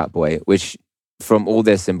Fall Out Boy, which from all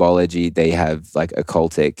their symbology, they have like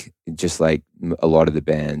occultic, just like a lot of the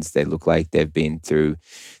bands, they look like they've been through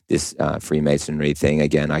this Freemasonry thing.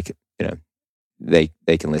 Again,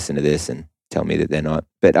 they can listen to this and tell me that they're not.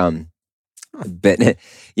 But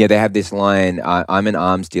yeah, they have this line, I'm an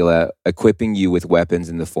arms dealer equipping you with weapons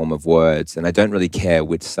in the form of words, and I don't really care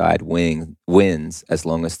which side wins as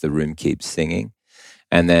long as the room keeps singing.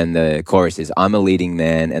 And then the chorus is, I'm a leading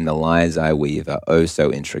man and the lies I weave are oh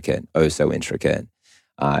so intricate, oh so intricate.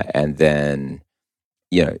 And then,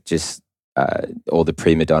 just all the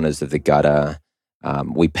prima donnas of the gutter.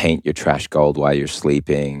 We paint your trash gold while you're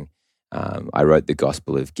sleeping. I wrote the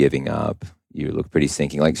gospel of giving up. You look pretty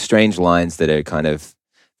sinking. Like strange lines that are kind of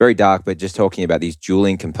very dark, but just talking about these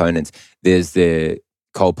dueling components. There's the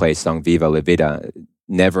Coldplay song Viva La Vida,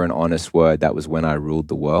 never an honest word. That was when I ruled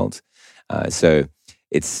the world. So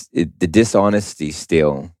it's the dishonesty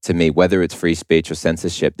still, to me, whether it's free speech or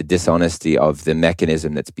censorship, the dishonesty of the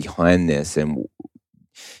mechanism that's behind this. And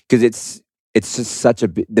because it's just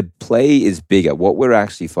the play is bigger. What we're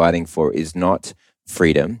actually fighting for is not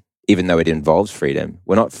freedom, even though it involves freedom.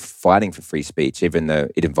 We're not fighting for free speech, even though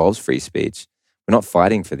it involves free speech. We're not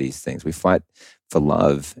fighting for these things. We fight for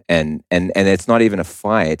love. And it's not even a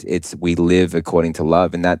fight. It's we live according to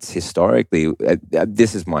love. And that's historically,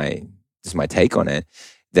 this is my take on it,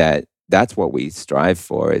 that's what we strive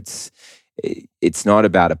for. It's not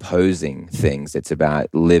about opposing things. It's about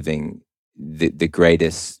living the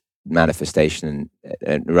greatest manifestation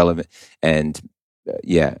and relevant and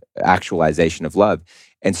actualization of love.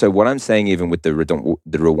 And so what I'm saying, even with the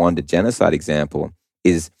Rwanda genocide example,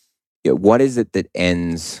 is what is it that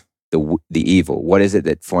ends the evil? What is it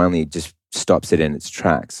that finally just stops it in its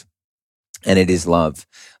tracks? And it is love.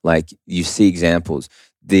 Like, you see examples.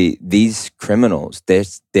 These criminals,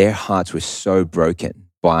 their hearts were so broken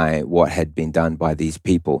by what had been done by these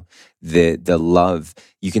people. The love,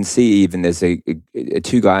 you can see even there's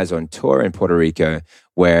two guys on tour in Puerto Rico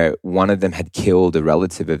where one of them had killed a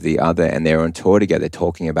relative of the other, and they're on tour together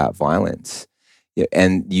talking about violence. Yeah,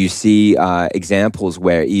 and you see examples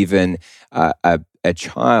where even a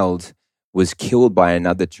child was killed by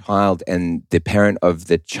another child, and the parent of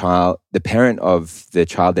the child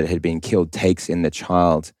that had been killed takes in the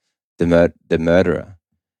child, the murderer.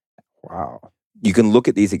 Wow. You can look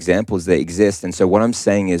at these examples, they exist. And so what I'm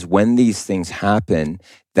saying is, when these things happen,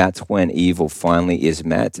 that's when evil finally is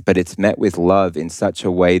met, but it's met with love in such a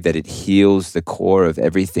way that it heals the core of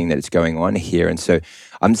everything that is going on here. And so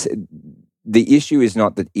the issue is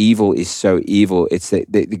not that evil is so evil, it's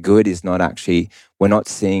that the good is not actually, we're not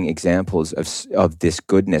seeing examples of this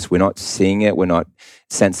goodness. We're not seeing it, we're not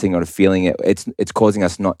sensing or feeling it. It's causing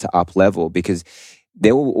us not to up level, because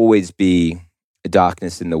there will always be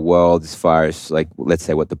darkness in the world, as far as, like, let's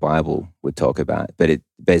say what the Bible would talk about. But it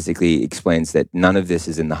basically explains that none of this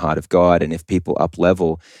is in the heart of God. And if people up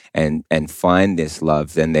level and find this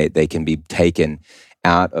love, then they can be taken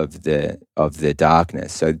out of the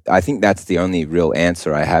darkness. So I think that's the only real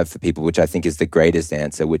answer I have for people, which I think is the greatest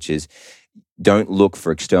answer, which is, don't look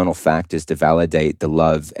for external factors to validate the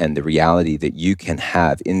love and the reality that you can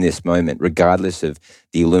have in this moment, regardless of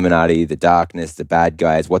the Illuminati, the darkness, the bad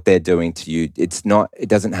guys, what they're doing to you. It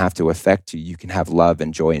doesn't have to affect you. You can have love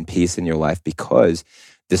and joy and peace in your life, because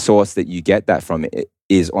the source that you get that from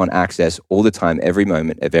is on access all the time, every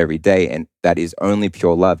moment of every day. And that is only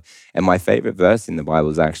pure love. And my favorite verse in the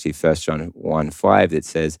Bible is actually 1 John 1:5 that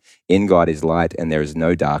says, "In God is light and there is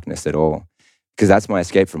no darkness at all." Because that's my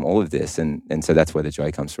escape from all of this. And so that's where the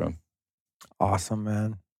joy comes from. Awesome,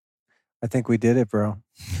 man. I think we did it, bro.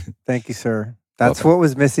 Thank you, sir. That's what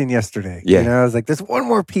was missing yesterday. Yeah. You know, I was like, there's one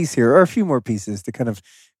more piece here, or a few more pieces to kind of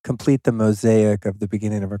complete the mosaic of the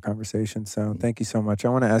beginning of our conversation. So thank you so much. I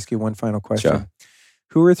want to ask you one final question. Sure.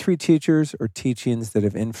 Who are 3 teachers or teachings that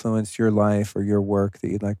have influenced your life or your work that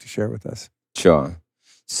you'd like to share with us? Sure.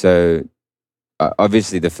 So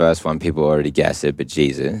obviously the first one, people already guess it, but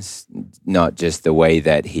Jesus, not just the way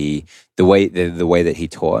that he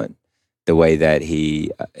taught, the way that he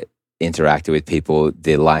interacted with people,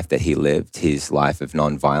 the life that he lived, his life of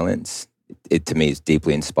nonviolence, it to me is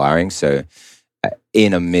deeply inspiring. So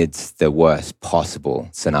in amidst the worst possible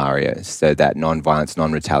scenarios, so that nonviolence,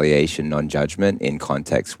 non-retaliation, non-judgment, in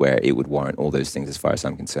context where it would warrant all those things as far as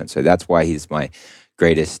I'm concerned. So that's why he's my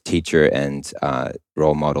greatest teacher and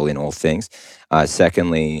role model in all things.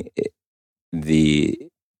 Secondly,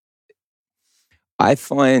 I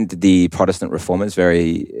find the Protestant reformers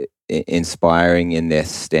very inspiring in their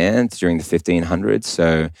stance during the 1500s.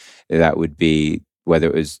 So that would be whether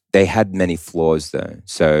it was, they had many flaws though.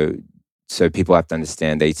 So people have to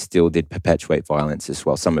understand they still did perpetuate violence as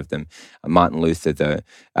well. Some of them, Martin Luther, though,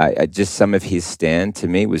 just some of his stand to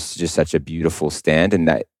me was just such a beautiful stand, and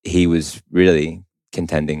that he was really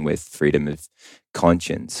contending with freedom of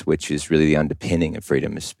conscience, which is really the underpinning of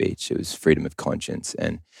freedom of speech. It was freedom of conscience,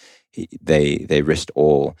 and they risked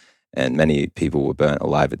all, and many people were burnt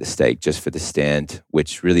alive at the stake just for the stand,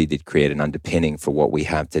 which really did create an underpinning for what we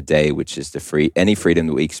have today, which is any freedom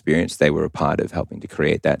that we experience. They were a part of helping to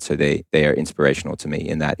create that. So they are inspirational to me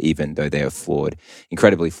in that, even though they are flawed,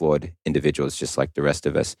 incredibly flawed individuals, just like the rest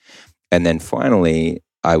of us. And then finally,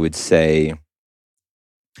 I would say,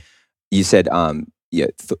 you said,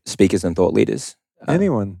 speakers and thought leaders.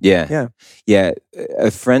 Anyone. Yeah.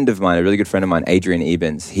 A friend of mine, a really good friend of mine, Adrian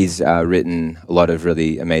Ebens, he's written a lot of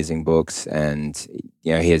really amazing books, and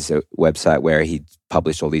he has a website where he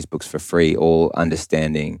published all these books for free, all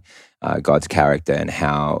understanding God's character and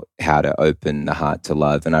how to open the heart to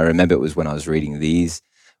love. And I remember it was when I was reading these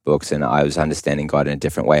books and I was understanding God in a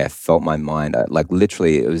different way. I felt my mind,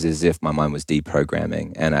 literally, it was as if my mind was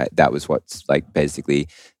deprogramming. And that was what's basically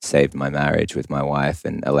saved my marriage with my wife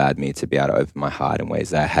and allowed me to be able to open my heart in ways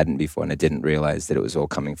that I hadn't before. And I didn't realize that it was all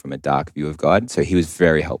coming from a dark view of God. So he was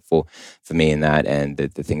very helpful for me in that. And the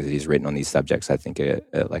things that he's written on these subjects, I think are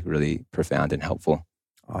really profound and helpful.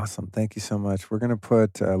 Awesome. Thank you so much. We're going to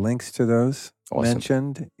put links to those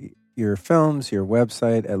mentioned, your films, your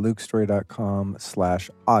website at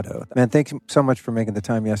lukestory.com/Otto. Man, thanks so much for making the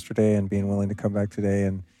time yesterday and being willing to come back today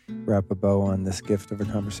and wrap a bow on this gift of a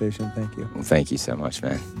conversation. Thank you. Well, thank you so much,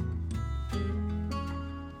 man.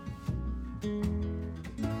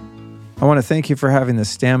 I want to thank you for having the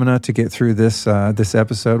stamina to get through this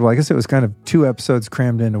episode. Well, I guess it was kind of 2 episodes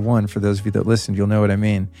crammed into one. For those of you that listened, you'll know what I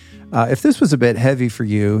mean. If this was a bit heavy for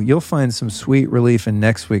you, you'll find some sweet relief in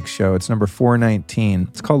next week's show. It's number 419.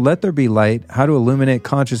 It's called Let There Be Light, How to Illuminate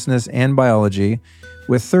Consciousness and Biology,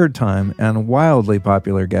 with third-time and wildly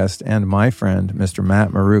popular guest and my friend, Mr. Matt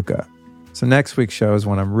Maruca. So next week's show is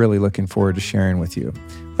one I'm really looking forward to sharing with you.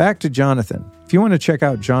 Back to Jonathan. If you want to check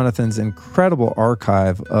out Jonathan's incredible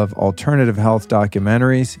archive of alternative health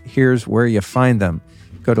documentaries, here's where you find them.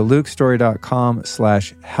 Go to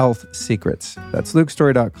lukestory.com/health secrets. That's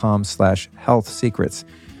lukestory.com/health secrets.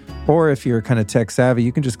 Or if you're kind of tech savvy,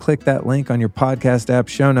 you can just click that link on your podcast app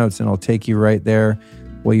show notes and it'll take you right there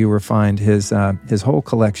where you will find his whole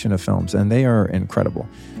collection of films. And they are incredible.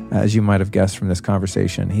 As you might have guessed from this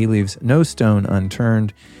conversation, he leaves no stone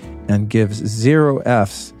unturned and gives 0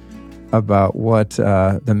 Fs about what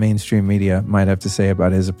the mainstream media might have to say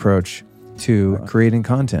about his approach to creating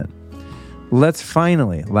content. Let's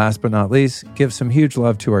finally, last but not least, give some huge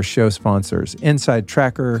love to our show sponsors, Inside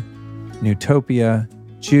Tracker, Newtopia,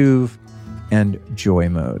 Juve, and Joy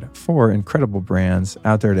Mode. 4 incredible brands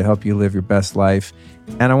out there to help you live your best life.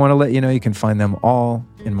 And I want to let you know you can find them all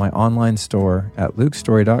in my online store at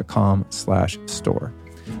lukestory.com/store.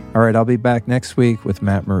 All right, I'll be back next week with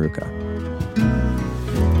Matt Maruca.